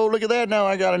here. Oh, look at that. Now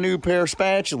I got a new pair of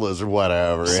spatulas or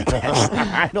whatever.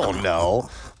 I don't know.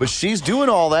 But she's doing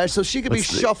all that, so she could be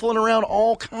shuffling around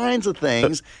all kinds of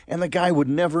things, and the guy would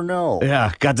never know.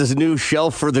 Yeah, got this new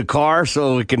shelf for the car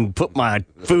so we can put my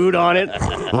food on it.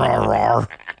 Rawr, rawr.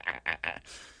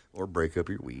 Or break up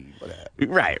your weed.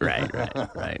 Whatever.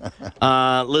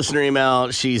 Right. Listener email,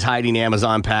 she's hiding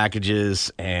Amazon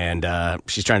packages, and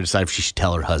she's trying to decide if she should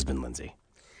tell her husband, Lindsay.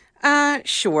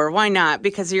 Sure, why not?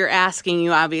 Because you're asking,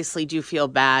 you obviously do feel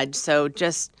bad. So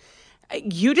just,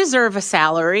 you deserve a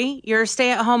salary. You're a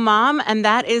stay-at-home mom, and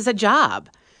that is a job.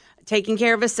 Taking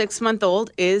care of a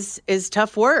 6-month-old is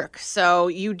tough work. So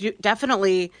you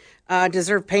definitely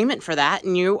deserve payment for that,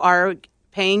 and you are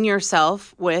paying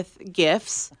yourself with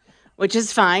gifts, which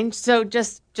is fine. So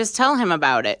just tell him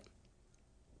about it.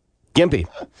 Gimpy.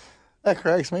 That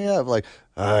cracks me up. Like,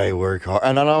 I work hard.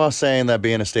 And I'm not saying that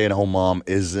being a stay-at-home mom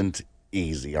isn't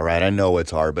easy, all right? I know it's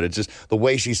hard, but it's just the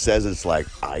way she says it's like,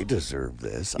 I deserve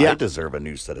this. Yeah. I deserve a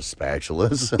new set of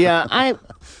spatulas. Yeah, I'm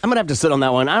going to have to sit on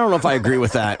that one. I don't know if I agree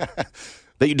with that.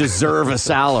 That you deserve a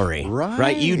salary.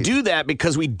 Right. You do that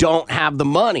because we don't have the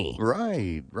money.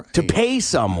 Right. To pay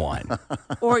someone.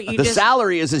 Or you the just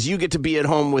salary is you get to be at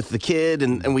home with the kid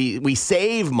and we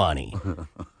save money.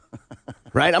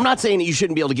 Right? I'm not saying that you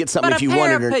shouldn't be able to get something But if you a pair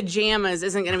wanted of it. pajamas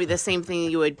isn't going to be the same thing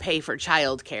you would pay for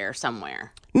childcare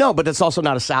somewhere. No, but it's also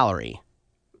not a salary.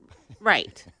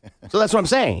 Right. So that's what I'm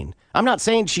saying. I'm not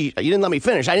saying you didn't let me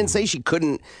finish. I didn't say she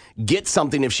couldn't get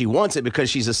something if she wants it because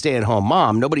she's a stay-at-home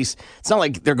mom. It's not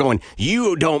like they're going,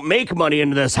 you don't make money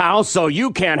into this house, so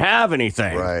you can't have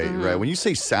anything. Right. When you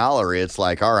say salary, it's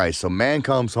like, all right, so man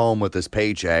comes home with his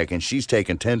paycheck and she's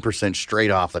taking 10%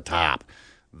 straight off the top.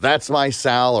 That's my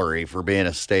salary for being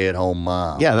a stay-at-home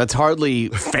mom. Yeah, that's hardly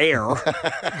fair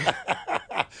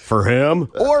for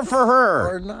him or for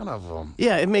her. Or none of them.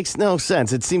 Yeah, it makes no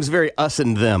sense. It seems very us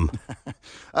and them.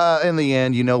 In the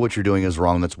end, you know what you're doing is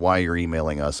wrong. That's why you're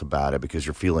emailing us about it, because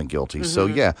you're feeling guilty. So,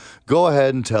 yeah, go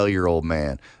ahead and tell your old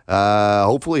man.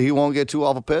 Hopefully he won't get too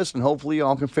awful pissed, and hopefully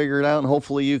y'all can figure it out, and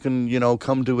hopefully you can,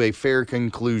 come to a fair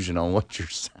conclusion on what your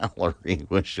salary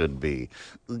should be.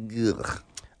 Ugh.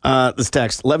 This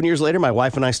text, 11 years later, my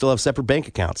wife and I still have separate bank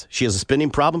accounts. She has a spending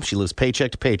problem. She lives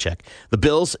paycheck to paycheck. The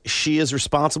bills she is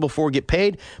responsible for get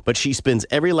paid, but she spends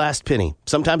every last penny,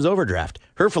 sometimes overdraft.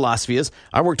 Her philosophy is,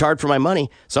 I worked hard for my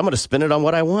money, so I'm going to spend it on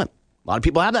what I want. A lot of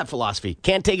people have that philosophy.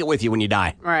 Can't take it with you when you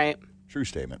die. Right. True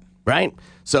statement. Right?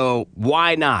 So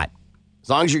why not? As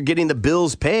long as you're getting the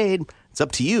bills paid, it's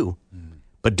up to you.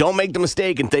 But don't make the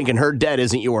mistake in thinking her debt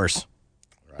isn't yours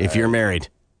if you're married.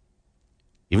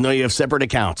 Even though you have separate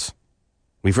accounts.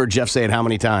 We've heard Jeff say it how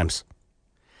many times?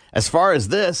 As far as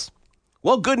this,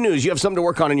 well, good news. You have something to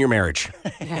work on in your marriage.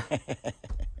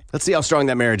 Let's see how strong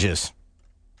that marriage is.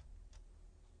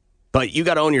 But you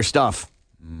got to own your stuff.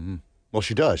 Mm-hmm. Well,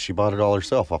 she does. She bought it all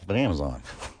herself off of Amazon.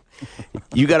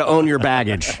 You got to own your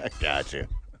baggage. Gotcha.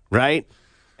 Right?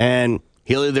 And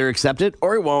he'll either accept it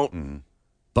or he won't.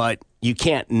 But you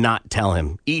can't not tell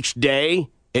him. Each day,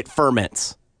 it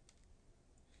ferments.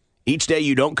 Each day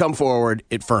you don't come forward,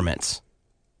 it ferments.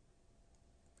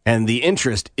 And the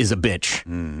interest is a bitch.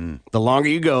 The longer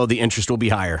you go, the interest will be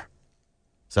higher.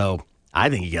 So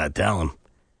I think you got to tell him.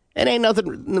 It ain't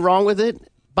nothing wrong with it.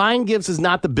 Buying gifts is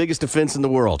not the biggest offense in the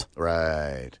world.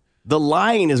 Right. The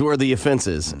lying is where the offense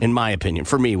is, in my opinion.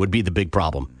 For me, would be the big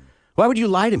problem. Why would you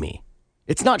lie to me?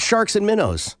 It's not sharks and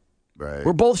minnows. Right.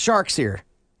 We're both sharks here.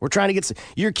 We're trying to get...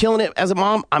 You're killing it as a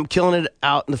mom. I'm killing it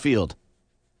out in the field.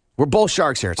 We're both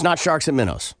sharks here. It's not sharks and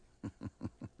minnows.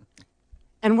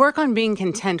 And work on being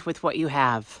content with what you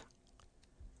have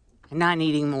and not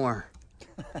needing more.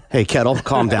 Hey, Kettle,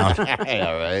 calm down. Hey,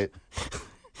 all right.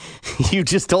 You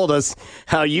just told us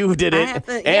how you did it.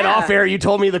 And off air, you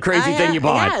told me the crazy thing you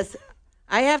bought. Yes.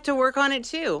 I have to work on it,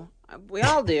 too. We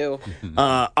all do.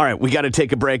 All right, we got to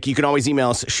take a break. You can always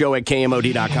email us,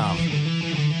 show@kmod.com.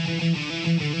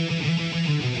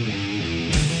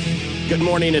 Good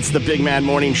morning. It's the Big Mad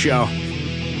Morning Show.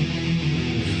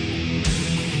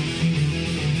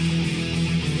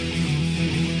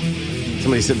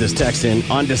 Somebody sent this text in.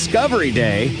 On Discovery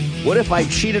Day, what if I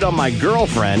cheated on my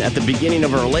girlfriend at the beginning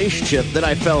of a relationship, then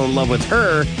I fell in love with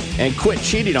her and quit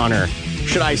cheating on her?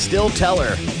 Should I still tell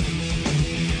her?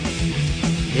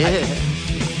 Yeah.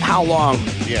 How long?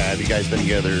 Yeah, have you guys been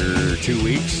together 2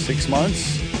 weeks, 6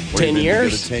 months? 10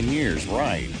 years? 10 years,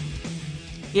 right.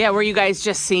 Yeah, were you guys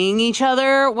just seeing each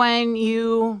other when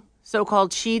you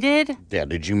so-called cheated? Yeah,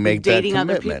 did you make that Dating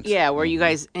other commitment? people? Yeah, were you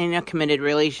guys in a committed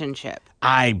relationship?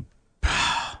 It's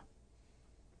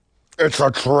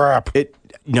a trap.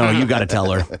 No, you got to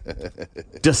tell her.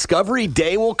 Discovery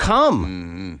Day will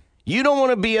come. You don't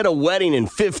want to be at a wedding in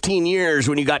 15 years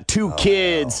when you got 2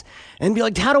 kids and be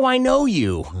like, how do I know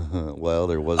you? Well,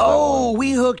 there was Oh,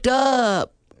 we hooked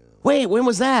up. Wait, when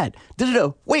was that?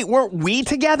 Wait, weren't we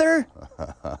together?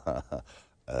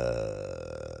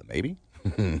 Maybe.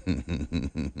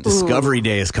 Discovery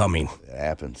Day is coming. It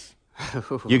happens.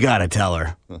 You got to tell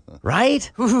her. Right?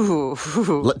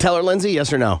 Tell her, Lindsay,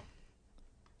 yes or no?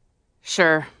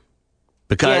 Sure.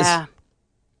 Because? Yeah.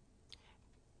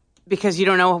 Because you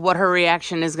don't know what her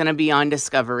reaction is going to be on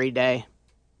Discovery Day.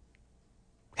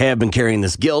 Hey, I've been carrying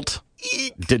this guilt.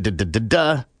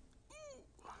 Duh.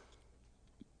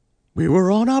 We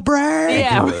were on a break.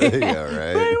 Yeah. Yeah,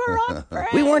 right. We were on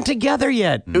break. We weren't together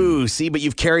yet. Ooh, see, but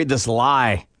you've carried this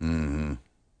lie. Mm-hmm.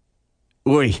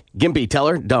 Ooh, Gimpy, tell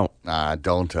her. Don't.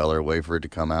 Don't tell her. Wait for it to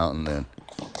come out and then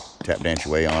tap dance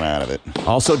your way on out of it.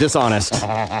 Also dishonest.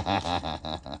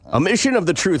 Omission of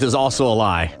the truth is also a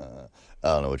lie.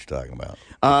 I don't know what you're talking about.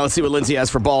 Let's see what Lindsay has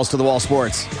for Balls to the Wall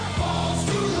Sports.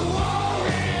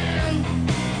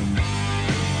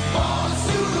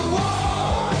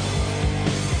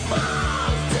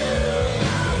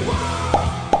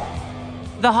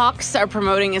 The Hawks are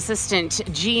promoting assistant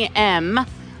GM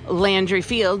Landry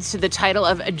Fields to the title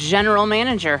of general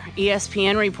manager.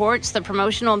 ESPN reports the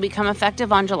promotion will become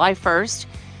effective on July 1st,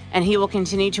 and he will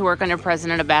continue to work under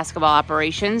president of basketball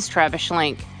operations, Travis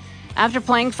Schlenk. After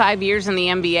playing 5 years in the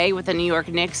NBA with the New York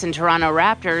Knicks and Toronto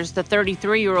Raptors, the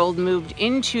 33-year-old moved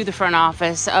into the front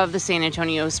office of the San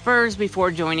Antonio Spurs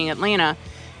before joining Atlanta.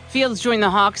 Fields joined the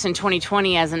Hawks in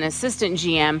 2020 as an assistant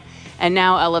GM and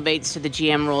now elevates to the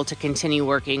GM role to continue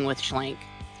working with Schlenk.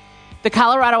 The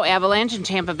Colorado Avalanche and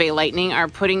Tampa Bay Lightning are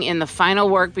putting in the final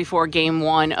work before Game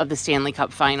 1 of the Stanley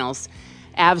Cup Finals.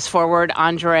 Avs forward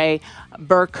Andrei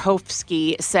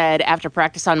Burakovsky said after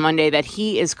practice on Monday that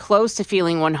he is close to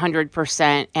feeling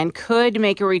 100% and could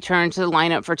make a return to the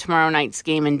lineup for tomorrow night's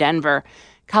game in Denver.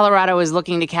 Colorado is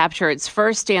looking to capture its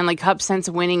first Stanley Cup since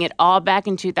winning it all back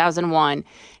in 2001.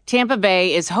 Tampa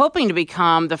Bay is hoping to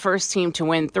become the first team to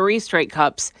win 3 straight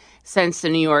cups since the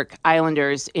New York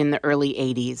Islanders in the early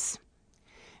 80s.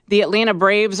 The Atlanta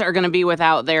Braves are going to be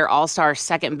without their all-star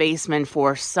second baseman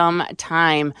for some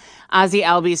time. Ozzie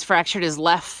Albies fractured his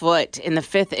left foot in the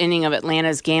 5th inning of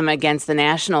Atlanta's game against the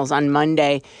Nationals on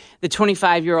Monday. The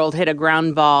 25-year-old hit a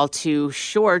ground ball to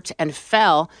short and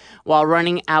fell while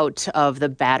running out of the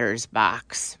batter's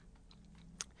box.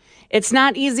 It's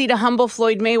not easy to humble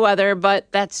Floyd Mayweather,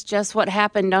 but that's just what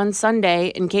happened on Sunday.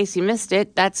 In case you missed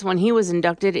it, that's when he was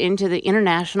inducted into the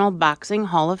International Boxing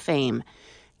Hall of Fame.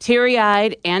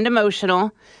 Teary-eyed and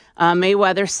emotional,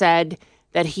 Mayweather said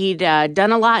that he'd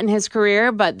done a lot in his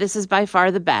career, but this is by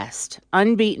far the best.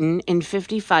 Unbeaten in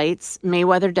 50 fights,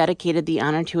 Mayweather dedicated the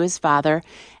honor to his father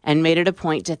and made it a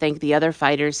point to thank the other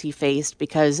fighters he faced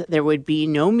because there would be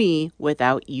no me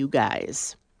without you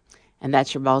guys. And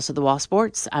that's your Balls to the Wall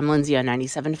Sports. I'm Lindsay on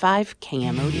 97.5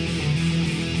 KMOD.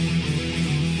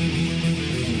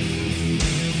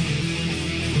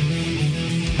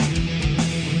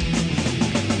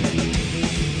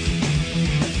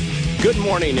 Good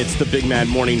morning. It's the Big Mad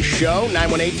Morning Show.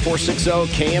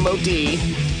 918-460-KMOD.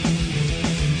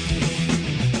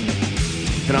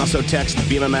 You can also text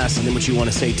BMMS and then what you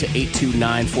want to say to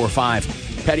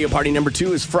 82945. Patio party number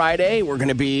 2 is Friday. We're going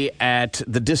to be at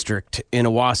the District in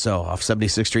Owasso off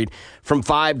 76th Street from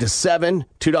 5 to 7.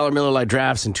 $2 Miller Lite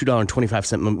drafts and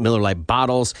 $2.25 Miller Lite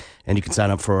bottles. And you can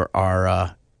sign up for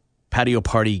our patio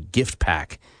party gift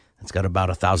pack. It's got about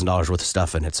 $1,000 worth of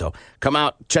stuff in it. So come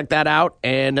out, check that out,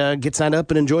 and get signed up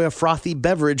and enjoy a frothy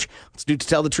beverage. Let's do To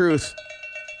Tell the Truth.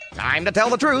 Time to tell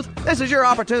the truth. This is your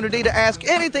opportunity to ask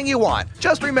anything you want.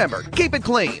 Just remember, keep it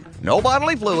clean. No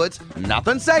bodily fluids,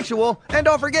 nothing sexual, and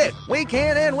don't forget, we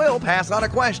can and will pass on a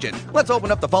question. Let's open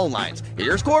up the phone lines.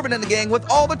 Here's Corbin and the gang with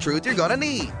all the truth you're going to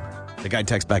need. The guy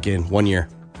texts back in 1 year.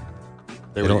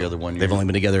 They were together 1 year. They've only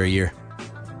been together a year.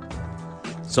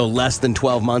 So less than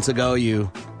 12 months ago,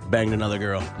 you banged another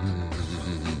girl.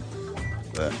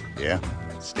 Yeah,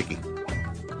 sticky.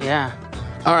 Yeah.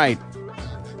 All right.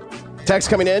 Text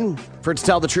coming in for To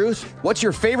Tell the Truth. What's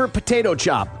your favorite potato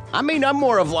chop? I mean, I'm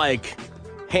more of like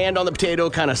hand on the potato,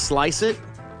 kind of slice it.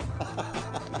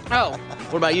 Oh.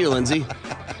 What about you, Lindsay?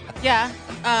 Yeah.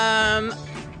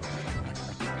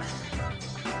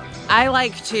 I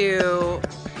like to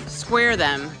square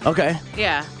them. Okay.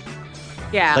 Yeah.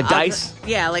 Yeah. Like dice?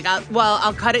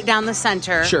 I'll cut it down the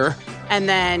center. Sure. And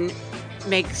then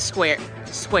square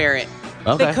it.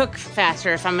 Okay. They cook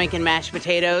faster if I'm making mashed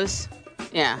potatoes.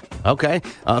 Yeah. Okay.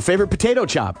 Favorite potato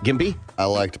chop, Gimpy? I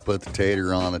like to put the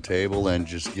tater on the table and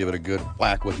just give it a good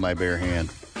whack with my bare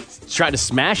hand. Try to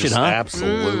smash Just it, huh?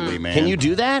 Absolutely, man. Can you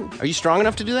do that? Are you strong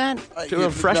enough to do that? To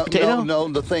a fresh no, potato? No,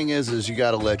 the thing is you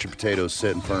got to let your potatoes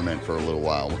sit and ferment for a little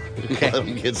while. Let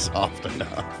them get soft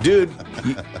enough. Dude.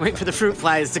 Wait for the fruit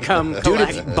flies to come. Dude,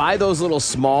 collect. buy those little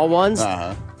small ones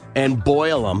and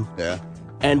boil them. Yeah.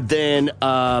 And then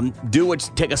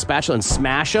take a spatula and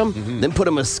smash them. Then put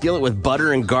them in a skillet with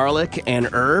butter and garlic and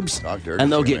herbs.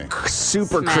 And they'll get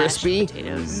super Smashed crispy.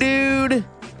 potatoes. Dude.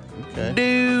 Okay.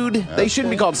 Dude. They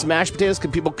shouldn't be called smashed potatoes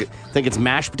because people think it's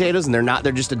mashed potatoes and they're not.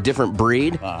 They're just a different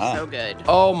breed. So good.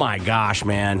 Oh my gosh,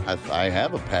 man. I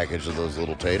have a package of those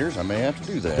little taters. I may have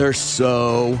to do that. They're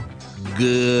so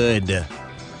good.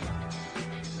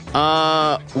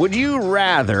 Would you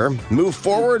rather move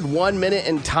forward 1 minute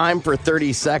in time for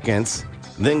 30 seconds,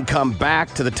 then come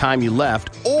back to the time you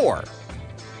left, or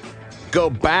go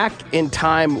back in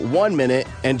time 1 minute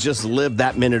and just live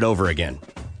that minute over again?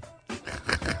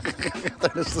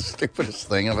 That is the stupidest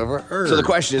thing I've ever heard. So the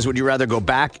question is, would you rather go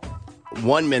back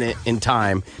 1 minute in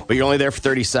time, but you're only there for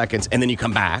 30 seconds, and then you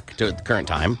come back to the current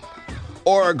time,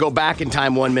 or go back in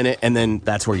time 1 minute, and then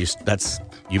that's where you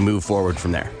move forward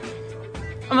from there?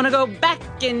 I'm going to go back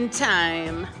in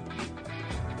time.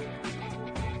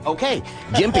 Okay,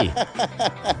 Gimpy.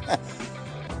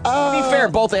 To be fair,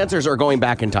 both answers are going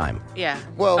back in time. Yeah.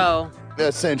 Well,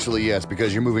 essentially, yes,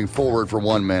 because you're moving forward for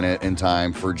 1 minute in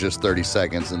time for just 30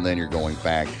 seconds, and then you're going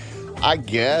back. I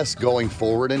guess going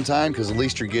forward in time, because at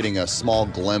least you're getting a small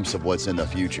glimpse of what's in the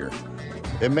future.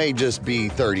 It may just be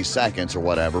 30 seconds or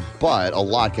whatever, but a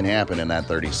lot can happen in that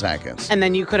 30 seconds. And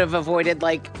then you could have avoided,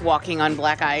 like, walking on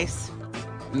black ice.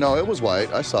 No, it was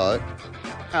white. I saw it.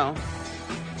 Oh.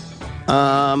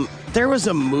 There was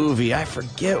a movie, I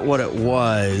forget what it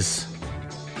was.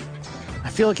 I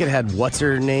feel like it had what's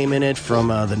her name in it from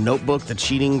The Notebook, the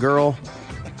cheating girl.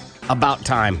 About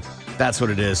Time. That's what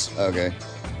it is. Okay.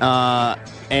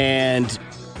 And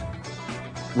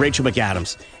Rachel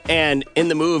McAdams. And in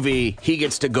the movie, he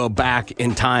gets to go back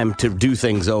in time to do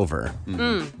things over.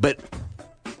 But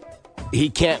he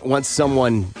can't, once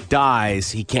someone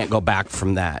dies, he can't go back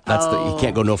from that. He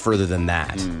can't go no further than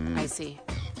that. I see.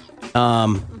 How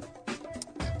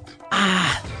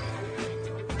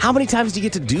many times do you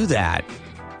get to do that?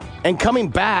 And coming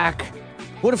back,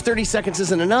 what if 30 seconds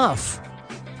isn't enough?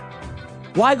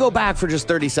 Why go back for just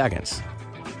 30 seconds?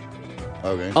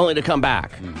 Okay. Only to come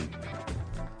back.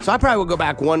 So I probably would go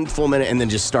back 1 full minute and then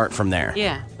just start from there.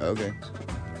 Yeah. Okay.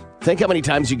 Think how many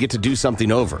times you get to do something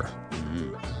over.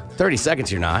 30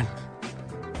 seconds, you're not.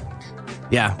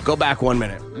 Yeah, go back 1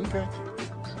 minute. Okay.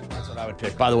 That's what I would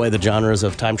pick. By the way, the genres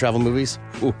of time travel movies,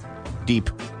 ooh, deep.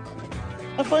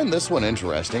 I find this one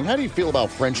interesting. How do you feel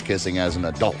about French kissing as an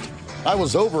adult? I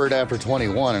was over it after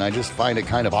 21, and I just find it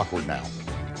kind of awkward now.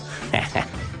 I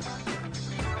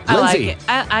like Lindsay. it.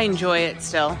 I enjoy it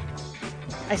still.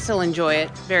 I still enjoy it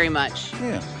very much.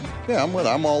 Yeah, I'm with it.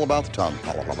 I'm all about the tongue.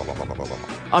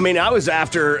 I mean, I was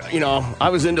I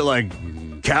was into like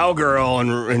cowgirl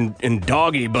and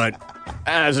doggy, but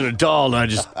as an adult, I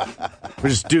just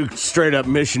do straight up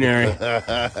missionary.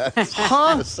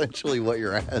 Huh? Essentially what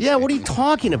you're asking. Yeah, what are you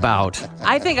talking about?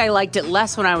 I think I liked it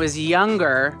less when I was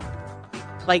younger.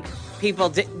 Like people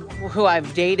who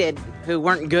I've dated who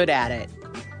weren't good at it.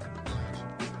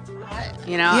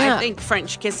 Yeah. I think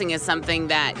French kissing is something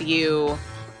that you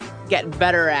get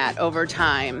better at over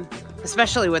time,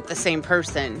 especially with the same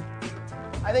person.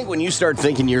 I think when you start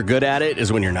thinking you're good at it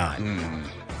is when you're not. In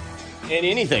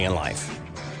anything in life.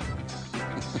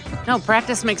 No,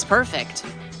 practice makes perfect.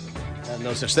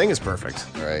 No such thing as perfect.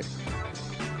 Right.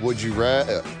 Would you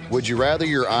rather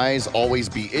your eyes always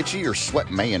be itchy or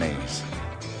sweat mayonnaise?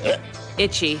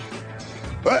 Itchy.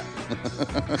 I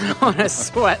want to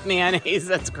sweat mayonnaise.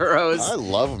 That's gross. I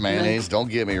love mayonnaise. Don't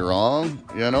get me wrong.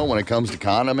 When it comes to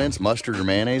condiments, mustard or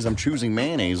mayonnaise, I'm choosing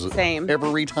mayonnaise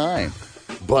every time.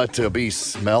 But to be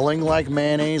smelling like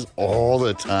mayonnaise all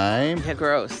the time? Yeah,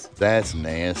 gross. That's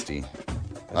nasty.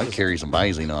 I carry some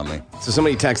Visine on me. So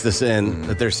somebody texted this in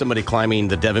that there's somebody climbing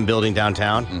the Devon building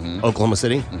downtown, Oklahoma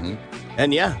City.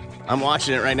 And yeah, I'm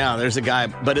watching it right now. There's a guy,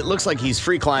 but it looks like he's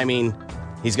free climbing.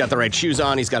 He's got the right shoes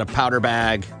on. He's got a powder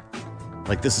bag.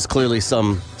 Like this is clearly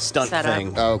some stunt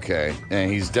thing. Okay.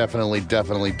 And he's definitely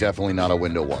not a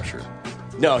window washer.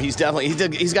 No, he's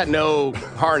got no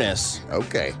harness.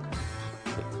 Okay.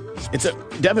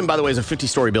 Devon, by the way, is a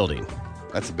 50-story building.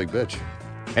 That's a big bitch.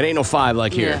 It ain't no 5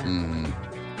 like here. Yeah.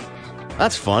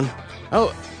 That's fun.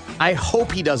 Oh, I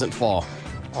hope he doesn't fall.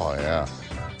 Oh, yeah.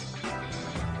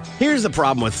 Here's the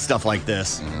problem with stuff like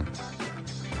this.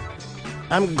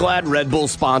 I'm glad Red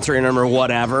Bull's sponsoring him or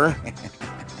whatever.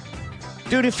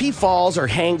 Dude, if he falls or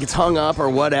gets hung up or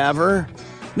whatever,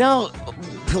 now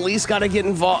police got to get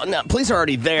involved. Now, police are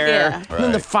already there. Yeah. And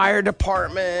then the fire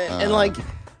department. And like,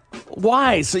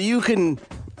 why? So you can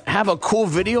have a cool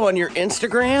video on your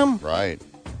Instagram? Right.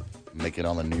 Make it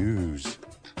on the news.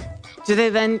 Do they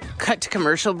then cut to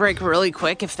commercial break really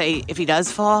quick if he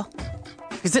does fall?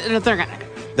 Because they're gonna.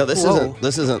 No, this Whoa.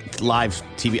 isn't live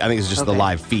TV. I think it's just the Okay.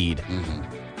 live feed.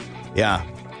 Yeah.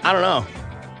 I don't know.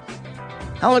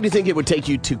 How long do you think it would take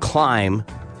you to climb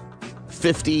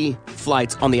 50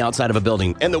 flights on the outside of a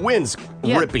building? And the wind's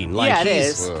ripping. Like yeah, it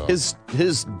is.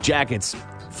 His jacket's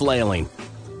flailing.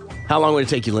 How long would it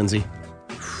take you, Lindsay?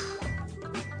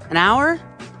 An hour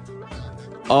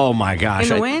Oh my gosh.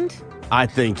 in the wind? I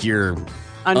think you're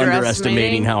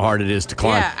underestimating how hard it is to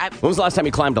climb. Yeah, when was the last time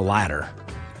you climbed a ladder?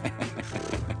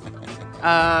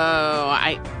 Oh,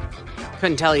 I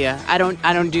couldn't tell you. I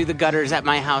don't do the gutters at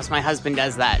my house. My husband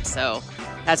does that, so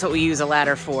that's what we use a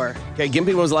ladder for. Okay, Gimpy,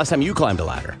 when was the last time you climbed a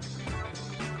ladder?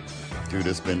 Dude,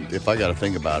 if I got to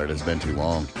think about it, it's been too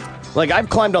long. Like, I've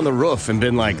climbed on the roof and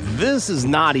been like, this is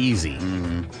not easy.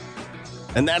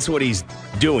 Mm-hmm. And that's what he's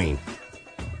doing.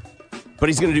 But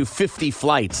he's going to do 50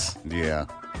 flights. Yeah.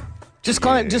 Just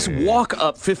walk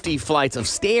up 50 flights of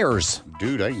stairs.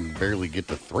 Dude, I can barely get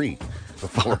to 3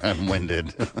 before I'm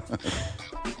winded.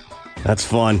 That's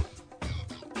fun.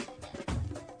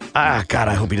 Ah, God,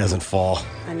 I hope he doesn't fall.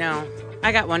 I know.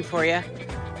 I got one for you.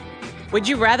 Would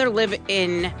you rather live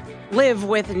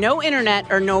with no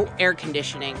internet or no air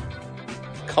conditioning?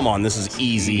 Come on, this is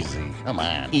easy. Come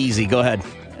on. Easy, go ahead.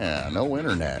 Yeah, no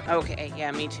internet. Okay,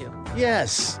 yeah, me too.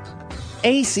 Yes.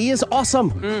 AC is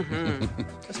awesome. Mm-hmm.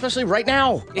 Especially right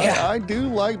now. Yeah. I do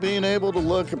like being able to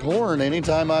look at porn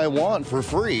anytime I want for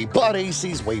free, but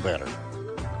AC's way better.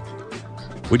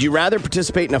 Would you rather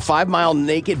participate in a 5-mile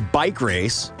naked bike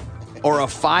race or a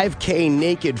 5K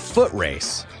naked foot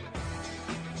race?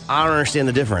 I don't understand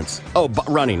the difference. Oh,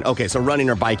 running. Okay, so running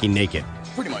or biking naked.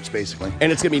 Pretty much, basically.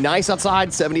 And it's going to be nice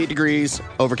outside, 78 degrees,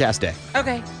 overcast day.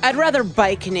 Okay, I'd rather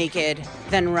bike naked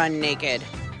than run naked.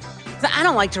 I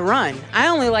don't like to run. I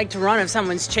only like to run if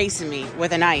someone's chasing me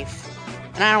with a knife.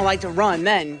 And I don't like to run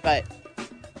then, but...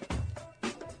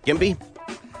 Gimpy?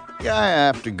 Yeah, I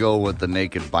have to go with the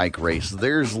naked bike race.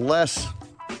 There's less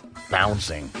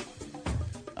bouncing,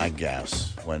 I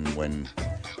guess, when But when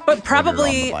you're on the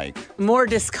probably bike. more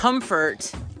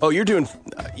discomfort Oh, you're doing...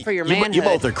 for your you manhood.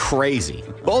 both are crazy.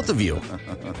 Both of you.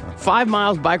 5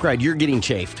 miles bike ride, you're getting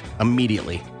chafed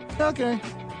immediately. Okay.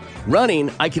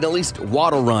 Running, I can at least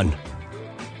waddle run.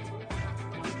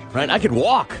 Right? I could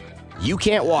walk. You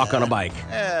can't walk on a bike.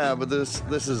 Yeah, but this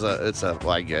is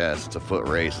I guess it's a foot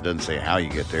race. It doesn't say how you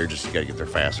get there, just you gotta get there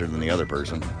faster than the other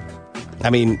person. I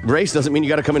mean, race doesn't mean you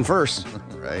got to come in first.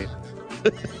 Right?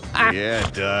 Yeah,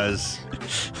 it does.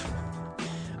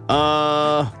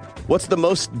 What's the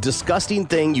most disgusting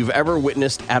thing you've ever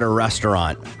witnessed at a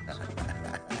restaurant?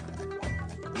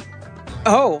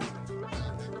 Oh.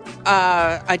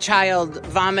 A child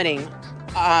vomiting,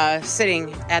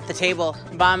 sitting at the table,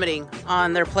 vomiting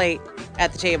on their plate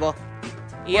at the table.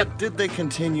 Yep. But did they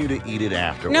continue to eat it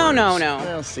afterwards? No.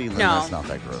 Well, see, then No. that's not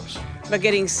that gross. But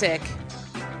getting sick.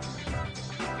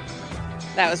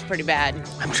 That was pretty bad.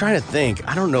 I'm trying to think.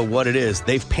 I don't know what it is.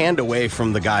 They've panned away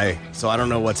from the guy, so I don't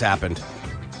know what's happened.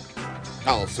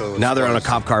 Oh, so Now they're on a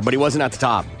cop car, but he wasn't at the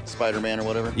top. Spider-Man or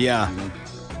whatever? Yeah. Mhm.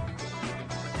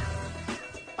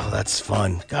 Oh, that's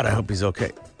fun. God, I hope he's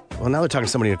okay. Well, now they're talking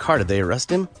to somebody in a car. Did they arrest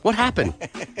him? What happened?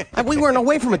 We weren't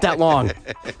away from it that long.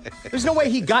 There's no way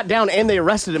he got down and they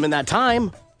arrested him in that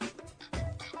time.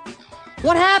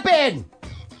 What happened?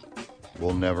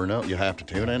 We'll never know. You have to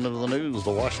tune into the news to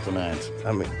watch tonight.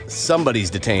 I mean, somebody's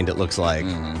detained, it looks like.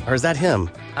 Or is that him?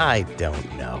 I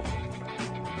don't know.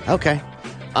 Okay.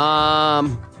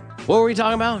 What were we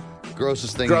talking about?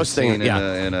 Grossest thing Gross you've thing, seen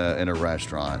yeah. in a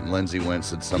restaurant. And Lindsay went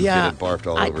said some Yeah, kid had barfed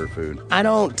all over her food. I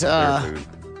don't, Their food.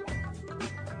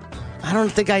 I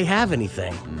don't think I have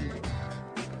anything.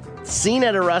 Seen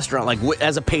at a restaurant, like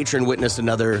as a patron, witnessed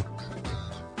another.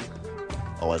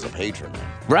 Oh, as a patron.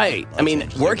 Right. I mean,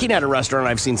 interesting. working at a restaurant,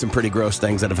 I've seen some pretty gross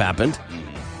things that have happened.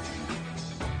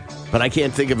 But I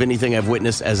can't think of anything I've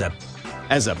witnessed as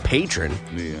a patron.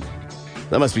 Yeah.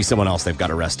 That must be someone else they've got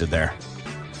arrested there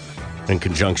in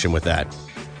conjunction with that.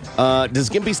 Does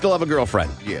Gimpy still have a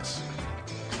girlfriend? Yes.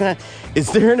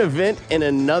 Is there an event in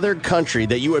another country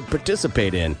that you would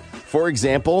participate in? For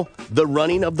example, the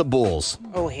running of the bulls.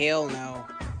 Oh, hell no.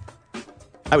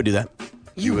 I would do that.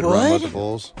 You would run with the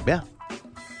bulls? Yeah.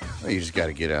 Well, you just got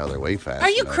to get out of their way fast. Are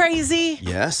you enough. crazy?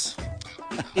 Yes.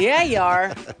 Yeah, you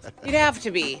are. You'd have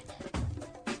to be.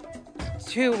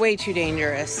 It's way too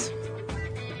dangerous.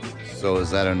 So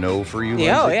is that a no for you?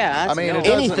 Yeah, Lindsay? yeah, that's I mean, no. it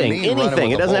doesn't Anything, mean running anything.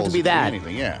 with It the doesn't have to bulls. be It could that.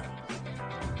 Anything, yeah.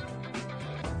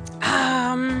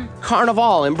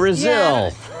 Carnival in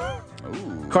Brazil. Yeah.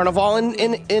 Carnival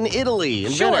in Italy,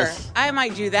 in Sure, Venice. I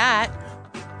might do that.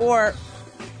 Or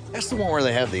That's the one where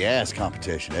they have the ass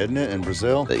competition, isn't it, in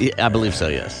Brazil? Yeah, I believe so,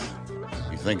 yes.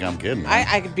 You think I'm kidding? huh?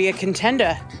 I could be a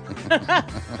contender.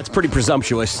 That's pretty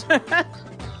presumptuous.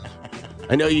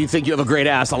 I know you think you have a great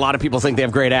ass. A lot of people think they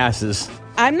have great asses.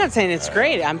 I'm not saying it's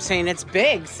great. I'm saying it's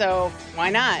big. So why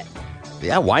not?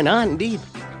 Yeah, why not, indeed?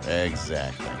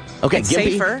 Exactly. Okay, It's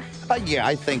Gimpy. safer. Yeah,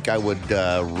 I think I would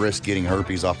risk getting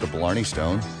herpes off the Blarney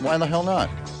Stone. Why the hell not?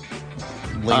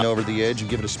 Lean over the edge and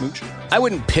give it a smooch. I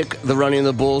wouldn't pick the Running of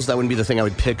the Bulls. That wouldn't be the thing I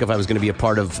would pick if I was going to be a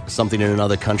part of something in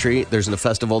another country. There's a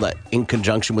festival that, in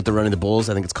conjunction with the Running of the Bulls,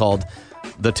 I think it's called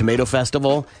the Tomato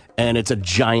Festival, and it's a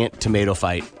giant tomato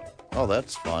fight. Oh,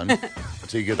 that's fun.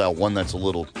 So you get that one that's a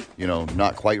little,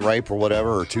 not quite ripe or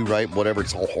whatever, or too ripe, whatever.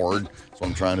 It's all hard. That's what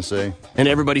I'm trying to say. And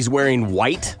everybody's wearing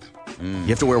white. You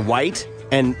have to wear white,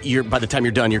 and by the time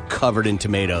you're done, you're covered in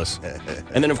tomatoes.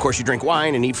 And then, of course, you drink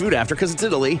wine and eat food after because it's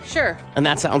Italy. Sure. And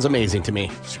that sounds amazing to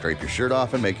me. Scrape your shirt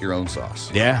off and make your own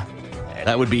sauce. Yeah.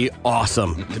 That would be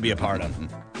awesome to be a part of.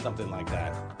 Something like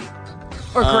that.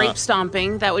 Or grape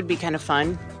stomping. That would be kind of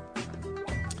fun.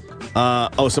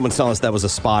 Someone's telling us that was a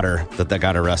spotter that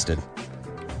got arrested.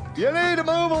 You need to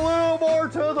move a little more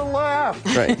to the left.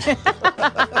 Right.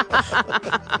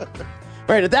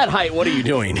 Right, at that height, what are you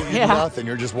doing? Nothing.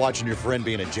 You're just watching your friend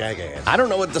being a jackass. I don't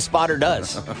know what the spotter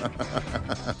does.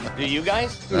 Do you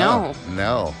guys? No.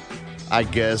 No. I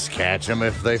guess catch them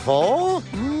if they fall.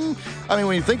 I mean,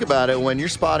 when you think about it, when you're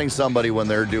spotting somebody when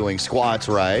they're doing squats,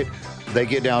 right, they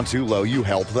get down too low, you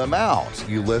help them out.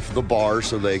 You lift the bar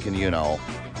so they can,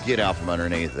 get out from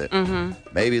underneath it. Mm-hmm.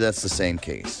 Maybe that's the same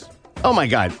case. Oh, my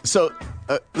God. So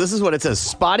this is what it says.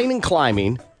 Spotting and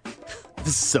climbing, this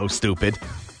is so stupid,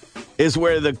 is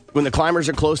where when the climbers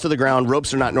are close to the ground,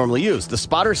 ropes are not normally used. The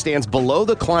spotter stands below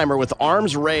the climber with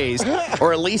arms raised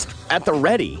or at least at the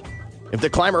ready. If the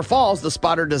climber falls, the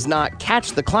spotter does not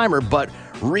catch the climber, but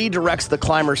redirects the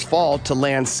climber's fall to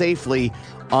land safely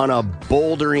on a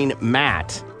bouldering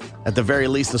mat. At the very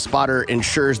least, the spotter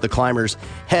ensures the climber's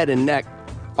head and neck.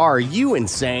 Are you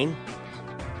insane?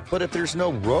 But if there's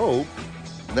no rope,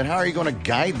 then how are you going to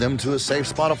guide them to a safe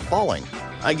spot of falling?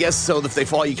 I guess so. If they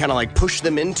fall, you kind of like push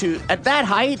them into, at that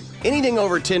height, anything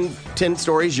over 10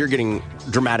 stories, you're getting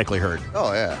dramatically hurt.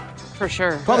 Oh, yeah. For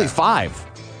sure. Probably 5.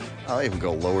 I'll even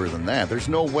go lower than that. There's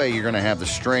no way you're going to have the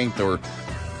strength or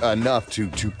enough to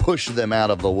push them out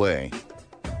of the way.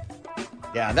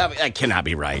 Yeah, that cannot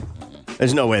be right.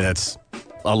 There's no way that's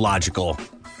a logical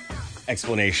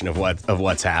explanation of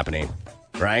what's happening,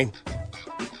 right?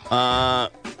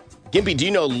 Gimpy, do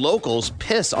you know locals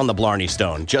piss on the Blarney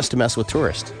Stone just to mess with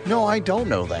tourists? No, I don't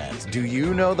know that. Do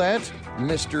you know that,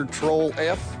 Mr. Troll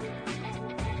F?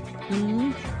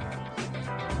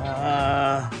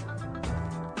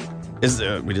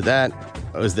 We did that.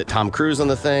 Is that Tom Cruise on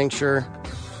the thing? Sure.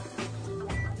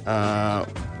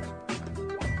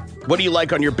 What do you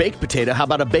like on your baked potato? How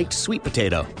about a baked sweet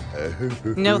potato?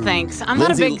 No thanks. I'm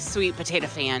not a big sweet potato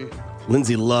fan.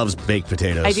 Lindsay loves baked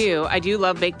potatoes. I do. I do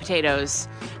love baked potatoes.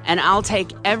 And I'll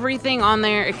take everything on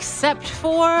there except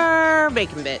for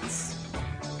bacon bits.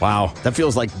 Wow, that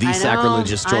feels like the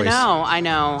sacrilegious choice. I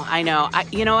know.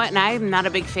 You know what? And I'm not a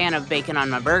big fan of bacon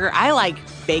on my burger. I like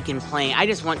bacon plain. I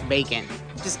just want bacon.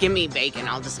 Just give me bacon.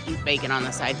 I'll just eat bacon on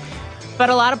the side.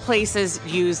 But a lot of places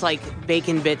use like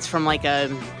bacon bits from a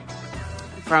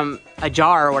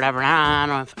jar or whatever. I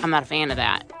don't know. I'm not a fan of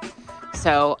that.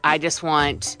 So I just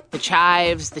want the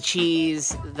chives, the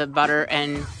cheese, the butter,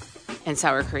 and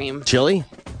sour cream. Chili?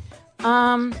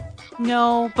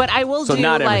 No, but I will so do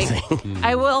not like everything.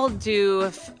 I will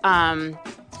do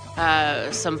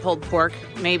some pulled pork,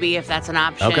 maybe if that's an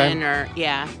option. Okay. Or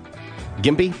yeah.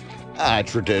 Gimpy?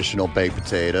 Traditional baked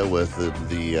potato with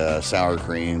the sour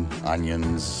cream,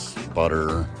 onions,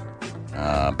 butter,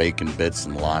 bacon bits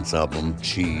and lots of them,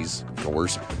 cheese, of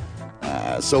course.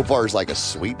 So far as like a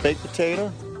sweet baked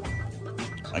potato,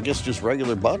 I guess just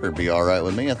regular butter would be all right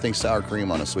with me. I think sour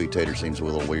cream on a sweet tater seems a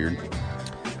little weird.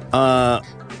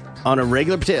 On a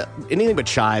regular potato, anything but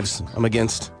chives, I'm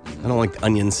against. I don't like the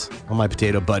onions on my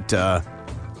potato, but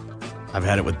I've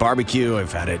had it with barbecue.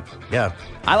 I've had it, yeah.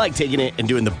 I like taking it and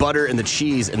doing the butter and the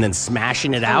cheese and then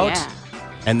smashing it out. Yeah.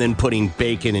 And then putting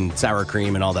bacon and sour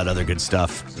cream and all that other good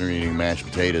stuff. So you're eating mashed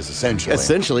potatoes, essentially.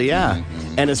 Essentially, yeah.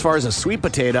 Mm-hmm. And as far as a sweet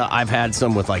potato, I've had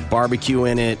some with like barbecue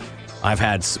in it. I've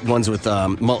had ones with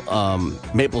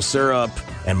maple syrup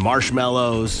and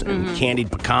marshmallows and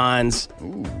candied pecans.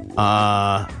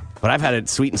 But I've had it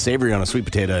sweet and savory on a sweet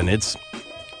potato, and it's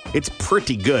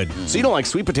pretty good. So you don't like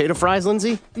sweet potato fries,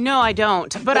 Lindsay? No, I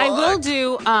don't. But I will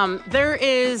do, there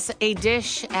is a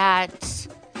dish at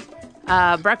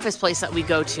a breakfast place that we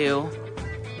go to,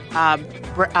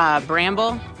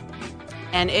 Bramble,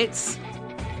 and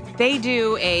they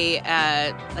do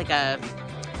a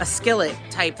skillet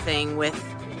type thing with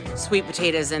sweet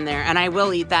potatoes in there, and I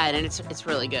will eat that, and it's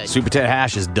really good. Sweet potato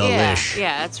hash is delish.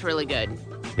 Yeah, it's really good.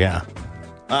 Yeah.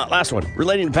 Last one.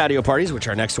 Relating to patio parties, which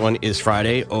our next one is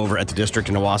Friday over at the District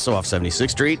in Owasso off 76th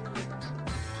Street.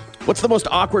 What's the most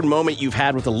awkward moment you've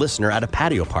had with a listener at a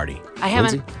patio party? I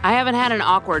haven't had an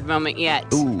awkward moment yet.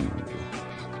 Ooh.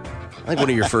 I think one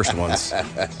of your first ones.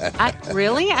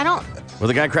 Really? I don't. Where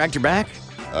the guy cracked your back?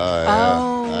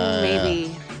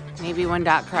 Maybe when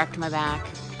Doc cracked my back.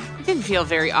 It didn't feel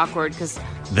very awkward because.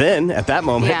 Then, at that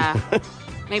moment. Yeah.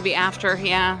 Maybe after,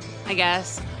 I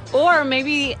guess. Or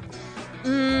maybe.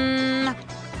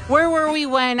 Where were we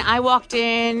when I walked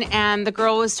in and the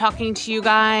girl was talking to you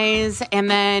guys, and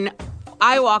then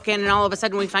I walk in and all of a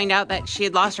sudden we find out that she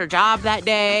had lost her job that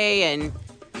day, and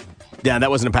yeah, that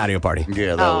wasn't a patio party.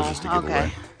 Yeah, that was just a giveaway.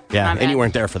 Okay. Yeah, and you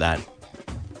weren't there for that.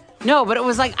 No, but it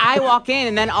was like I walk in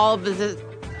and then all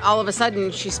of a sudden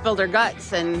she spilled her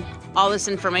guts and all this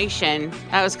information.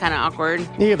 That was kind of awkward.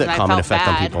 You have that common effect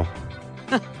on people.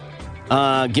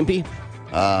 Gimpy?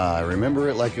 I remember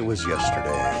it like it was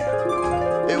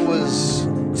yesterday. It was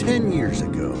 10 years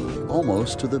ago,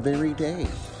 almost to the very day,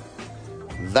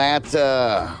 that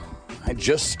I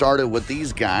just started with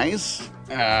these guys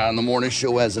on the morning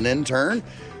show as an intern.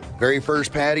 Very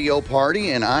first patio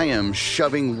party, and I am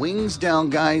shoving wings down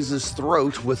guys'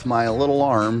 throat with my little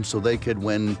arm so they could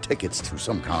win tickets to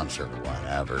some concert or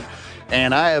whatever.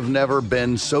 And I have never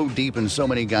been so deep in so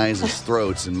many guys'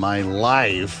 throats in my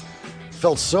life.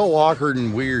 Felt so awkward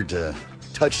and weird to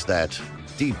touch that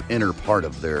deep inner part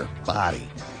of their body.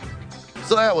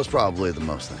 So that was probably the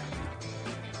most thing.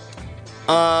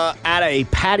 At a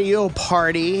patio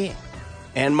party,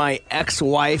 and my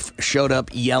ex-wife showed up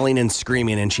yelling and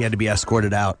screaming, and she had to be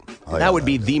escorted out. That would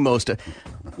be the most...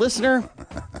 listener,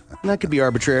 that could be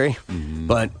arbitrary,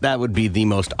 but that would be the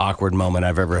most awkward moment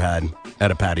I've ever had at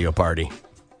a patio party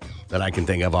that I can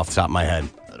think of off the top of my head.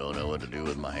 I don't know what to do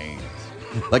with my hands.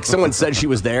 Like someone said she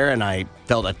was there, and I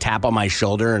felt a tap on my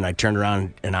shoulder, and I turned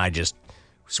around, and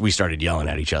we started yelling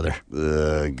at each other.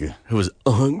 Ugh. It was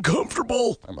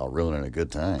uncomfortable. I'm about ruining a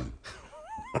good time.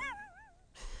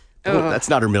 That's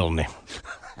not her middle name.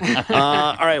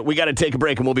 All right, we got to take a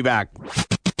break, and we'll be back.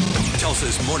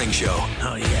 Tulsa's Morning Show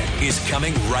is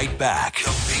coming right back.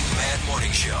 The Big Mad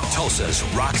Morning Show. Tulsa's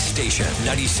Rock Station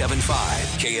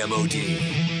 97.5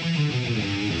 KMOD.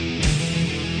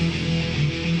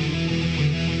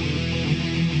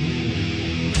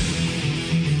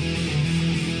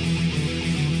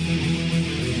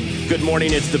 Good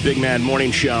morning, it's the Big Mad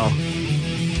Morning Show.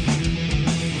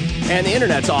 And the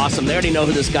internet's awesome. They already know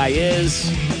who this guy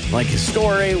is, like his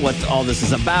story, what all this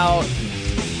is about.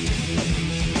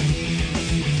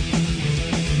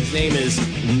 His name is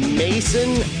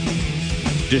Mason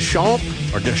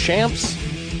Deschamps.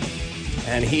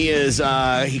 And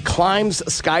he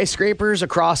climbs skyscrapers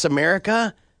across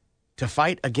America to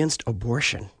fight against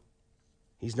abortion.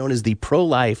 He's known as the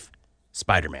pro-life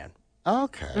Spider-Man.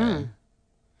 Okay.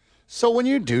 So when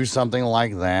you do something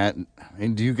like that,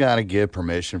 you got to get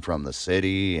permission from the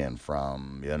city and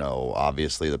from,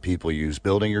 obviously the people whose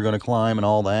building you're going to climb and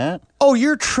all that? Oh,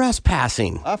 you're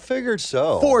trespassing. I figured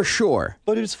so. For sure.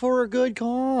 But it's for a good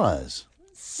cause.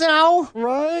 So?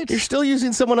 Right? You're still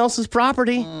using someone else's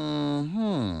property.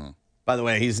 Mm-hmm. By the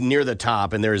way, he's near the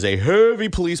top, and there's a heavy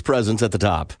police presence at the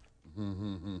top.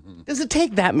 Does it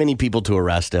take that many people to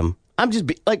arrest him?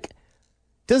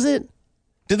 Does it?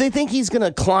 Do they think he's going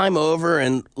to climb over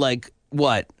and,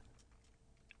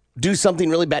 do something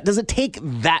really bad? Does it take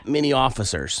that many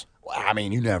officers? Well, I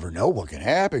mean, you never know what can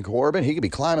happen, Corbin. He could be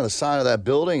climbing the side of that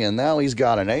building, and now he's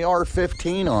got an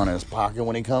AR-15 on his pocket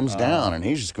when he comes down, and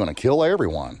he's just going to kill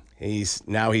everyone. He's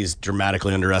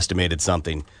dramatically underestimated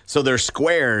something. So they're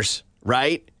squares,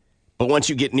 right? But once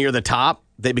you get near the top,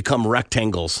 they become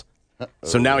rectangles.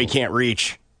 So now he can't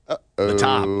reach the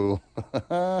top.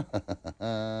 So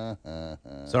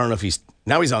I don't know if he's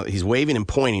waving and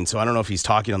pointing, so I don't know if he's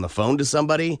talking on the phone to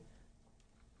somebody.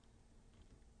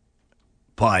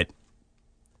 But,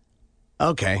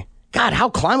 okay. God, how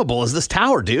climbable is this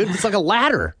tower, dude? It's like a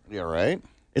ladder. Yeah, right?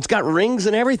 It's got rings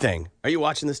and everything. Are you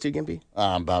watching this too, Gimpy?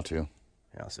 I'm about to.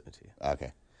 Yeah, I'll send it to you.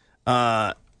 Okay.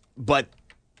 But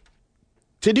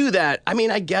to do that,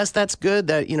 I guess that's good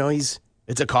that,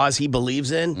 it's a cause he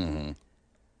believes in. Mm-hmm.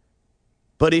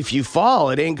 But if you fall,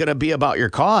 it ain't going to be about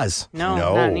your cause. No,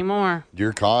 not anymore.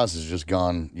 Your cause has just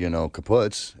gone,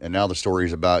 kaputs, and now the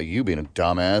story's about you being a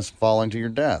dumbass falling to your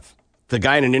death. The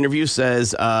guy in an interview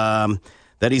says that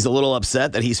he's a little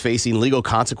upset that he's facing legal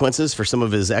consequences for some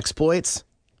of his exploits.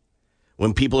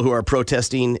 When people who are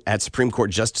protesting at Supreme Court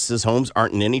justices' homes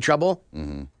aren't in any trouble.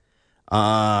 Mm-hmm.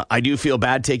 I do feel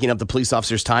bad taking up the police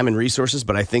officers' time and resources,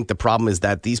 but I think the problem is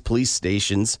that these police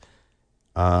stations,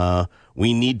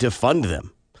 we need to fund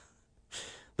them.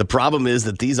 The problem is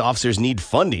that these officers need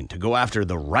funding to go after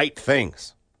the right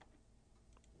things.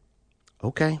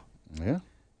 Okay. Yeah.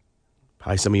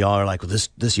 Probably some of y'all are like, well,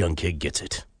 this young kid gets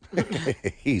it.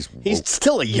 He's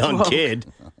still a young kid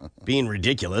being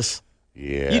ridiculous.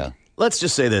 Yeah. Let's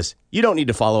just say this. You don't need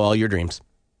to follow all your dreams.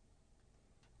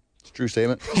 It's a true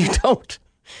statement.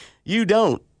 You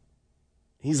don't.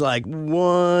 He's like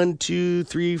 1, 2,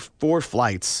 3, 4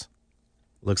 flights.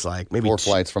 Looks like maybe 4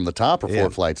 flights from the top or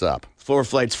 4 flights up? 4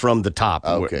 flights from the top.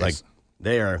 Okay. Like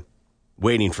they are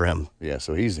waiting for him. Yeah,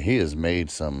 so he has made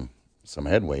some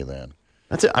headway then.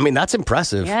 That's it. I mean, that's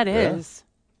impressive. Yeah, it is.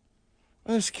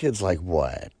 Well, this kid's like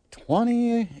what?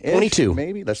 20? 22.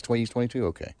 Maybe? He's 22.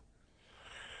 Okay.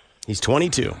 He's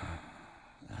 22. Okay.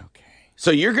 So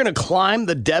you're going to climb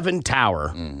the Devon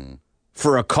Tower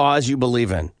for a cause you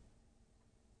believe in.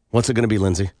 What's it going to be,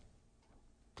 Lindsay?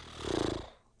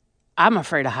 I'm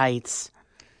afraid of heights.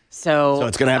 So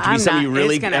it's going to have to be something you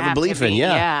really have a belief in.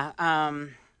 Yeah. Yeah.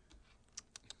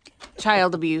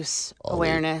 Child abuse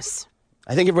awareness.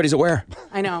 I think everybody's aware.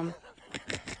 I know.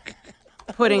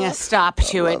 Putting a stop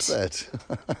to it.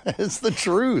 It's the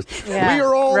truth. Yeah, we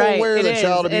are all right. aware It that is.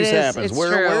 child It abuse is. happens. It's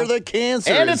We're true. aware that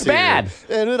cancer And is it's here. bad.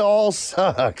 And it all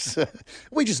sucks.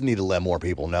 We just need to let more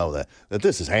people know that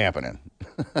this is happening.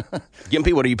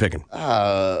 Gimpy, what are you picking?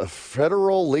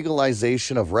 Federal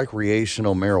legalization of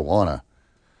recreational marijuana.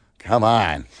 Come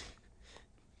on.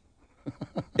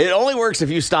 It only works if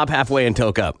you stop halfway and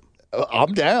toke up.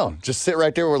 I'm down. Just sit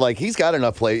right there. We're like, he's got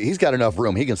enough place. He's got enough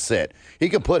room. He can sit. He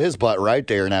can put his butt right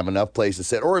there and have enough place to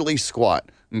sit, or at least squat.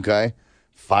 Okay.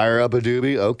 Fire up a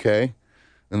doobie. Okay.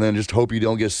 And then just hope you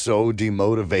don't get so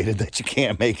demotivated that you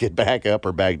can't make it back up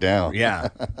or back down. Yeah.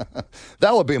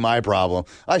 That would be my problem.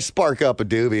 I spark up a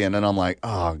doobie and then I'm like,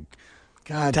 oh,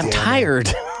 God damn I'm it.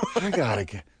 tired. I gotta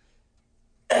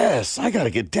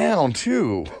get down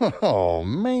too. Oh,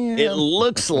 man. It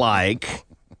looks like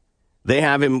they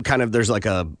have him there's like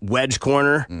a wedge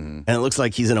corner, and it looks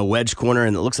like he's in a wedge corner,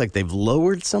 and it looks like they've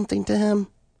lowered something to him.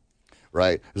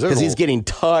 Right. Because he's getting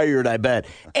tired, I bet.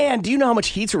 And do you know how much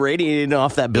heat's radiating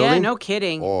off that building? Yeah, no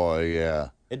kidding. Oh, yeah.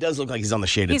 It does look like he's on the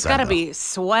shaded He's side. got to be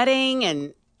sweating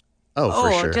and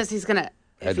for sure. just he's gonna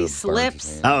if he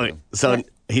slips. Oh, so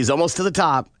he's almost to the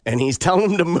top, and he's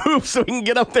telling him to move so he can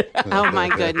get up there. Oh my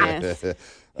goodness.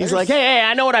 He's like, hey,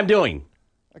 I know what I'm doing.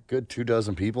 A good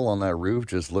 24 people on that roof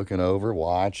just looking over,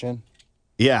 watching.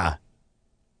 Yeah.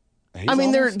 I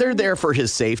mean, they're there for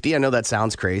his safety. I know that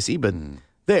sounds crazy, but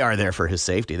they are there for his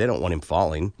safety. They don't want him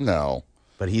falling. No.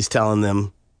 But he's telling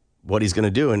them what he's going to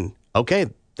do, and okay,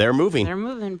 they're moving. They're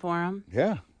moving for him.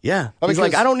 Yeah. Yeah. I mean, He's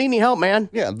like, I don't need any help, man.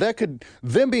 Yeah,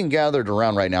 them being gathered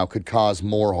around right now could cause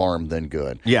more harm than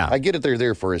good. Yeah. I get it, they're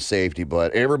there for his safety,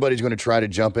 but everybody's going to try to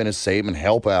jump in and save him and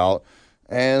help out,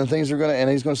 and he's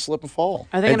going to slip and fall.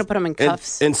 Are they going to put him in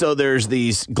cuffs? And so there's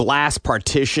these glass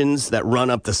partitions that run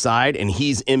up the side, and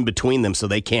he's in between them so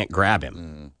they can't grab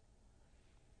him.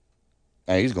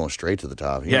 Yeah, he's going straight to the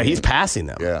top. He's passing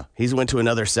them. Yeah. He's went to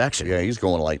another section. Yeah, he's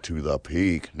going like to the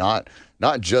peak, not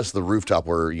just the rooftop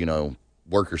where,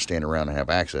 workers stand around and have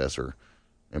access or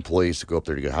employees to go up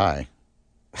there to get high.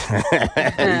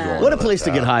 What a place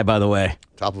to get high, by the way.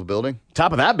 Top of a building?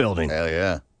 Top of that building. Hell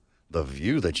yeah. The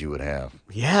view that you would have.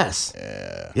 Yes.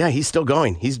 Yeah. Yeah, he's still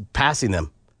going. He's passing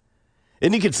them.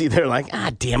 And you can see they're like,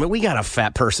 damn it, we got a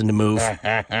fat person to move.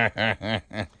 Yeah,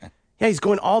 he's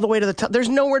going all the way to the top. There's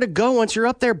nowhere to go once you're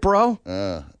up there, bro.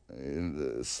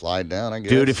 Slide down, I guess.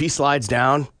 Dude, if he slides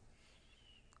down,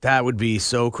 that would be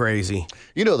so crazy.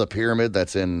 You know the pyramid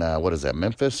that's in, Memphis?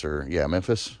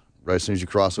 Memphis, right as soon as you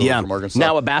cross over from Arkansas.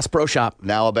 Now a Bass Pro Shop.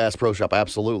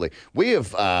 Absolutely.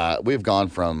 We've gone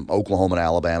from Oklahoma to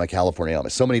Alabama, California,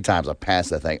 Alabama. So many times I've passed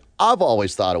that thing. I've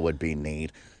always thought it would be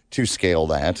neat to scale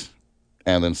that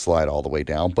and then slide all the way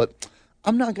down, but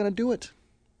I'm not going to do it.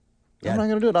 Yeah. I'm not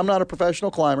going to do it. I'm not a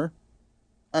professional climber.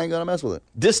 I ain't going to mess with it.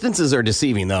 Distances are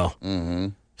deceiving, though. Mm-hmm.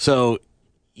 So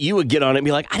you would get on it and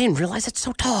be like, I didn't realize it's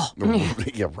so tall.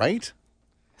 Yeah, right?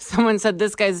 Someone said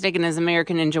this guy's taking his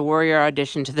American Ninja Warrior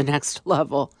audition to the next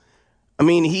level. I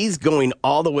mean, he's going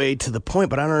all the way to the point,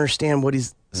 but I don't understand what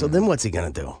he's... So then what's he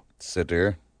going to do? Sit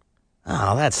there.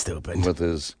 Oh, that's stupid. With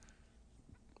his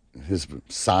his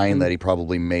sign that he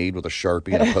probably made with a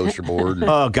Sharpie and a poster board.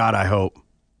 Oh, God, I hope.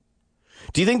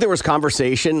 Do you think there was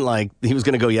conversation like he was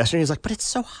going to go yesterday? He's like, but it's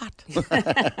so hot.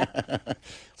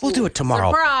 We'll do it tomorrow.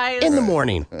 Surprise. In the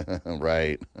morning.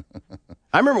 Right.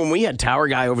 I remember when we had Tower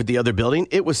Guy over at the other building,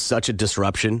 it was such a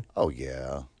disruption. Oh,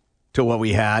 yeah. To what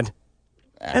we had.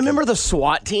 I remember the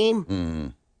SWAT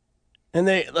team. And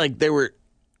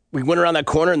we went around that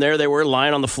corner and there they were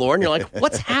lying on the floor and you're like,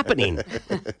 what's happening?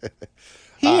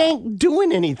 He ain't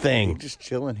doing anything. Just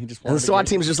chilling. He just and the SWAT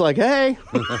team's just like, hey.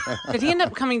 Did he end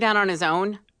up coming down on his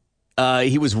own?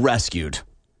 He was rescued.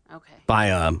 Okay. By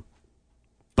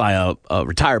a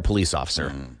retired police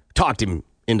officer. Talked him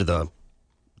into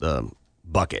the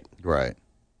bucket. Right.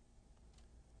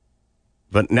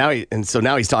 But now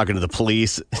he's talking to the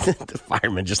police. The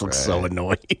fireman just looks so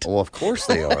annoyed. Well, of course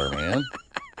they are, man.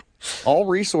 All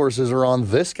resources are on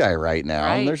this guy right now,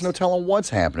 and there's no telling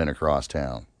what's happening across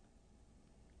town.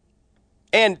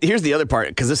 And here's the other part,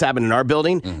 because this happened in our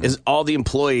building, is all the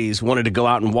employees wanted to go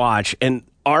out and watch, and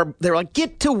they're like,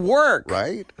 get to work.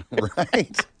 Right,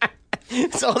 right.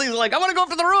 So he's like, I want to go up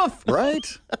to the roof. Right.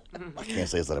 I can't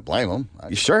say that I blame them.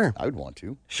 Sure. I would want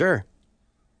to. Sure.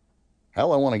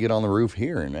 Hell, I want to get on the roof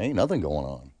here, and there ain't nothing going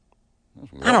on.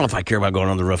 I don't know if I care about going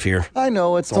on the roof here. I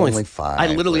know, it's only 5. I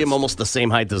literally am almost the same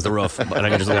height as the roof, but I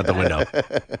can just look out the window.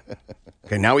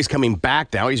 Okay, now he's coming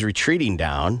back. Now he's retreating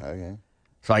down. Okay.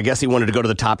 So I guess he wanted to go to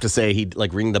the top to say he'd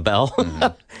ring the bell.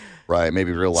 Right,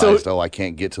 maybe realized, I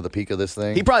can't get to the peak of this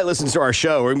thing. He probably listens to our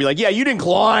show. We're going to be like, yeah, you didn't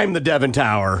climb the Devon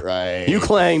Tower. Right. You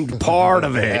claimed part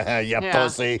of it. Yeah,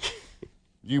 pussy.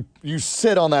 You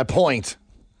sit on that point.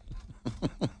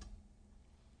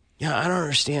 Yeah, I don't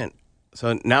understand.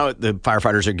 So now the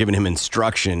firefighters are giving him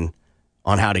instruction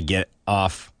on how to get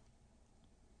off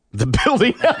the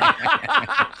building.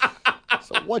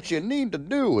 So what you need to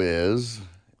do is,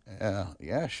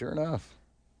 sure enough.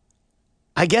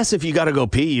 I guess if you got to go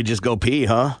pee, you just go pee,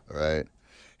 huh? Right.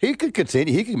 He could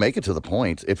continue. He could make it to the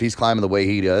point if he's climbing the way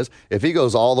he does. If he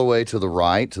goes all the way to the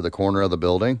right, to the corner of the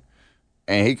building,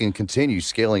 and he can continue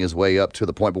scaling his way up to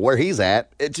the point. But where he's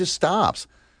at, it just stops.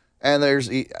 And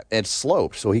it's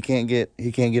sloped, so he can't get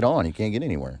on. He can't get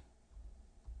anywhere.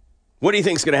 What do you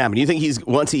think's going to happen? Do you think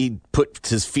once he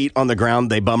puts his feet on the ground,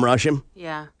 they bum rush him?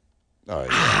 Yeah. Oh,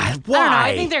 yeah. Why? I don't know.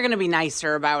 I think they're going to be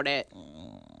nicer about it.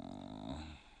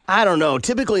 I don't know.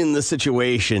 Typically in this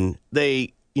situation,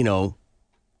 they,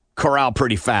 corral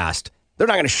pretty fast. They're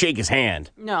not going to shake his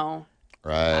hand. No.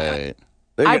 Right.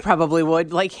 I probably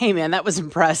would. Like, hey, man, that was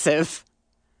impressive.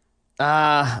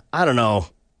 I don't know.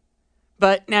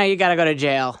 But now you got to go to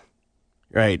jail.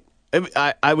 Right.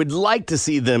 I would like to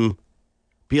see them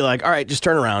be like, all right, just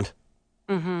turn around.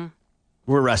 Mm-hmm.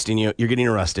 We're arresting you. You're getting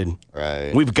arrested.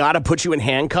 Right. We've got to put you in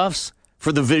handcuffs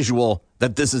for the visual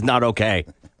that this is not okay.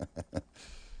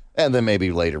 And then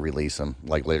maybe later release him,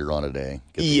 like later on today.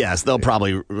 Yes, they'll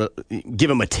probably give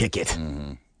him a ticket.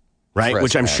 Mm-hmm. Right?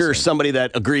 Which I'm sure somebody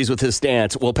that agrees with his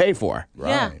stance will pay for.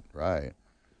 Right, right.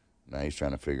 Now he's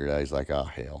trying to figure it out. He's like, oh,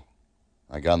 hell.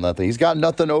 I got nothing. He's got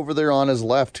nothing over there on his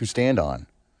left to stand on.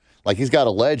 Like he's got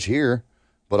a ledge here,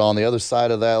 but on the other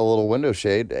side of that little window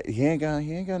shade, he ain't got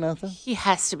nothing. He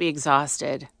has to be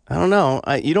exhausted. I don't know.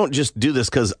 You don't just do this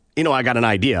because, I got an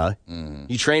idea. Mm-hmm.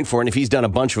 You train for it, and if he's done a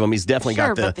bunch of them, he's definitely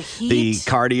got the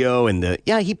cardio and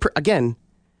again,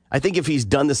 I think if he's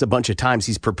done this a bunch of times,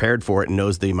 he's prepared for it and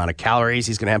knows the amount of calories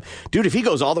he's going to have. Dude, if he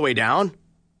goes all the way down.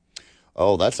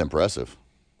 Oh, that's impressive.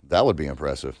 That would be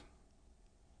impressive.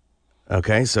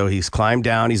 Okay, so he's climbed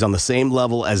down. He's on the same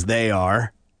level as they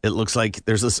are. It looks like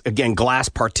there's this, again, glass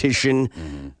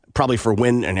partition, probably for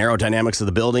wind and aerodynamics of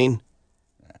the building.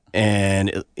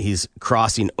 And he's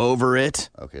crossing over it.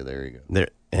 Okay, there you go.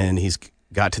 And he's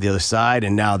got to the other side,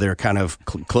 and now they're kind of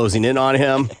closing in on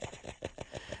him.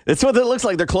 That's what it looks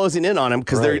like. They're closing in on him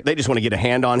because they just want to get a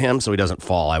hand on him so he doesn't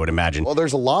fall, I would imagine. Well,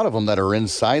 there's a lot of them that are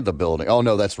inside the building. Oh,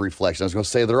 no, that's reflection. I was going to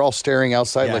say they're all staring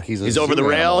outside like he's over the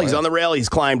rail. He's on the rail. He's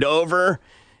climbed over.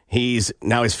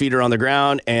 Now his feet are on the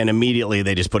ground, and immediately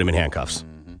they just put him in handcuffs.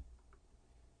 Mm-hmm.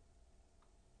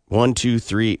 1, 2,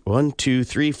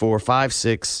 3, 4, 5,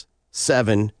 6,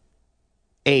 7,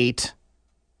 8,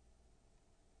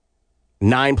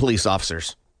 9 police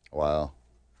officers. Wow.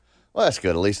 Well, that's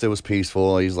good. At least it was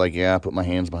peaceful. He's like, I put my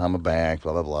hands behind my back,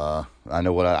 blah, blah, blah. I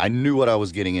knew what I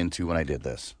was getting into when I did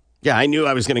this. Yeah, I knew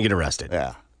I was going to get arrested.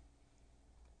 Yeah.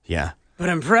 Yeah. But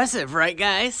impressive, right,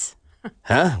 guys?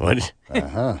 Huh? What?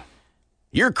 Uh-huh.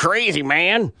 You're crazy,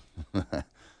 man.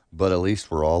 But at least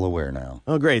we're all aware now.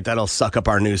 Oh, great. That'll suck up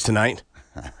our news tonight.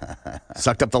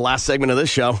 Sucked up the last segment of this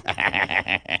show.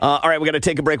 All right, we got to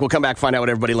take a break. We'll come back, find out what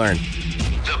everybody learned.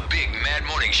 The Big Mad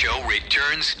Morning Show returns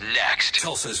returns next.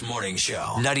 Tulsa's Morning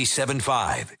Show.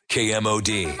 97.5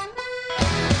 KMOD.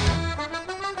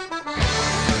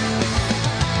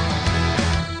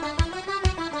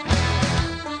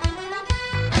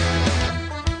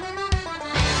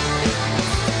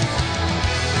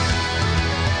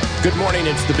 Good morning.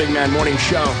 It's the Big Man Morning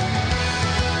Show.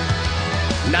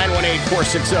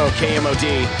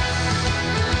 918-460-KMOD.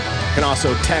 You can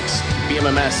also text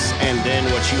BMMS and then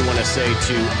what you want to say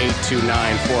to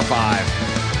 82945.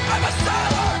 I'm a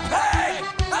sailor pig,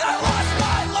 and I lost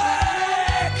my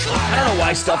leg. I don't know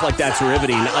why stuff like that's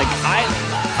riveting. Like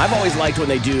I've always liked when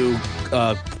they do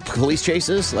police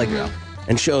chases,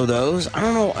 and show those. I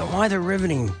don't know why they're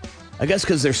riveting. I guess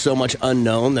because there's so much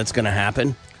unknown that's going to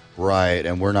happen. Right,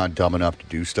 and we're not dumb enough to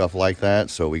do stuff like that,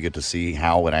 so we get to see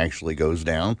how it actually goes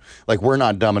down. Like, we're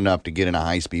not dumb enough to get in a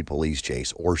high-speed police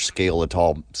chase or scale a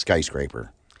tall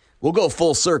skyscraper. We'll go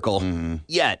full circle.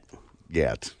 Yet.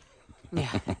 Yeah.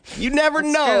 You never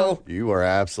know. You are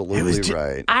absolutely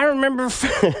right. I remember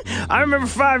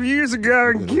 5 years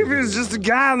ago, Gippy was just a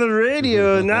guy on the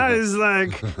radio, and now he's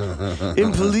like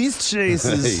in police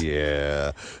chases.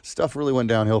 Yeah. Stuff really went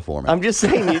downhill for me. I'm just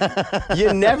saying,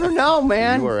 you never know,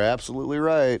 man. You are absolutely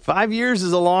right. 5 years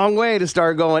is a long way to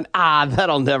start going,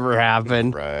 that'll never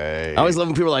happen. Right. I always love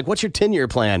when people are like, what's your 10-year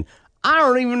plan? I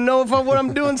don't even know what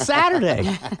I'm doing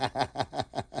Saturday.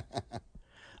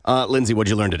 Lindsay, what'd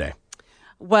you learn today?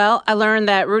 Well, I learned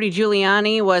that Rudy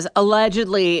Giuliani was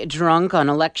allegedly drunk on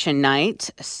election night.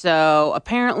 So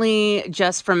apparently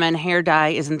Just for Men hair dye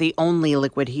isn't the only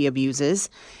liquid he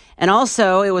abuses. And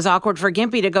also, it was awkward for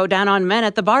Gimpy to go down on men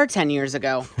at the bar 10 years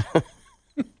ago.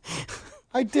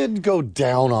 I did go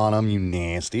down on them, you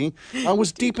nasty. I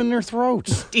was deep in their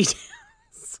throats.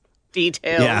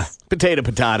 Details. Yeah. Potato.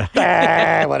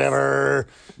 Whatever.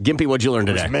 Gimpy, what'd you learn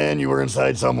today? Man, you were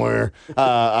inside somewhere.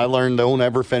 I learned don't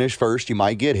ever finish first. You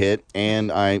might get hit.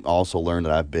 And I also learned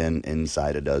that I've been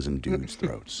inside a dozen dudes'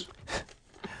 throats.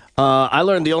 I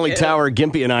learned the only tower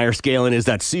Gimpy and I are scaling is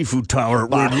that seafood tower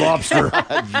at Red Lobster.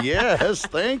 Yes,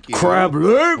 thank you. Crab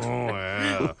leg. Oh,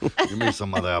 yeah. Give me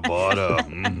some of that butter.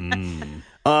 Mm-hmm.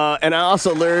 And I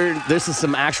also learned, this is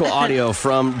some actual audio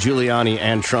from Giuliani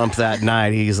and Trump that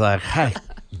night. He's like, hey,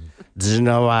 did you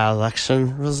know why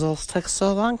election results take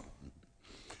so long?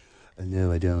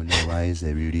 No, I don't know. Why is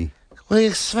that, Rudy? What do you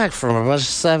expect from a bunch of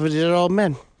 70-year-old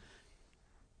men?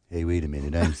 Hey, wait a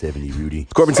minute. I'm 70, Rudy.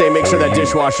 Corbin saying make sure that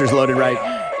dishwasher's loaded right.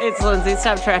 It's Lindsay.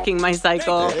 Stop tracking my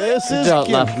cycle. This is Don't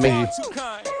love me. I'm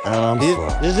sorry.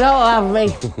 You don't love me.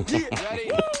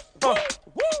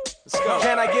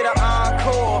 Can I get an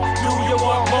encore? Do you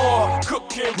want more?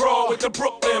 Cook and roll with the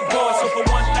Brooklyn boys. So for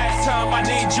one last time, I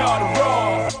need y'all to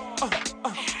roll.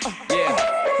 Yeah.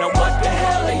 Now what the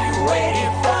hell are you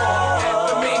waiting for?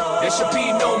 After me, there should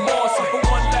be no more. So for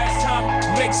one last time,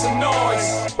 make some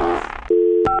noise.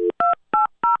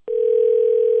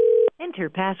 Enter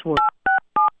password.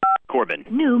 Corbin.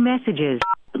 New messages.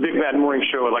 The Big Bad Morning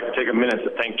Show would like to take a minute to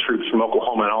thank troops from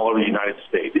Oklahoma and all over the United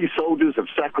States. These soldiers have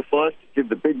sacrificed to give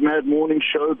the Big Mad Morning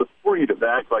Show the freedom to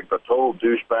act like the total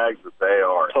douchebags that they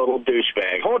are. Total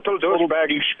douchebag. Total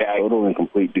douchebag. Total and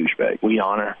complete douchebag. We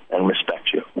honor and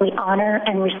respect you. We honor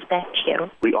and respect you.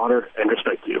 We honor and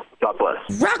respect you. God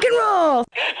bless. Rock and roll.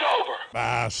 It's over.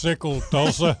 Bicycle,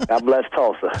 Tulsa. God bless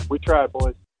Tulsa. We tried,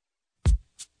 boys.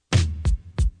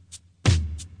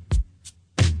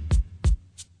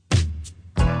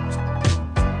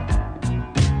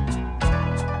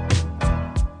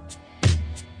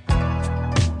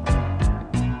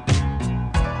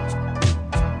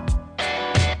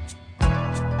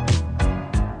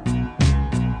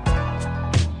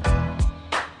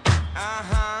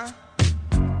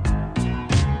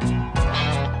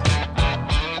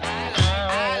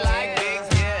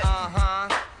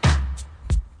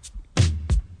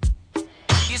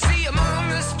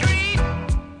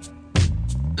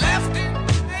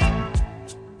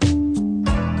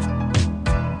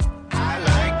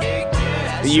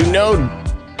 You know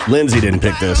Lindsay didn't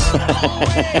pick this.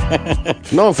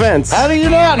 No offense. How do you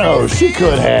not know? She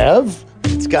could have.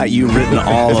 It's got you written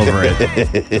all over it.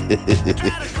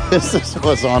 This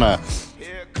was on a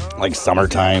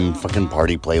summertime fucking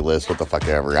party playlist, what the fuck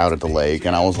ever, out at the lake,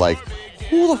 and I was like,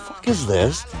 who the fuck is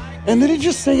this? And did he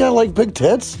just say I like big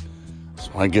tits?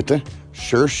 So I get to,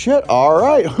 sure shit, all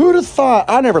right. Who'd have thought?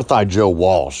 I never thought Joe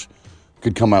Walsh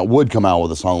would come out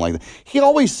with a song like that. He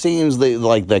always seems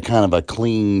like that kind of a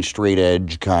clean, straight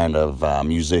edge kind of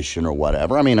musician or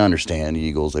whatever. I mean, I understand the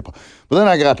Eagles, but then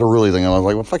I got to really think, I was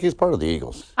like, well, fuck, he's part of the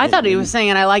Eagles. I thought he was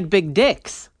saying I like big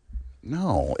dicks.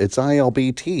 No, it's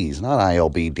ILBTs, not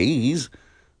ILBDs.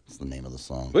 That's the name of the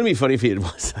song. Wouldn't it be funny if it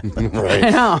was? Right. I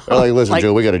know. They're like, listen, Like,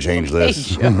 Joe, we got to change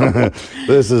this. hey, Joe.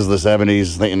 This is the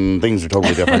 70s, and things are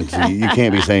totally different. You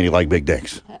can't be saying you like big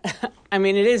dicks. I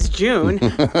mean, it is June.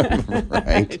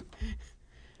 Right.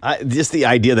 Just the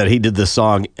idea that he did this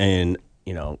song in,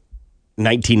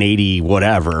 1980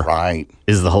 whatever. Right.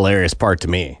 Is the hilarious part to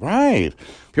me. Right.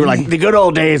 People are like, the good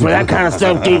old days where that kind of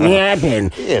stuff didn't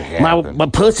happen. It happened. My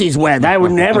pussy's wet. I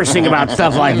would never sing about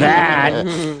stuff like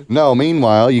that. No,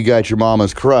 meanwhile, you got your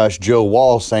mama's crush, Joe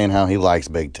Wall, saying how he likes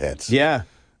big tits. Yeah.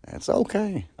 That's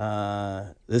okay.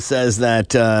 This says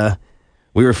that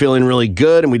we were feeling really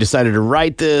good and we decided to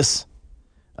write this.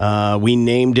 We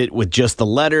named it with just the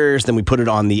letters. Then we put it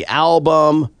on the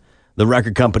album. The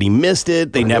record company missed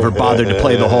it. They never bothered to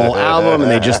play the whole album, and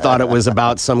they just thought it was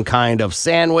about some kind of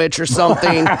sandwich or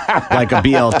something, like a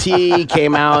BLT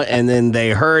came out, and then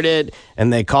they heard it,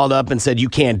 and they called up and said, you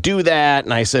can't do that.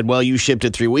 And I said, well, you shipped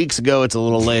it 3 weeks ago. It's a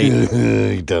little late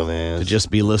You dumbass. to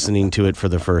just be listening to it for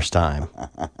the first time.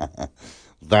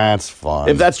 That's fun.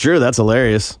 If that's true, that's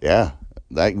hilarious. Yeah.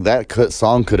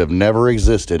 Song could have never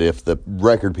existed if the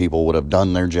record people would have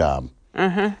done their job.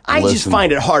 I just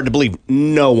find it hard to believe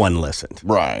no one listened.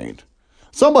 Right.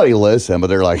 Somebody listened, but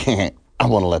they're like, I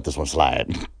want to let this one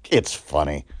slide. It's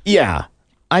funny. Yeah.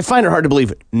 I find it hard to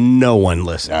believe no one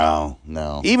listened.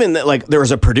 No. Even that, like, there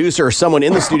was a producer or someone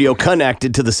in the studio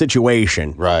connected to the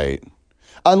situation. Right.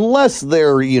 Unless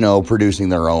they're, producing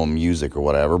their own music or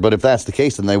whatever. But if that's the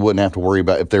case, then they wouldn't have to worry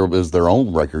about if there was their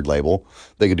own record label.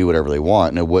 They could do whatever they want.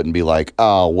 And it wouldn't be like,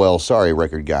 oh, well, sorry,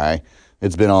 record guy.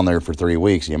 It's been on there for 3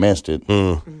 weeks. You missed it.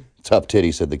 Tough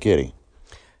titty, said the kitty.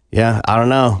 Yeah, I don't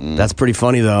know. That's pretty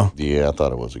funny, though. Yeah, I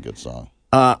thought it was a good song.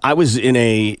 I was in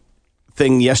a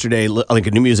thing yesterday, like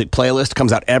a new music playlist,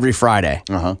 comes out every Friday.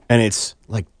 And it's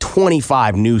like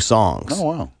 25 new songs. Oh,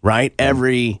 wow. Right?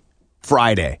 Every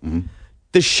Friday.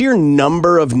 The sheer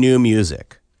number of new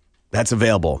music that's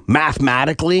available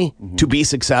mathematically to be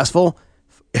successful,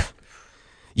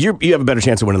 you have a better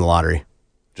chance of winning the lottery.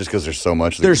 Just because there's so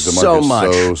much. There's the so market's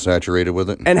much. so saturated with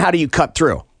it. And how do you cut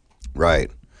through?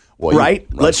 Right. Well, Right?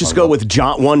 Let's just go with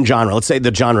one genre. Let's say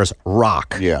the genre's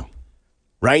rock. Yeah.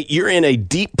 Right? You're in a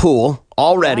deep pool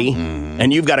already,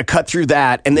 and you've got to cut through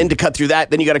that. And then to cut through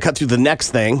that, then you got to cut through the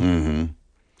next thing,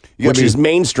 which is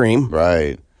mainstream.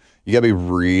 Right. You got to be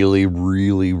really,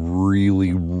 really,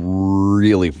 really,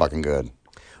 really fucking good.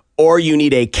 Or you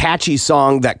need a catchy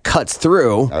song that cuts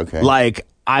through. Okay. Like,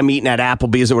 I'm eating at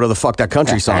Applebee's or whatever the fuck that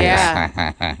country song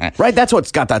is. Right? That's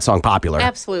what's got that song popular.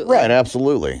 Absolutely. Right,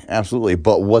 absolutely.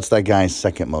 But what's that guy's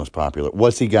second most popular?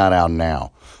 What's he got out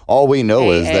now? All we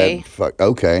know is that,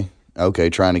 okay,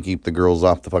 trying to keep the girls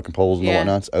off the fucking poles and the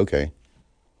whatnots. Okay.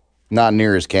 Not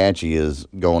near as catchy as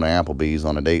going to Applebee's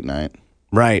on a date night.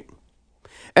 Right.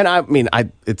 And I mean,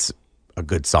 it's a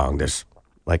good song.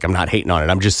 I'm not hating on it.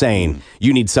 I'm just saying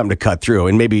you need something to cut through.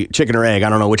 And maybe chicken or egg, I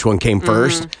don't know which one came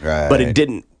first. Right. But it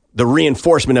didn't. The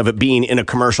reinforcement of it being in a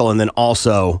commercial and then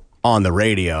also on the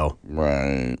radio.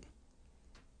 Right.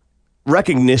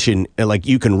 Recognition, like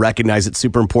you can recognize it's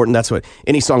super important. That's what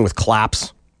any song with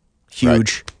claps,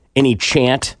 huge. Right. Any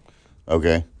chant.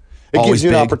 Okay. It always gives you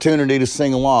big. an opportunity to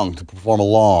sing along, to perform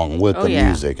along with the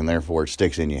music, and therefore it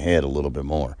sticks in your head a little bit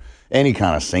more. Any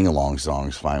kind of sing-along song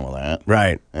is fine with that.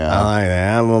 Right. Yeah. I like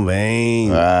Applebee's.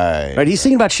 Right. Right. He's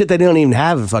singing about shit they don't even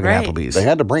have at fucking Applebee's. They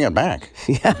had to bring it back.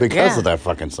 Yeah. Because of that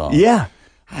fucking song. Yeah.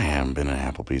 I haven't been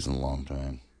at Applebee's in a long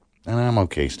time. And I'm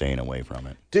okay staying away from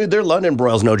it. Dude, their London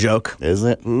broil's no joke. Is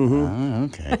it? Mm-hmm.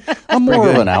 Okay. I'm more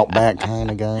of an Outback kind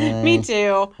of guy. Me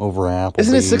too. Over Applebee's.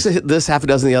 Isn't it 6 of this, half a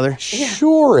dozen of the other?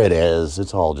 Sure it is.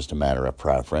 It's all just a matter of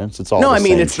preference. It's all No, the I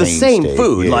mean, same it's the chain same steak.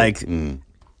 food. Yeah. Like, You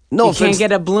no can't offense.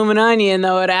 get a bloomin' onion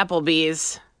though at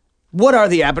Applebee's. What are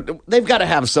the They've got to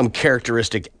have some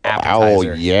characteristic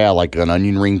appetizer. Oh, yeah, like an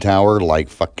onion ring tower like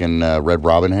fucking Red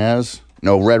Robin has.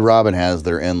 No, Red Robin has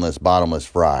their endless, bottomless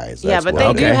fries. Yeah, That's but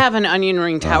what they do have an onion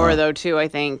ring tower though too, I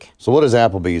think. So what does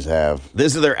Applebee's have?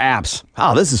 This is their apps.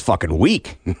 Oh, this is fucking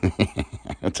weak.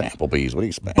 It's Applebee's. What do you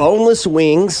expect? Boneless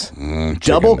wings,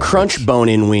 double crunch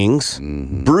bone-in wings,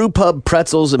 brew pub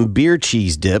pretzels and beer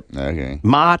cheese dip,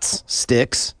 Mott's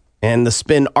sticks, and the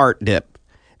spin art dip.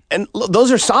 And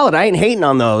those are solid. I ain't hating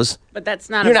on those. But that's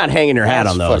not. You're not hanging your hat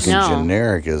on those. Fucking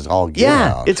generic as all get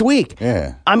Yeah, out. it's weak.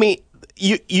 Yeah. I mean,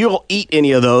 you'll eat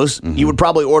any of those. You would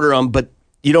probably order them, but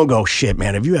you don't go, shit,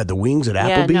 man, have you had the wings at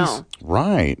Yeah, Applebee's? no.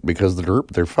 Right, because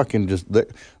they're fucking just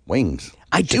wings.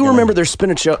 I do remember their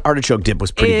spinach artichoke dip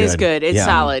was pretty It good. is good. It's Yeah.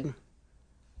 solid.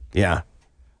 Yeah.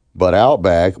 But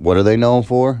Outback, what are they known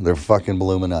for? They're fucking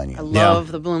bloomin' onion. I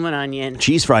love the bloomin' onion.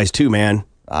 Cheese fries too, man.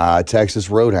 Texas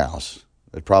Roadhouse.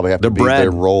 They probably have to The be bread.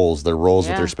 their rolls with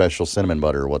Yeah. their special cinnamon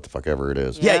butter or what the fuck ever it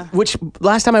is. Yeah, which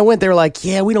last time I went, they were like,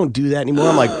 yeah, we don't do that anymore.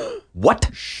 I'm like, what?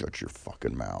 Shut your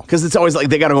fucking mouth. Because it's always like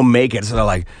they got to go make it. So they're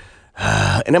like,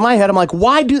 and in my head, I'm like,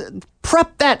 why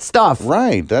prep that stuff?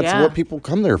 Right. That's Yeah. what people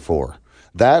come there for.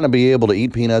 That and be able to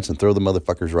eat peanuts and throw the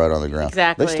motherfuckers right on the ground.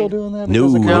 Exactly. They still doing that? No,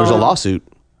 because of there was a COVID? lawsuit.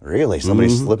 Really? Somebody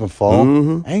slip and fall?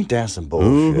 Ain't that some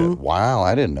bullshit? Wow,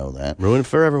 I didn't know that. Ruined it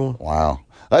for everyone. Wow.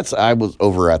 I was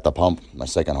over at the pump, my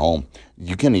second home.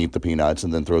 You can eat the peanuts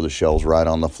and then throw the shells right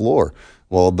on the floor.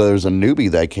 Well, there's a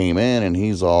newbie that came in and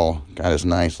he's all got his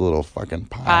nice little fucking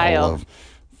pile of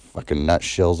fucking nut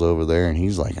shells over there. And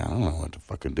he's like, I don't know what to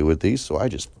fucking do with these. So I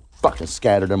just fucking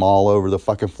scattered them all over the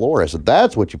fucking floor. I said,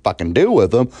 that's what you fucking do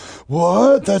with them.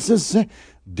 What? That's insane.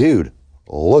 Dude.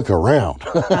 Look around.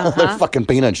 They're fucking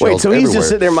peanut shells. Wait, so he's just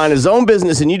sitting there minding his own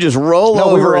business, and you just roll No,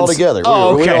 over. we were all and together.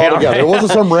 Oh, we okay. were all together. It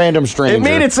wasn't some random stranger. It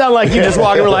made it sound like you just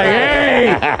walked over like,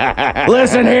 hey,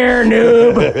 listen here,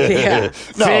 noob. Yeah.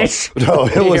 Fish. No,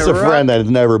 it was a Yeah, friend that had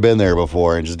never been there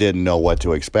before and just didn't know what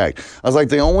to expect. I was like,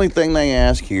 the only thing they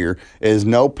ask here is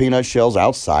no peanut shells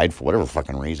outside for whatever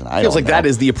fucking reason. I Feels don't like know. that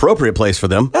is the appropriate place for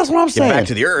them. That's what I'm Get saying. back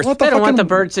to the earth. What They don't want the fucking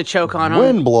birds to choke on them.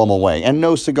 wind blow them away, and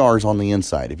no cigars on the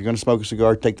inside. If you're going to smoke a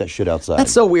cigar, take that shit outside.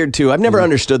 That's so weird, too. I've never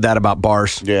understood that about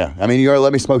bars. Yeah, I mean, you already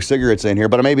let me smoke cigarettes in here,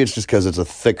 but maybe it's just because it's a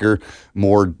thicker,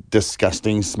 more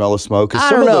disgusting smell of smoke. 'Cause I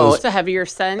some don't of know. those- It's a heavier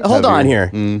scent. Hold on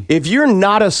here. If you're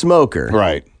not a smoker,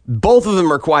 right? Both of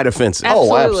them are quite offensive.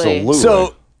 Oh, Absolutely. absolutely.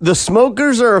 So the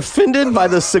smokers are offended by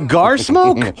the cigar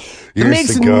smoke? It Your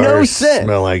makes no cigars sense.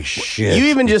 Smell like shit. You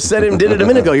even just said it and did it a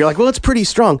minute ago. You're like, well, it's pretty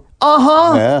strong.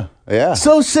 Uh-huh. Yeah, yeah.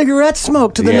 So cigarette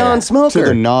smoke to the Yeah, non-smoker. To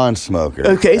the non-smoker.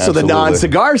 Okay, so the Absolutely.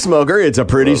 non-cigar smoker, it's a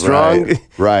pretty strong... Right,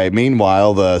 right.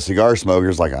 Meanwhile, the cigar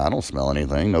smoker's like, I don't smell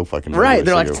anything. No fucking... Right,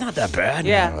 they're like, cigar- it's not that bad.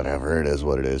 Yeah. Whatever, it is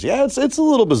what it is. Yeah, it's a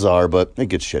little bizarre, but it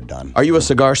gets shit done. Are you a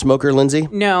cigar smoker, Lindsay?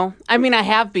 No. I mean, I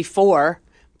have before,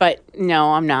 but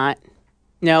no, I'm not.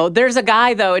 No, there's a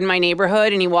guy, though, in my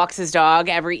neighborhood, and he walks his dog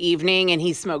every evening, and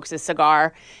he smokes a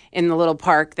cigar in the little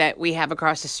park that we have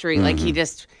across the street. Like, he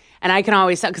just... And I can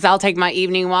always... Because I'll take my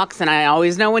evening walks, and I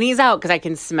always know when he's out because I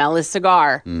can smell his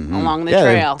cigar along the Yeah,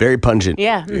 they're trail. very pungent.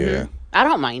 Yeah. Yeah. I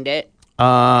don't mind it.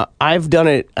 I've done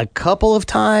it a couple of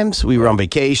times. We were on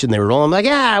vacation. They were rolling. I'm like,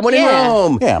 yeah, I went in Yeah.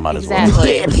 Rome. Yeah, might as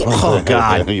Exactly. well. Oh,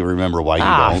 God. You remember why you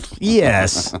don't.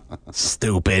 Yes.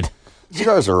 Stupid.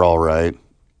 Cigars are all right.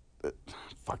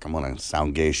 Fuck, I'm going to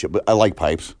sound gay shit, but I like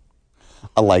pipes.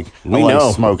 I like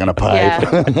know. smoking a pipe.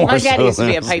 Yeah. more My dad so used to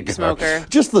be than a pipe cigar. smoker.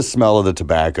 Just the smell of the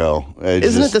tobacco.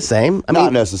 Isn't it the same? I Not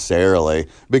mean, necessarily,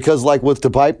 because like with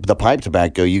the pipe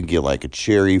tobacco, you can get like a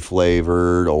cherry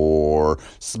flavored or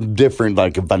some different,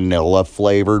 like a vanilla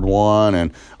flavored one.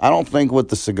 And I don't think with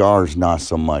the cigars, not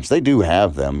so much. They do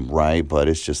have them, right? But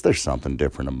it's just there's something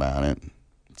different about it.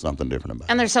 Something different about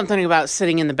it. And there's something about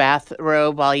sitting in the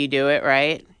bathrobe while you do it,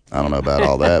 right? I don't know about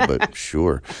all that, but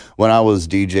sure. When I was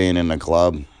DJing in the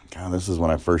club, God, this is when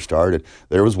I first started.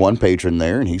 There was one patron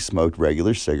there, and he smoked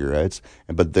regular cigarettes.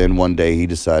 But then one day he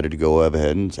decided to go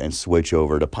ahead and switch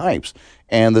over to pipes.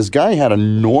 And this guy had a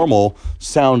normal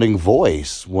sounding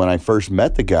voice when I first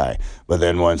met the guy. But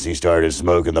then once he started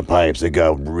smoking the pipes, it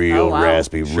got real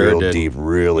raspy, Sure real did. deep,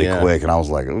 really Yeah. quick. And I was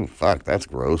like, oh, fuck, that's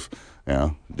gross. You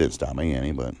know, didn't stop me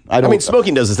any, but I don't. mean,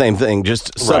 smoking does the same thing,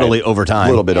 just subtly Right. over time. A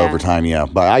little bit Yeah. over time, yeah.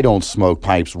 But I don't smoke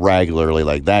pipes regularly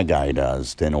like that guy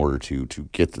does in order to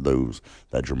get to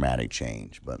that dramatic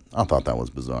change. But I thought that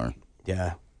was bizarre.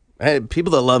 Yeah. Hey,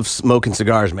 people that love smoking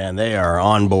cigars, man, they are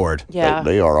on board. Yeah.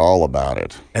 They are all about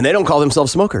it. And they don't call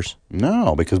themselves smokers.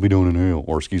 No, because we don't inhale.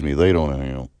 Or excuse me, they don't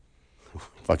inhale.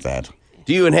 Fuck that.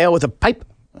 Do you inhale with a pipe?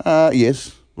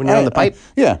 Yes. When you're on the pipe?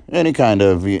 Yeah, any kind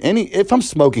of if I'm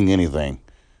smoking anything,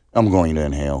 I'm going to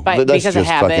inhale. But That's because of just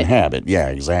habit. fucking habit. Yeah,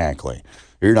 exactly.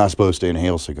 You're not supposed to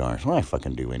inhale cigars. Well, I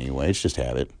fucking do anyway. It's just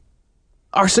habit.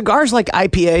 Are cigars like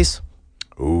IPAs?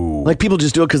 Ooh. Like people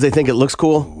just do it because they think it looks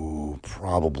cool? Ooh,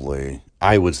 probably.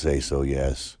 I would say so,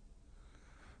 yes.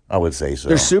 I would say so.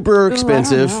 They're super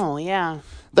expensive. Oh, yeah.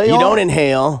 They You are. don't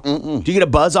inhale. Do you get a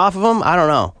buzz off of them? I don't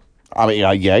know. I mean,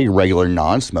 yeah, you're a regular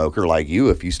non-smoker like you.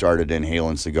 If you started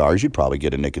inhaling cigars, you'd probably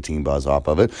get a nicotine buzz off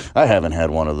of it. I haven't had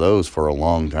one of those for a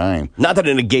long time. Not that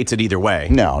it negates it either way.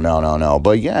 No.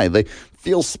 But yeah, they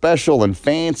feel special and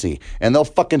fancy, and they'll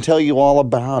fucking tell you all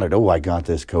about it. Oh, I got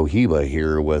this Cohiba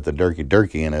here with a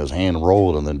Durkee, and it was hand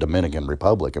rolled in the Dominican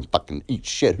Republic, and fucking eat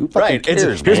shit. Who fucking Right.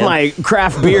 cares, Here's man? my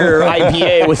craft beer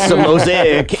IPA with some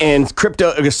Mosaic and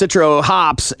Citro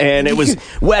hops, and it was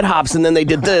wet hops, and then they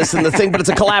did this and the thing, but it's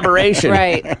a collaboration.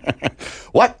 Right.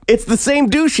 What? It's the same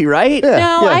douchey, right?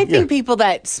 No, I think people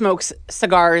that smoke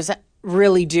cigars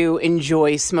really do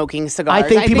enjoy smoking cigars. I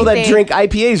think people that drink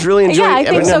IPAs really enjoy. Yeah, I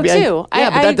think so too. Yeah,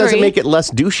 but that doesn't make it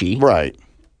less douchey, right?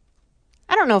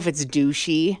 I don't know if it's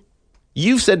douchey.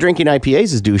 You've said drinking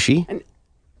IPAs is douchey.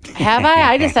 Have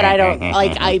I? I just said I don't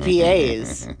like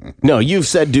IPAs. No, you've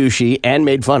said douchey and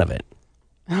made fun of it.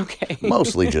 Okay.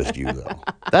 Mostly just you, though.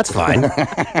 That's fine.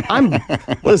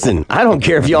 Listen, I don't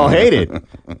care if y'all hate it.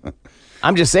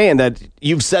 I'm just saying that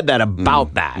you've said that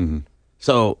about that.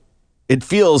 So it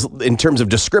feels, in terms of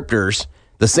descriptors,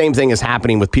 the same thing is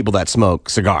happening with people that smoke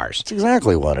cigars. That's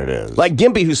exactly what it is. Like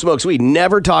Gimpy, who smokes weed,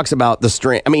 never talks about the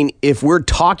strain. I mean, if we're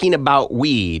talking about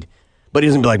weed, but he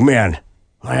doesn't be like, man,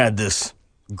 I had this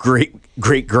great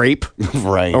grape.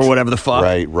 Right. Or whatever the fuck.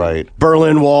 Right.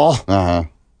 Berlin Wall. Uh-huh.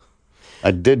 I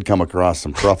did come across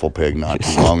some truffle pig not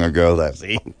too long ago that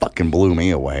fucking blew me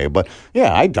away. But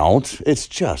yeah, I don't. It's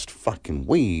just fucking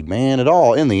weed, man.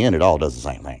 In the end, it all does the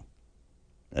same thing.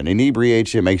 It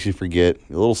inebriates you, makes you forget,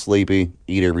 you're a little sleepy,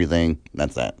 eat everything.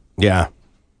 That's that. Yeah.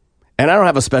 And I don't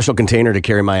have a special container to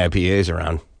carry my IPAs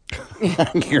around.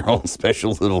 Your own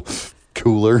special little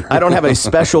cooler. I don't have a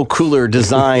special cooler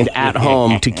designed at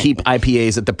home to keep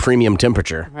IPAs at the premium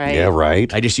temperature. Right. Yeah,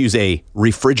 right. I just use a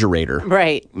refrigerator.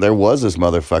 Right. There was this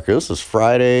motherfucker. This was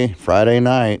Friday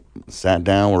night. Sat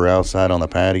down. We're outside on the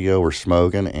patio. We're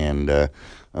smoking. And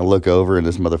I look over, and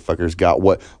this motherfucker's got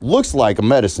what looks like a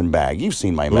medicine bag. You've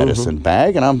seen my medicine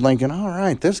bag. And I'm thinking, all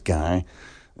right, this guy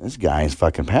is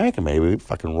fucking packing. Maybe we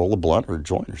fucking roll a blunt or a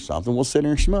joint or something. We'll sit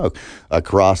here and smoke.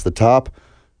 Across the top,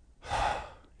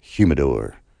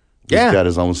 humidor. Yeah. He's got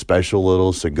his own special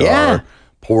little cigar,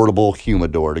 portable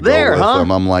humidor to go with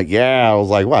him. I'm like, I was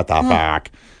like, what the fuck?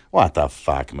 What the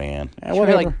fuck, man? It's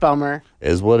really like bummer.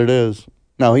 Is what it is.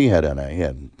 No, he had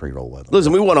pre-roll with him.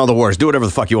 Listen, we won all the wars. Do whatever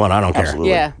the fuck you want. I don't care. Absolutely.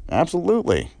 Yeah.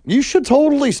 Absolutely. You should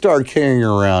totally start carrying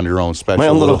around your own special My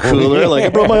own little cooler. Like, I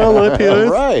brought my own IPAs.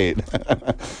 Right.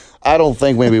 I don't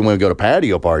think maybe when we go to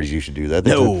patio parties, you should do that.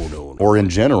 No. Or in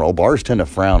general, bars tend to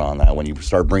frown on that when you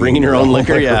start bringing your own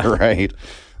liquor. Yeah. Right.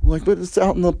 Like, but it's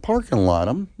out in the parking lot.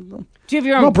 Do you have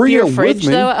your own beer fridge,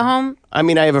 though, at home? I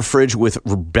mean, I have a fridge with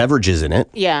beverages in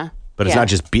it. Yeah. But it's not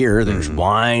just beer. There's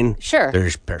wine. Sure.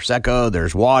 There's Prosecco.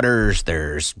 There's waters.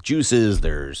 There's juices.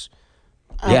 There's...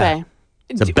 Okay. Yeah.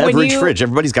 It's a beverage fridge.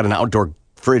 Everybody's got an outdoor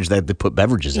fridge that they put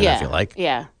beverages in, I feel like.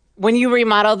 Yeah. When you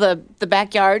remodel the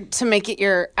backyard to make it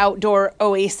your outdoor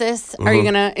oasis, are you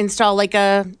going to install like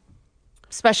a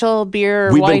special beer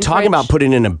or We've wine been talking fridge? about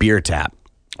putting in a beer tap.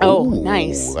 Oh,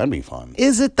 nice. That'd be fun.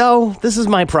 Is it, though? This is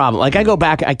my problem. Like, I go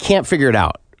back, I can't figure it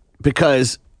out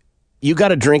because you got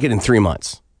to drink it in 3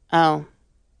 months. Oh.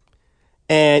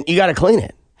 And you got to clean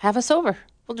it. Have us over.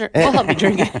 We'll help you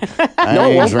drink it. I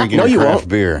ain't drinking no, you craft won't.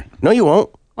 beer. No, you won't.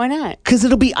 Why not? Because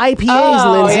it'll be IPAs,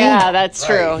 Oh, Lindsay. yeah, that's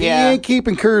true. He Yeah. ain't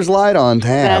keeping Coors Light on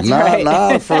tap. That's right.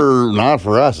 Not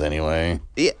for us anyway.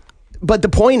 Yeah. But the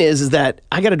point is that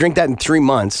I got to drink that in 3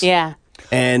 months. Yeah.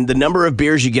 And the number of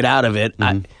beers you get out of it,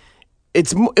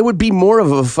 it would be more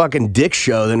of a fucking dick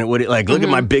show than it would, like, look at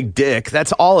my big dick.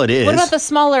 That's all it is. What about the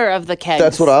smaller of the kegs?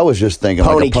 That's what I was just thinking.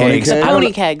 Pony like a pony kegs. keg?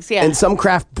 Pony kegs, yeah. And some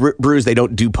craft brews, they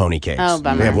don't do pony kegs. Oh,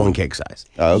 bummer. They have one keg size.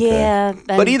 Oh, okay. Yeah,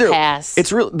 then But either pass.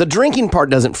 it's real. The drinking part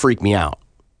doesn't freak me out,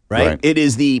 right? It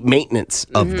is the maintenance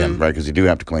of them. Right, because you do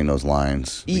have to clean those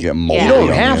lines. You get moldy. You don't on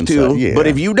the have to, inside. Yeah. but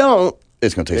if you don't,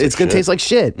 it's gonna taste. it's gonna taste like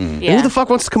shit. And Yeah. who the fuck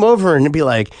wants to come over and be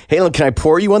like, "Hey, look, can I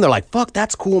pour you one?" They're like, "Fuck,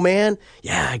 that's cool, man.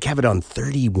 Yeah, I have it on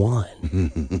 31."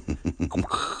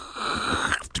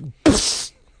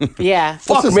 Yeah.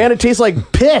 Fuck, man, it tastes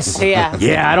like piss. Yeah.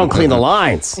 Yeah, I don't clean the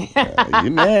lines. You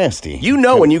nasty. You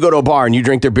know when you go to a bar and you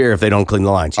drink their beer if they don't clean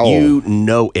the lines. Oh. You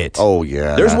know it. Oh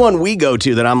yeah. There's one we go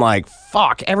to that I'm like,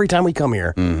 fuck, every time we come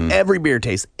here, every beer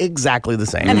tastes exactly the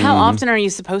same. And how often are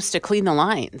you supposed to clean the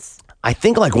lines? I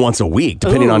think like once a week,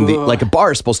 depending on like a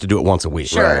bar is supposed to do it once a week.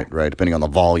 Sure. Right, depending on the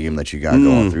volume that you got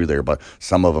going through there. But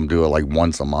some of them do it like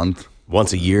once a month,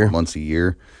 Once a year. once a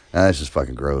year. That's just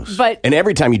fucking gross. But And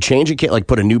every time you change a kit, like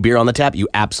put a new beer on the tap, you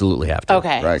absolutely have to.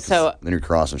 okay, Right, 'cause so then you're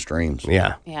crossing streams.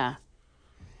 Yeah. yeah,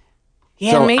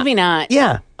 yeah, So, maybe not.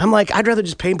 Yeah. I'm like, I'd rather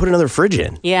just pay and put another fridge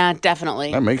in Yeah,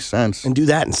 definitely. That makes sense. and do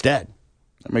that instead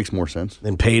That makes more sense.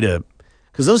 than pay to,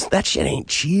 because that shit ain't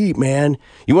cheap, man.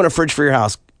 You want a fridge for your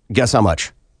house? Guess how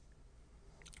much?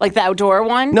 Like the outdoor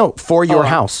one? No, for your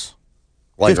house.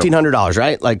 Like a- $1,500,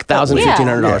 right? Like $1,000, Yeah.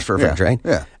 $1,500 for a fridge, right?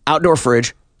 Yeah. Outdoor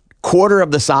fridge, quarter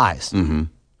of the size.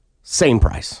 Same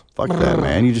price. Fuck that,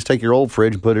 man. You just take your old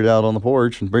fridge and put it out on the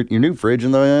porch and put your new fridge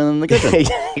in the kitchen.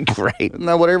 Great. Isn't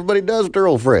that what everybody does with their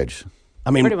old fridge?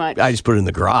 I mean, Pretty much. I just put it in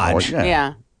the garage. Yeah.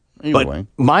 Yeah. Either way.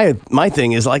 My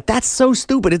thing is like, that's so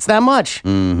stupid. It's that much.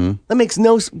 Mm-hmm. That makes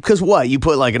no, because what? You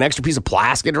put like an extra piece of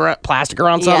plastic around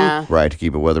something? Yeah. Right, to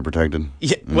keep it weather protected.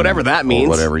 Yeah, whatever that means. Or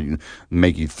whatever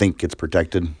make you think it's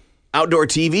protected. Outdoor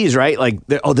TVs, right? Like,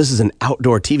 this is an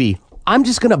outdoor TV. I'm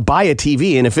just going to buy a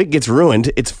TV, and if it gets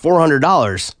ruined, it's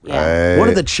 $400. Yeah. What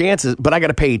are the chances? But I got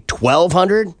to pay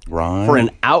 $1,200 Right. for an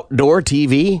outdoor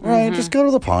TV? Right, just go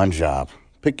to the pawn shop.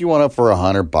 Pick you one up for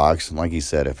 $100, and like you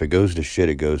said, if it goes to shit,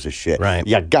 it goes to shit. Right.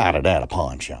 You got it at a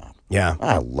pawn shop. Yeah.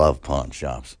 I love pawn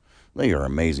shops. They are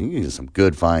amazing. You can get some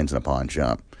good finds in a pawn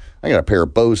shop. I got a pair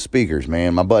of Bose speakers,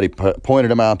 man. My buddy pointed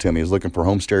them out to me. He was looking for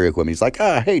home stereo equipment. He's like,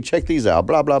 hey, check these out,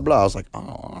 blah, blah, blah. I was like, oh,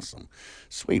 awesome.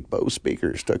 Sweet Bose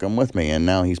speakers. Took them with me, and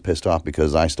now he's pissed off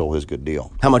because I stole his good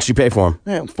deal. How much did you pay for them?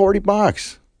 Man,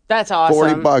 $40. That's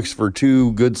awesome. $40 for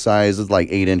two good sizes, like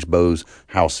 8-inch Bose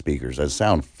house speakers. That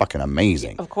sound fucking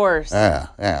amazing. Of course.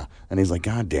 Yeah. And he's like,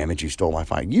 God damn it, you stole my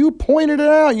phone. You pointed it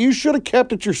out. You should have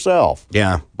kept it yourself.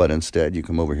 Yeah. But instead, you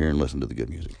come over here and listen to the good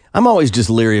music. I'm always just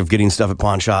leery of getting stuff at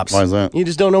pawn shops. Why is that? You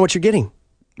just don't know what you're getting.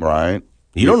 Right.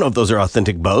 You don't know if those are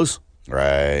authentic Bose.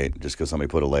 Right. Just because somebody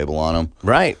put a label on them.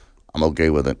 Right. I'm okay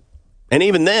with it. And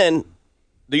even then,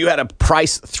 you had a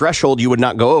price threshold you would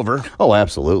not go over. Oh,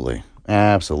 absolutely.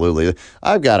 Absolutely.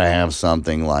 I've got to have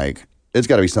something like, it's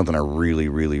got to be something I really,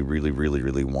 really, really, really,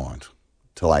 really want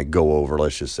to like go over,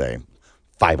 let's just say,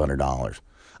 $500.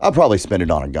 I'll probably spend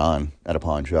it on a gun at a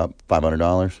pawn shop,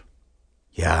 $500.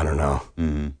 Yeah, I don't know.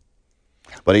 Mm-hmm.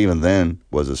 But even then,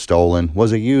 was it stolen?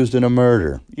 Was it used in a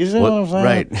murder? You see what I'm saying?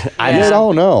 Right. I just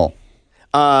don't know.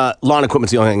 Lawn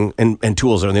equipment's the only thing, and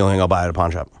tools are the only thing I'll buy at a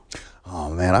pawn shop. Oh,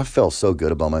 man, I felt so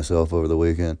good about myself over the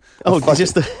weekend.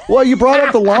 Well, you brought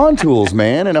up the lawn tools,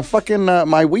 man, and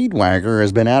my weed whacker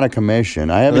has been out of commission.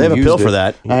 I haven't They have a used pill it. for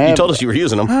that. You told us you were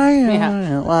using them.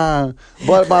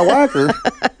 But my whacker,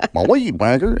 my weed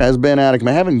whacker, has been out of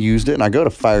commission. I haven't used it, and I go to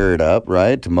fire it up,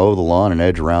 right, to mow the lawn and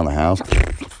edge around the house.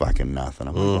 Fucking nothing.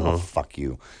 I'm like, oh, fuck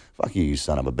you. Fuck you, you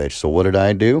son of a bitch. So what did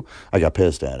I do? I got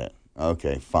pissed at it.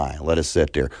 Okay, fine. Let it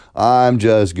sit there. I'm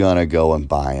just going to go and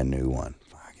buy a new one.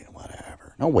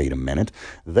 Now, wait a minute.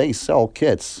 They sell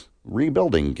kits,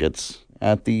 rebuilding kits,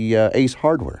 at the Ace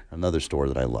Hardware, another store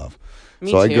that I love.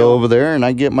 Me I too. go over there and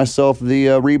I get myself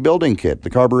the rebuilding kit,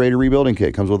 the carburetor rebuilding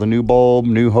kit. Comes with a new bulb,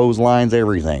 new hose lines,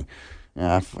 everything. And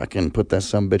I fucking put that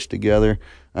sumbitch together.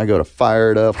 I go to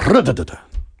fire it up.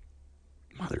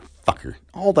 Motherfucker.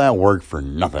 All that work for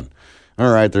nothing.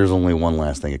 All right, there's only one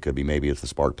last thing it could be. Maybe it's the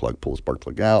spark plug. Pull the spark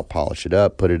plug out, polish it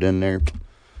up, put it in there.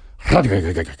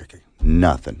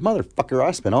 Nothing. Motherfucker, I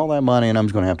spent all that money and I'm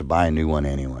just going to have to buy a new one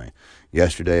anyway.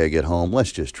 Yesterday I get home,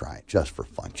 let's just try it, just for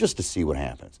fun, just to see what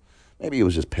happens. Maybe it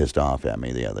was just pissed off at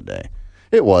me the other day.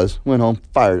 It was. Went home,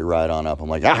 fired it right on up. I'm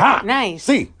like, aha! Nice.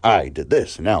 See, I did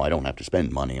this, and now I don't have to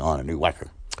spend money on a new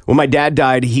whacker. When my dad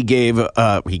died, he gave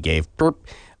power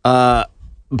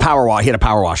wash. He had a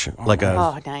power wash, like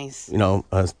Oh, nice.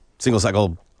 a single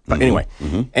cycle. But anyway,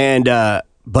 and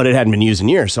but it hadn't been used in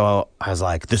years, so I was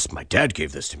like, my dad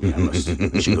gave this to me.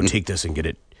 I should go take this and get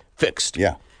it fixed.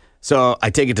 Yeah. So I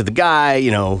take it to the guy,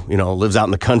 lives out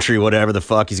in the country, whatever the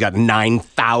fuck. He's got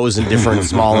 9,000 different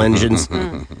small engines.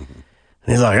 And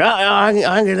he's like, I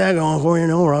can get that going for you,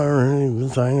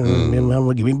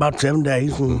 Give me about 7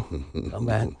 days and come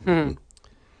back.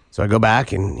 So I go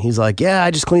back and he's like, yeah, I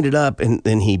just cleaned it up. And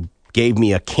then he gave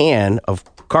me a can of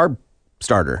carb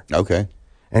starter. Okay.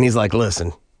 And he's like,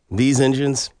 listen, these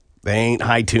engines, they ain't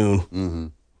high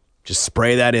tune. Just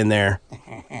spray that in there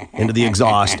into the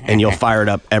exhaust and you'll fire it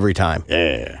up every time.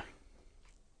 Yeah.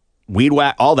 Weed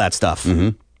whack, all that stuff.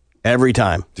 Every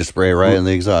time. Just spray it right in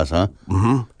the exhaust, huh?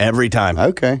 Every time.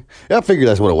 Okay. Yeah, I figured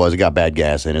that's what it was. It got bad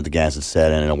gas in it. The gas had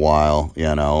set in it a while,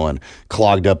 and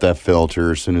clogged up that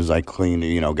filter. As soon as I cleaned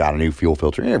it, got a new fuel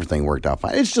filter. Everything worked out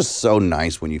fine. It's just so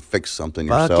nice when you fix something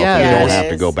yourself yeah, and you it don't have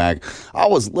to is. go back. I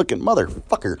was looking,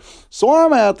 motherfucker. So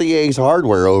I'm at the Ace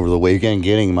Hardware over the weekend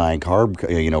getting my carb,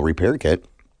 repair kit,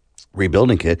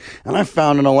 rebuilding kit, and I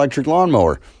found an electric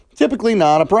lawnmower. Typically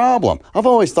not a problem. I've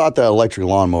always thought that electric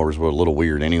lawnmowers were a little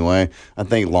weird anyway. I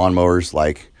think lawnmowers,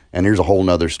 and there's a whole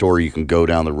nother story you can go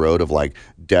down the road of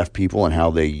deaf people and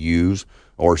how they use,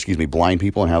 blind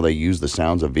people and how they use the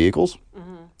sounds of vehicles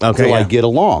to get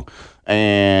along.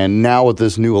 And now with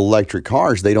this new electric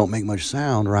cars, they don't make much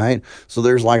sound, right? So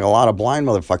there's a lot of blind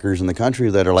motherfuckers in the country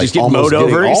that are Just get almost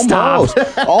mowed over? almost,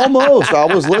 almost. I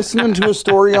was listening to a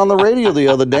story on the radio the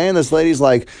other day, and this lady's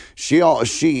like, she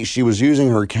was using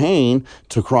her cane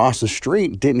to cross the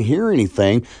street, didn't hear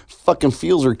anything, fucking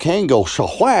feels her cane go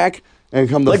whack, And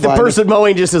come to Like the find person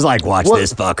mowing just is like, watch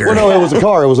this fucker. Well, no, it was a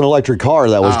car. It was an electric car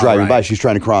that was Oh, driving by. right. She's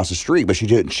trying to cross the street, but she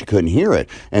couldn't hear it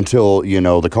until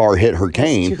the car hit her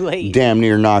cane. too late. Damn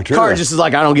near knocked her. Car just is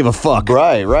like, I don't give a fuck.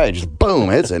 Right. Just boom,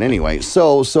 hits it anyway.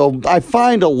 So I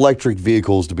find electric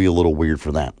vehicles to be a little weird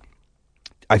for that.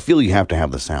 I feel you have to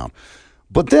have the sound.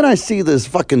 But then I see this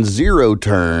fucking zero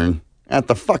turn at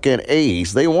the fucking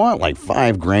Ace. They want like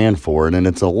 $5,000 for it, and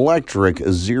it's electric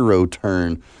zero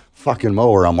turn fucking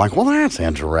mower. I'm like, well, that's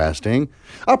interesting.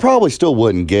 I probably still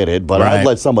wouldn't get it, but Right. I'd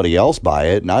let somebody else buy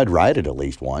it, and I'd ride it at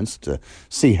least once to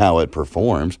see how it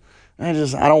performs. I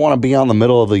don't want to be on the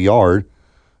middle of the yard,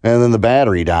 and then the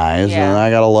battery dies, and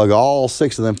I got to lug all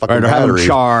 6 of them fucking Or to have them batteries.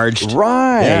 charged.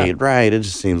 Right. It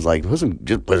just seems like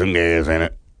just put some gas in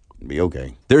it. Be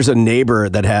okay. There's a neighbor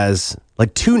that has,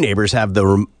 like 2 neighbors have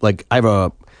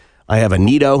I have a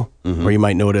Nito, or you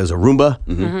might know it as a Roomba,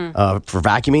 for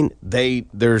vacuuming.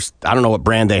 I don't know what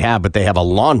brand they have, but they have a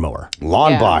lawnmower.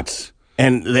 Lawn bots.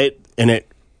 And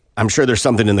I'm sure there's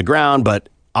something in the ground, but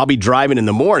I'll be driving in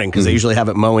the morning because they usually have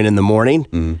it mowing in the morning,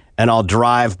 and I'll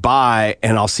drive by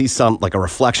and I'll see like a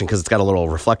reflection because it's got a little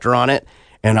reflector on it.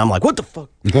 And I'm like, what the fuck?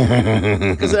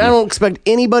 Because I don't expect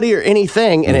anybody or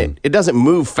anything, and it doesn't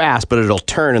move fast, but it'll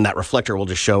turn and that reflector will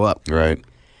just show up. Right.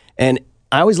 And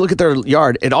I always look at their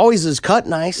yard. It always is cut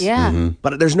nice. Yeah.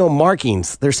 But there's no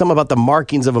markings. There's something about the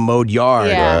markings of a mowed yard.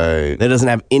 Yeah. Right. That doesn't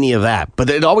have any of that. But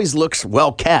it always looks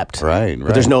well kept. Right.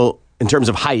 But there's no, in terms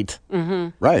of height.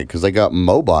 Right, because they got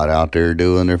Mobot out there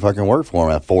doing their fucking work for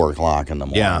them at 4 o'clock in the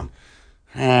morning. Yeah.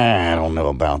 I don't know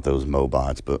about those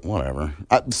Mobots, but whatever.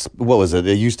 What was it?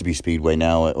 It used to be Speedway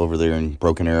now over there in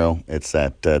Broken Arrow. It's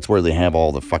it's where they have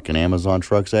all the fucking Amazon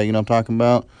trucks at, you know what I'm talking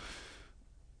about?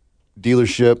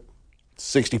 Dealership,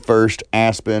 61st,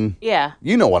 Aspen. Yeah.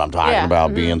 You know what I'm talking Yeah.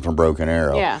 about being from Broken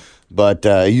Arrow. Yeah. But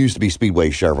it used to be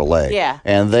Speedway Chevrolet. Yeah.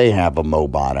 And they have a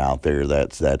Mobot out there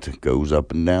that goes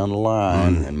up and down the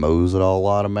line and mows it all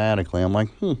automatically. I'm like,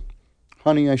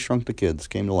 Honey, I Shrunk the Kids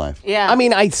came to life. Yeah. I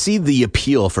mean, I see the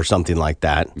appeal for something like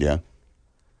that. Yeah.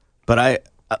 But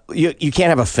you can't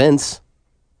have a fence.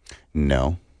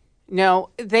 No. No,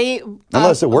 they.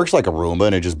 Unless it works like a Roomba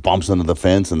and it just bumps into the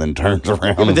fence and then turns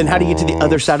around. Yeah, but then how do you get to the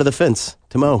other side of the fence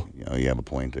to mow? You have a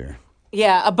point there.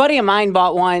 Yeah, a buddy of mine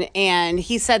bought one, and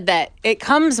he said that it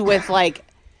comes with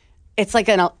it's like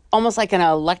almost like an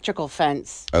electrical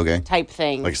fence Okay. type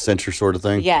thing. Like a sensor sort of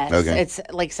thing? Yes, Okay. it's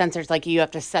like sensors. Like you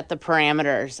have to set the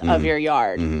parameters of your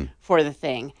yard for the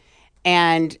thing,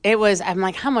 and I'm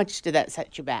like, how much did that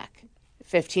set you back?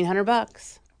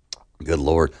 $1,500. Good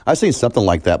Lord. I've seen something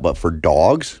like that, but for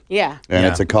dogs. Yeah. And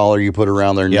it's a collar you put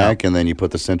around their neck, and then you put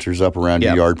the sensors up around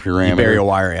your yard parameter. You bury a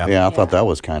wire, yeah. Yeah, I thought that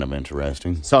was kind of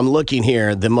interesting. So I'm looking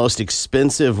here. The most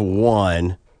expensive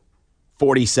one,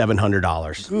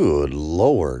 $4,700. Good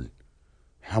Lord.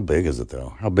 How big is it,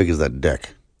 though? How big is that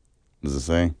deck? Does it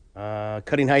say?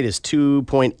 Cutting height is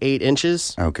 2.8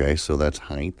 inches. Okay, so that's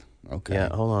height. Okay. Yeah,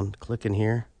 hold on. Clicking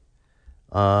here.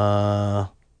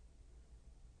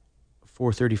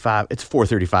 435. It's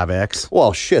 435X.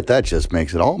 Well, shit, that just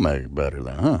makes it all better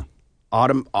then, huh?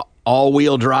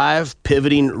 All-wheel drive,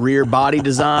 pivoting rear body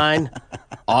design,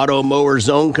 auto mower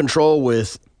zone control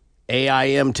with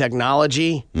AIM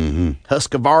technology,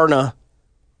 Husqvarna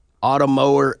auto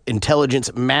mower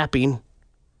intelligence mapping,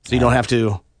 so you don't have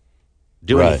to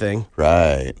do anything.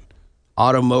 Right.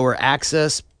 Auto mower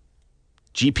access,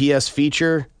 GPS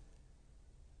feature.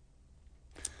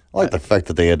 I like the fact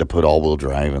that they had to put all-wheel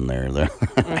drive in there.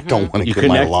 I don't want to get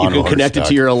my lawnmower You can connect it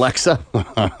to your Alexa.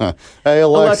 Hey,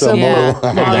 Alexa, mow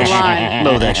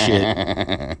mow that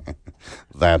shit.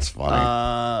 That's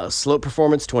funny. Slope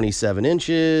performance, 27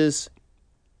 inches.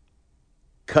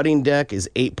 Cutting deck is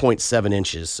 8.7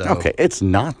 inches. So. Okay, it's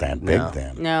not that big No.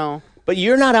 then. No. But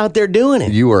you're not out there doing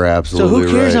it. You are absolutely right.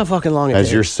 So who cares how fucking long it As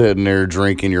takes? you're sitting there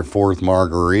drinking your 4th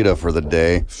margarita for the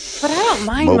day. But I don't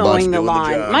mind Mobot's mowing the doing the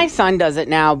lawn. job. My son does it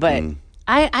now, but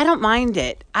I don't mind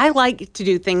it. I like to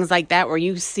do things like that where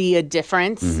you see a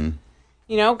difference.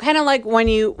 You know, kind of like when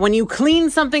you clean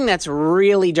something that's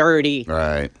really dirty,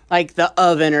 Right. like the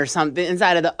oven or something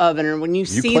inside of the oven, or when you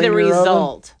see clean the your oven?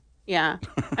 result. Yeah,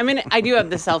 I mean, I do have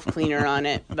the self cleaner on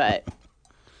it, but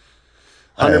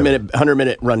 100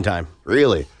 minute runtime.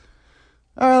 Really?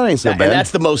 Oh, that ain't so And bad.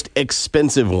 that's the most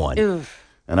expensive one. oof.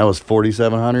 And that was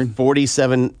 $4,700?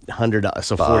 $4,700.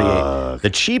 So 48. The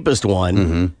cheapest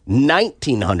one,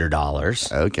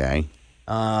 $1,900. Okay.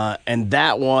 And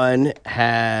that one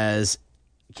has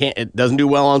it doesn't do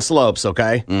well on slopes,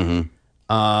 okay?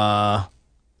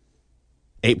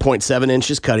 8.7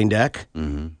 inches cutting deck.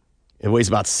 It weighs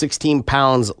about 16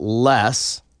 pounds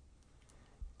less.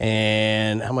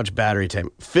 And how much battery time?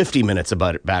 50 minutes of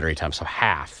battery time, so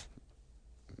half.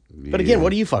 But again, what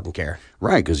do you fucking care?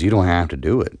 Right, because you don't have to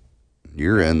do it.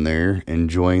 You're in there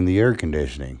enjoying the air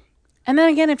conditioning. And then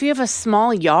again, if you have a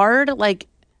small yard, like,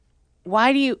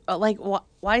 why do you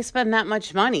why spend that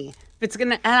much money? If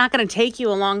it's not gonna take you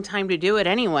a long time to do it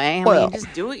anyway. I mean,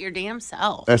 just do it your damn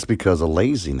self. That's because of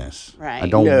laziness. Right. I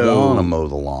don't want to mow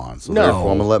the lawn, so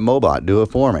therefore I'm gonna let Mobot do it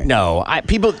for me. No,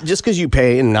 people just because you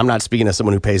pay, and I'm not speaking as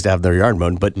someone who pays to have their yard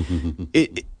mowed, but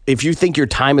if you think your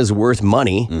time is worth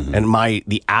money and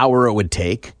the hour it would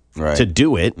take to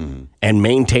do it and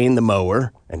maintain the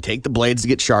mower and take the blades to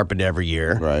get sharpened every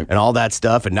year and all that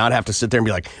stuff and not have to sit there and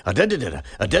be like,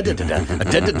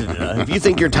 if you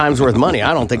think your time's worth money,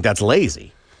 I don't think that's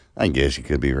lazy. I guess you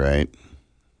could be right.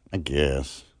 I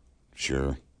guess.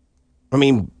 Sure. I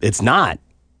mean, it's not.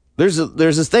 There's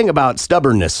this thing about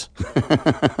stubbornness.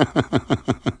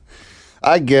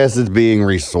 I guess it's being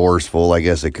resourceful. I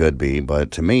guess it could be,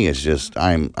 but to me, it's just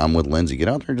I'm with Lindsay. Get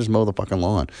out there and just mow the fucking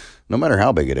lawn, no matter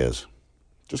how big it is.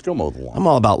 Just go mow the lawn. I'm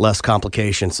all about less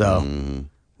complication, so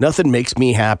nothing makes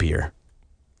me happier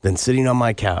than sitting on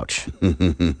my couch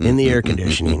in the air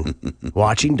conditioning,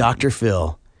 watching Dr.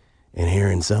 Phil, and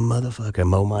hearing some motherfucker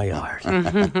mow my yard.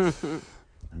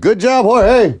 Good job,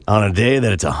 Jorge. On a day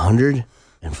that it's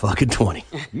 120.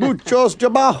 Muchos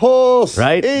trabajos.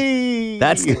 Right? Hey.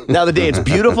 That's now the day it's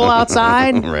beautiful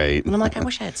outside. Right. And I'm like, I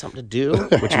wish I had something to do,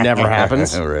 which never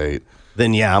happens. Right.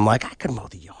 Then, yeah, I'm like, I could mow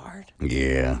the yard.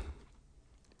 Yeah.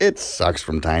 It sucks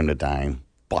from time to time,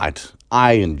 but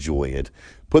I enjoy it.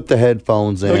 Put the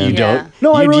headphones in. No, you don't.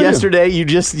 No, I really yesterday, do. you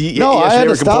just I had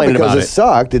to stop because it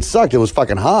sucked. It sucked. It was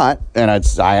fucking hot, and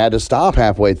I had to stop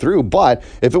halfway through. But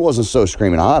if it wasn't so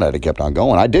screaming hot, I'd have kept on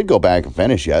going. I did go back and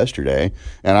finish yesterday,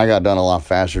 and I got done a lot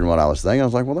faster than what I was thinking. I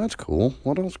was like, well, that's cool.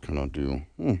 What else can I do?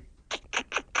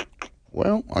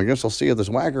 Well, I guess I'll see if this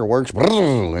whacker works.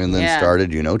 And then started,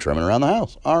 trimming around the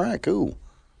house. All right, cool.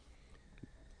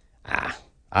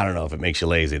 I don't know if it makes you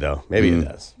lazy, though. Maybe it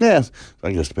does. Yes.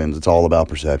 I guess it depends. It's all about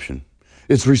perception.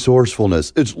 It's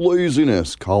resourcefulness. It's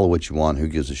laziness. Call it what you want. Who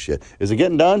gives a shit? Is it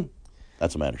getting done?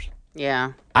 That's what matters.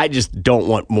 Yeah. I just don't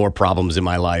want more problems in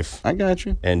my life. I got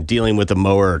you. And dealing with the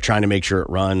mower or trying to make sure it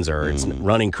runs or it's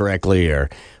running correctly or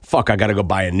I got to go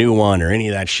buy a new one or any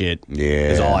of that shit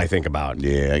is all I think about.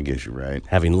 Yeah, I guess you're right.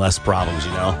 Having less problems,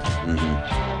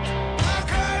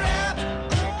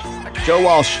 Joe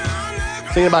Walsh,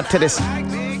 singing about titties.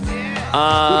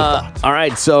 All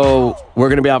right, so we're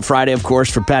going to be out Friday, of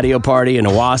course, for patio party in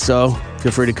Owasso.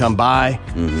 Feel free to come by.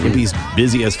 Hippie's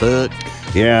busy as fuck.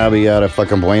 Yeah, I'll be out at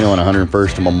fucking Bueno on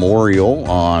 101st Memorial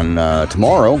on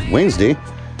tomorrow, Wednesday.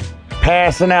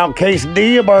 Passing out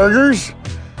quesadilla burgers.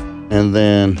 And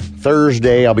then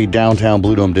Thursday, I'll be downtown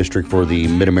Blue Dome District for the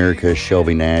Mid-America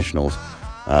Shelby Nationals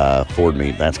Ford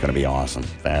meet. That's going to be awesome.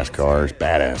 Fast cars,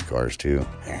 badass cars, too.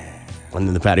 And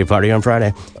then the patio party on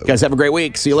Friday. You guys have a great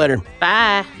week. See you later.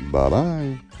 Bye.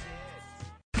 Bye-bye.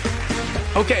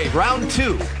 Okay, round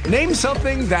two. Name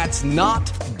something that's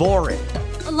not boring.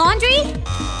 A laundry?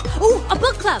 Ooh, a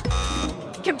book club.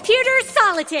 Computer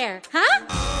solitaire, huh?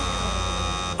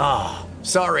 Ah,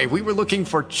 sorry, we were looking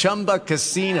for Chumba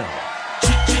Casino.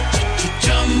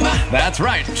 That's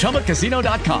right,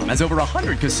 ChumbaCasino.com has over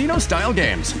 100 casino-style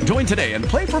games. Join today and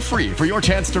play for free for your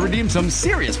chance to redeem some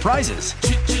serious prizes.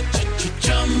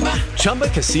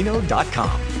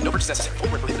 ChumbaCasino.com. No purchase necessary.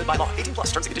 Void where prohibited by law. 18+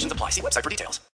 terms and conditions apply. See website for details.